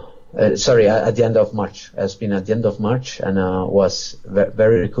at the end of March. Has been at the end of March, and was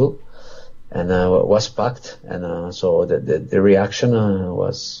very cool, and was packed, and so the reaction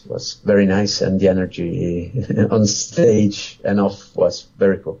was very nice, and the energy on stage and off was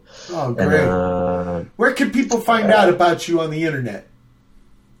very cool. Oh, great! And, where can people find out about you on the internet?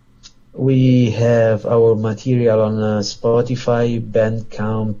 We have our material on Spotify,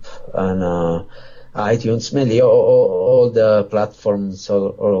 Bandcamp, and iTunes, mainly all the platforms,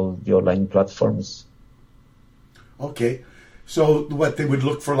 all the online platforms. Okay. So what they would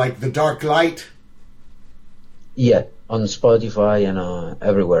look for, like The Dark Light? Yeah, on Spotify and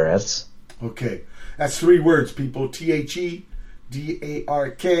everywhere else. Okay. That's 3 words, people. TheDarklight.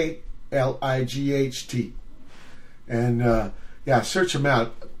 And, search them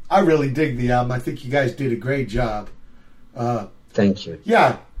out. I really dig the album. I think you guys did a great job. Thank you.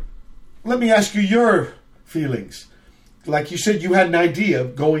 Yeah. Let me ask you your feelings. Like you said, you had an idea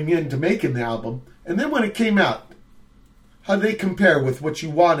going into making the album. And then when it came out, how do they compare with what you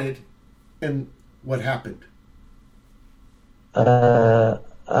wanted and what happened? I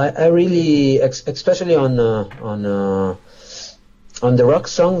really, especially on the rock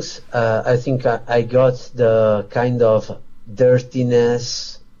songs, I think I got the kind of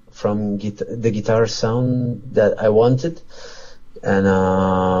dirtiness from the guitar sound that I wanted, and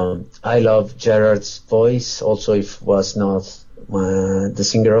I love Gerard's voice. Also, if was not the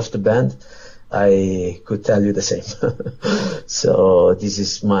singer of the band, I could tell you the same. So this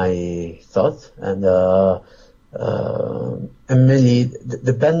is my thought, and mainly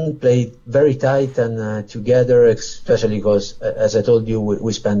the band played very tight and together, especially because, as I told you,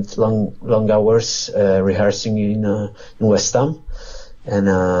 we spent long hours rehearsing in West Ham, and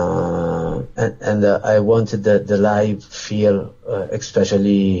I wanted the live feel,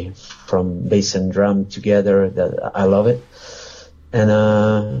 especially from bass and drum together. That I love it, and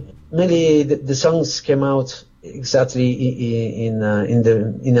mainly the songs came out exactly in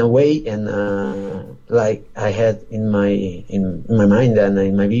a way, and like I had in my mind and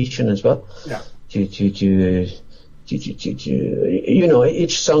in my vision as well. Yeah. To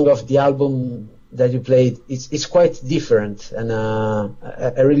each song of the album that you played, it's quite different, and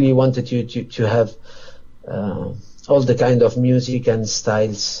I really wanted to have all the kind of music and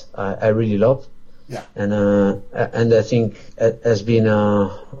styles I really love. Yeah. And I think it has been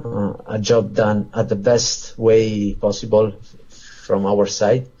a job done at the best way possible from our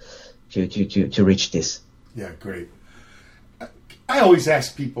side to reach this. Yeah, great. I always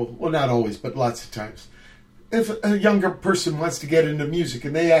ask people, well, not always, but lots of times, if a younger person wants to get into music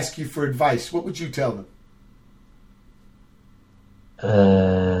and they ask you for advice, what would you tell them?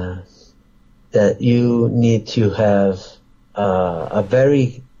 That you need to have a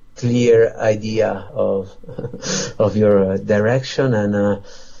very clear idea of your direction, and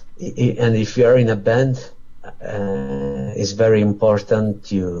if you are in a band, it's very important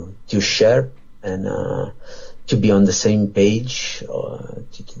to share and to be on the same page,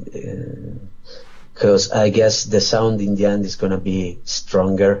 because I guess the sound in the end is going to be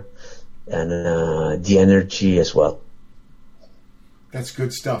stronger, and the energy as well. That's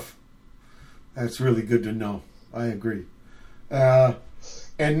good stuff. That's really good to know. I agree.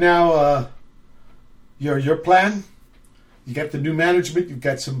 And now, your plan? You got the new management. You've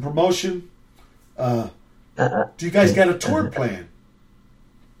got some promotion. Do you guys got a tour plan?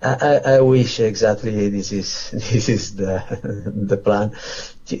 I wish exactly this is the plan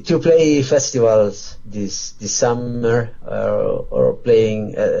to play festivals this summer or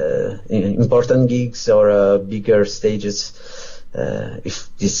playing important gigs or bigger stages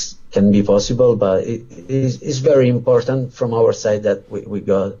if this can be possible. But it's very important from our side that we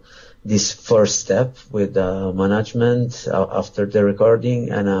got this first step with management after the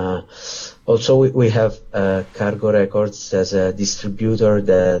recording, and also we have Cargo Records as a distributor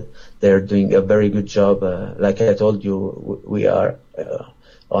that they're doing a very good job. Like I told you, we are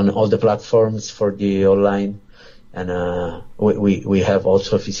on all the platforms for the online, and we have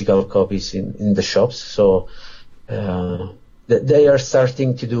also physical copies in the shops. So they are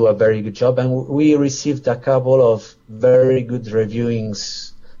starting to do a very good job, and we received a couple of very good reviewings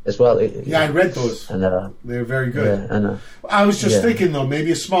as well. Yeah, I read those. And they're very good. Yeah, and I was just thinking, though,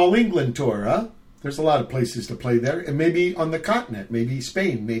 maybe a small England tour, huh? There's a lot of places to play there. And maybe on the continent, maybe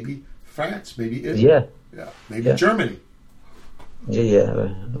Spain, maybe France, maybe Italy. Yeah. Maybe Germany.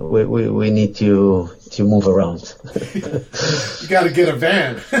 Yeah. We need to move around. You got to get a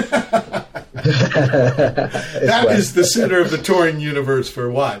van. That is the center of the touring universe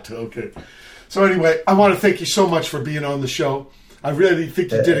for what? Okay. So anyway, I want to thank you so much for being on the show. I really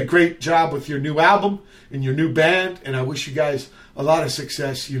think you did a great job with your new album and your new band, and I wish you guys a lot of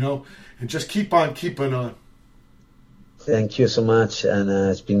success, and just keep on keeping on. Thank you so much, and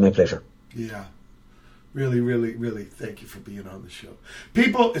it's been my pleasure. Yeah. Really, really, really thank you for being on the show.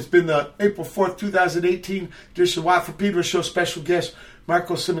 People, it's been the April 4th, 2018 edition of Watt for Pedro Show. Special guest,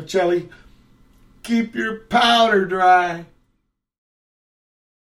 Marco Simicelli. Keep your powder dry.